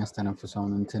የሚያደርግም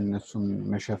የሚያስተነፍሰውን እንትን እሱን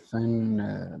መሸፈን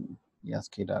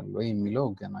ያስኬዳል ወይ የሚለው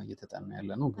ገና እየተጠና ያለ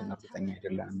ነው ግን እርግጠኛ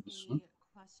አይደለም እሱን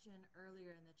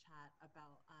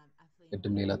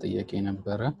ቅድም ሌላ ጥያቄ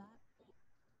ነበረ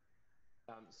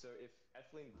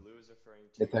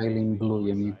ኤታይሊን ብሉ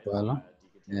የሚባለው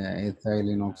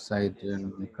ኤታይሊን ኦክሳይድ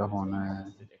ከሆነ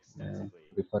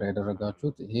ሪፈር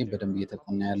ያደረጋችሁት ይሄ በደንብ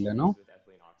እየተጠና ያለ ነው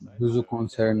ብዙ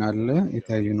ኮንሰርን አለ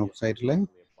ኤታይሊን ኦክሳይድ ላይ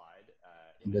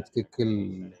በትክክል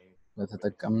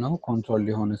በተጠቀምነው ኮንትሮል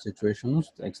የሆነ ሲቹዌሽን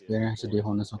ውስጥ ኤክስፒሪየንስ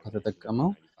የሆነ ሰው ከተጠቀመው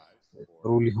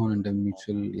ጥሩ ሊሆን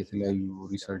እንደሚችል የተለያዩ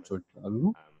ሪሰርቾች አሉ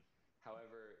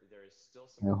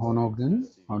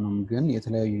ሆኖም ግን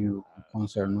የተለያዩ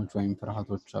ኮንሰርኖች ወይም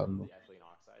ፍርሃቶች አሉ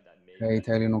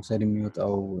ከኢታይሊን ኦክሳይድ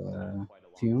የሚወጣው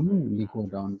ፊዩም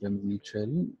ሊጎዳው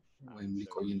እንደሚችል ወይም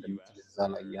ሊቆይ እንደሚችል እዛ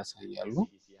ላይ ያሳያሉ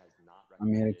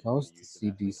አሜሪካ ውስጥ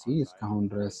ሲዲሲ እስካሁን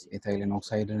ድረስ ኢታይሊን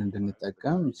ኦክሳይድን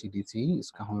እንድንጠቀም ሲዲሲ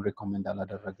እስካሁን ሪኮመንድ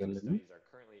አላደረገልንም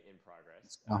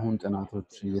እስካሁን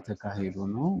ጥናቶች እየተካሄዱ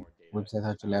ነው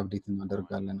ዌብሳይታችን ላይ አፕዴት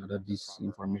እናደርጋለን አዳዲስ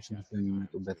ኢንፎርሜሽን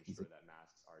በሚመጡበት ጊዜ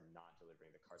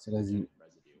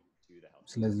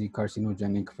ስለዚህ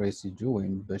ካርሲኖጀኒክ ፍሬሲጁ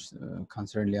ወይም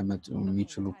ካንሰርን ሊያመጡ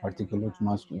የሚችሉ ፓርቲክሎች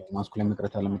ማስኩ ላይ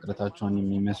መቅረት አለመቅረታቸውን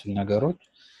የሚመስሉ ነገሮች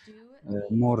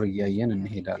ሞር እያየን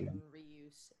እንሄዳለን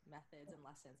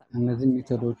እነዚህ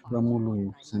ሜቶዶች በሙሉ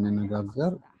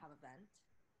ስንነጋገር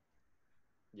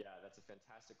Yeah, that's a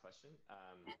fantastic question.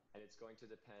 And it's going to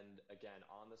depend again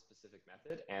on the specific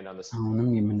method and on the አሁንም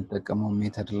የምንጠቀመው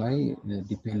ሜተድ ላይ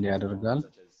ዲፔንድ ያደርጋል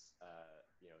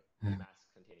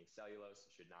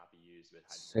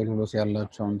ሴሉሎስ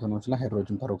ያላቸው እንትኖች ላይ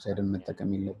ሃይድሮጅን ፐሮክሳይድን መጠቀም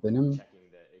የለብንም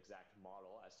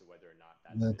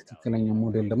በትክክለኛ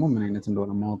ሞዴል ደግሞ ምን አይነት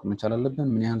እንደሆነ ማወቅ መቻል አለብን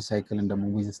ምን ያህል ሳይክል እንደሞ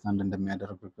ዊዝስታንድ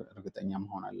እንደሚያደርግ እርግጠኛ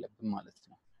መሆን አለብን ማለት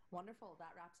ነው Wonderful.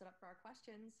 That wraps it up for our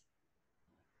questions.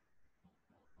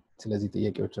 ስለዚህ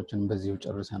ጥያቄዎቻችንን በዚሁ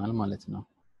ጨርሰናል ማለት ነው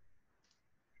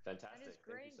Fantastic.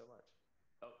 Thank you so much.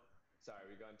 Oh, sorry,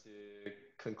 we're going to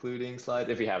concluding slides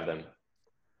if we have them.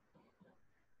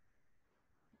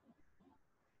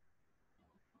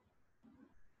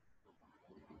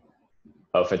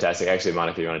 Oh, fantastic. Actually,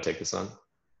 Monica, you want to take this one?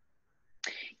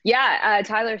 Yeah,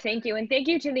 Tyler, thank you. And thank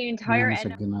you to the entire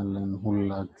እናመሰግናለን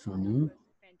ሁላችሁንም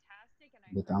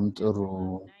በጣም ጥሩ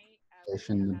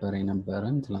ሴሽን ነበር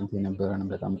የነበረን ትላንት የነበረን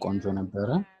በጣም ቆንጆ ነበረ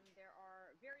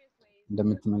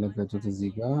እንደምትመለከቱት እዚህ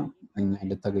ጋር እኛ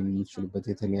ልታገኙ የምትችሉበት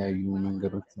የተለያዩ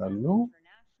መንገዶች አሉ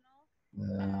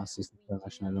አሲስት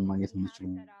ኢንተርናሽናል ማግኘት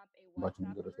የምትችሉባቸው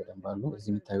መንገዶች በደንብ አሉ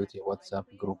እዚህ የምታዩት የዋትስአፕ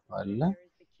ግሩፕ አለ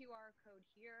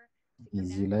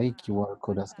እዚህ ላይ ኪውአር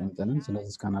ኮድ አስቀምጠናል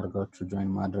ስለዚህ ስካን አድርጋችሁ ጆይን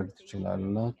ማድረግ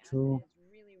ትችላላችሁ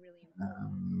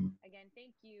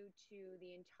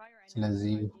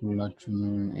ስለዚህ ሁላችሁም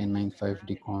N95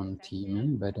 ዲኮን ቲምን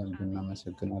በደንብ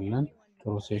እናመሰግናለን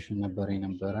ጥሩ ሴሽን ነበር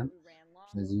የነበረን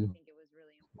ስለዚህ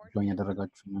ጆይን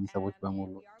ያደረጋችሁን ሰዎች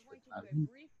በሙሉ እናመሰግናለን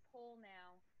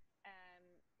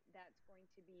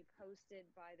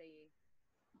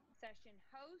session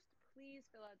host please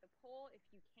fill out the poll if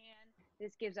you can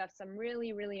this gives us some really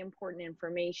important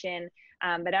information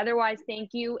but otherwise thank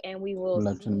you and we will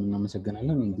ሁላችንም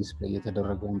እናመሰግናለን ዲስፕሌይ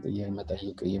የተደረገውን ጥያቄ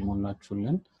መጠየቅ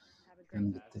እየሞላችሁልን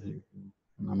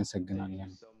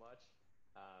እናመሰግናለን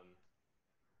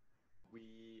we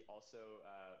also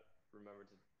remember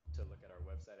to look at our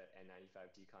website at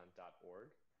n95decon.org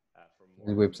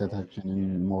ዌብሳይታችንን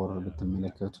ሞር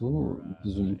ብትመለከቱ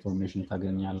ብዙ ኢንፎርሜሽን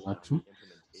ታገኛላችሁ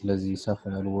ስለዚህ ሰፋ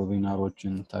ያሉ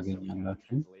ዌቢናሮችን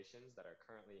ታገኛላችሁ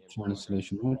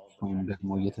ትራንስሌሽኖች ወይም ደግሞ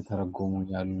እየተተረጎሙ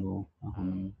ያሉ አሁን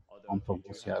ኦን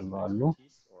ፕሮግረስ ያሉ አሉ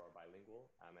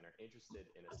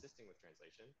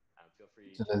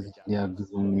ስለዚህ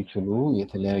ሊያግዙ የሚችሉ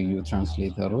የተለያዩ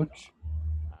ትራንስሌተሮች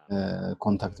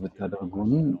ኮንታክት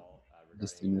ብታደርጉን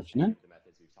ደስተኞች ነን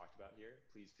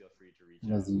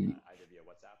ስለዚህ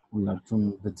ሁላችሁም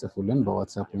ብትጽፉልን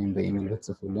በዋትስአፕ ወይም በኢሜል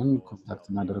ብትጽፉልን ኮንታክት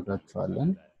እናደርጋችኋለን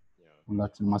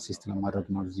ሁላችሁም አሲስት ለማድረግ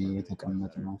ነው እዚህ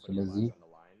የተቀመጥነው ስለዚህ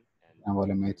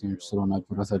ባለሙያዎች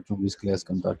ስለሆናችሁ ራሳችሁን ሪስክ ላይ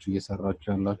ያስቀምጣችሁ እየሰራችሁ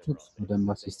ያላችሁት በደንብ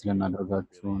አሲስት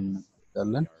ልናደርጋችሁ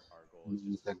እንፈልጋለን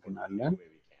እንሰግናለን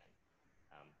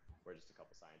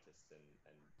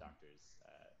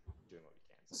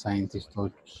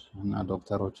ሳይንቲስቶች እና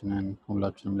ዶክተሮች ነን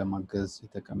ሁላችንም ለማገዝ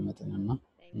የተቀመጥንና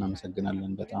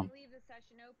እናመሰግናለን በጣም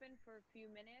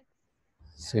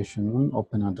ሴሽኑን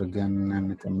ኦፕን አድርገን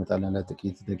እንቀመጣለን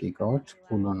ለጥቂት ደቂቃዎች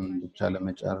ሁሉን ብቻ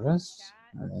ለመጨረስ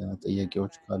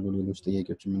ጥያቄዎች ካሉ ሌሎች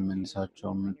ጥያቄዎች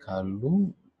የምንመልሳቸው ካሉ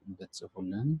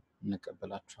ብትጽፉልን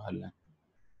እንቀበላችኋለን።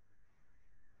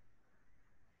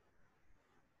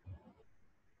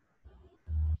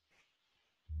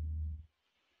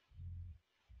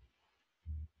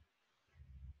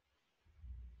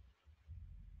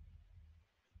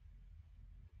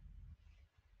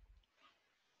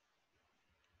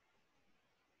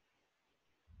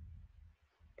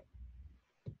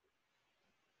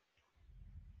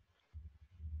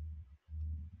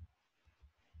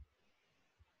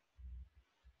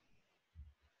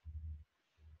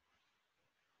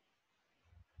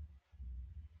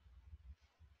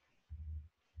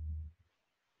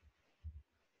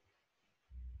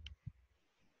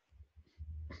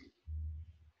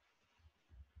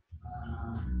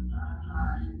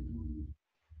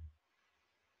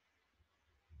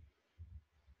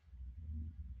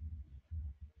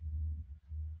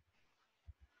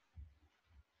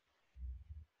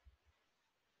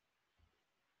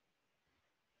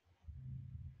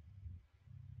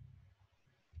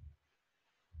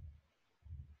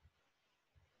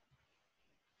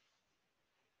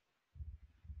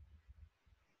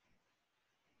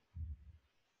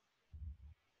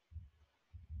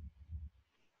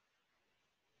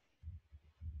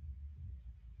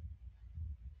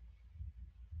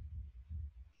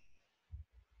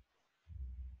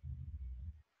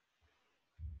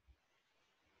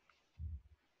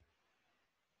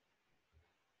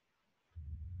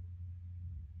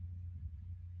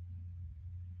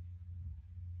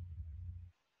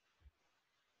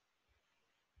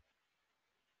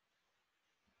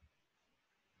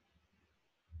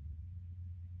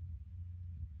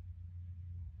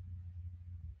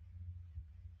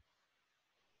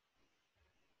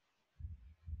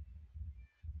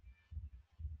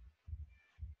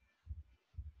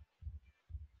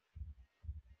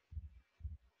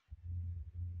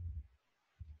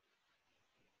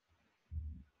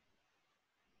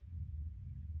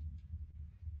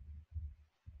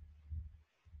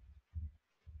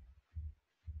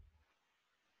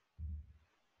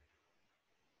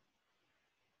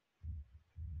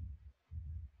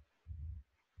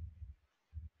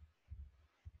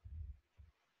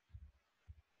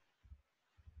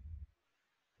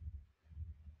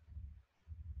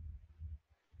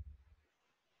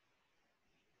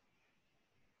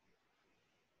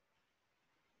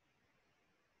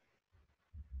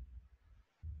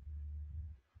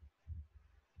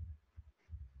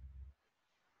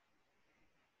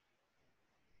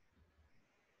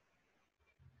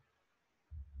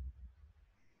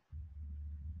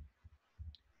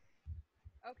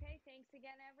 Okay, thanks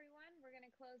again, everyone. We're going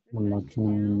to close the ሁላችሁም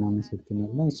session now.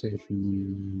 እናመሰግናለን። It's going ሴሽኑን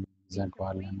to be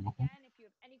ዘጋዋለን complete. አሁን። Again, if you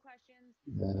have any questions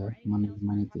or anything ማንም else you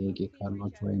want አይነት to talk ጥያቄ about, please reach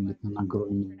ካሏችሁ out ወይም to us at እንድትናገሩ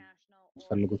Athletes International or the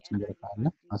የምትፈልጉት ነገር ካለ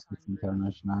N95 አትሌት Decon group.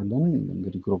 ኢንተርናሽናልን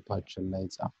እንግዲህ ግሩፓችን ላይ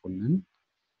ጻፉልን።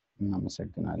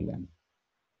 እናመሰግናለን።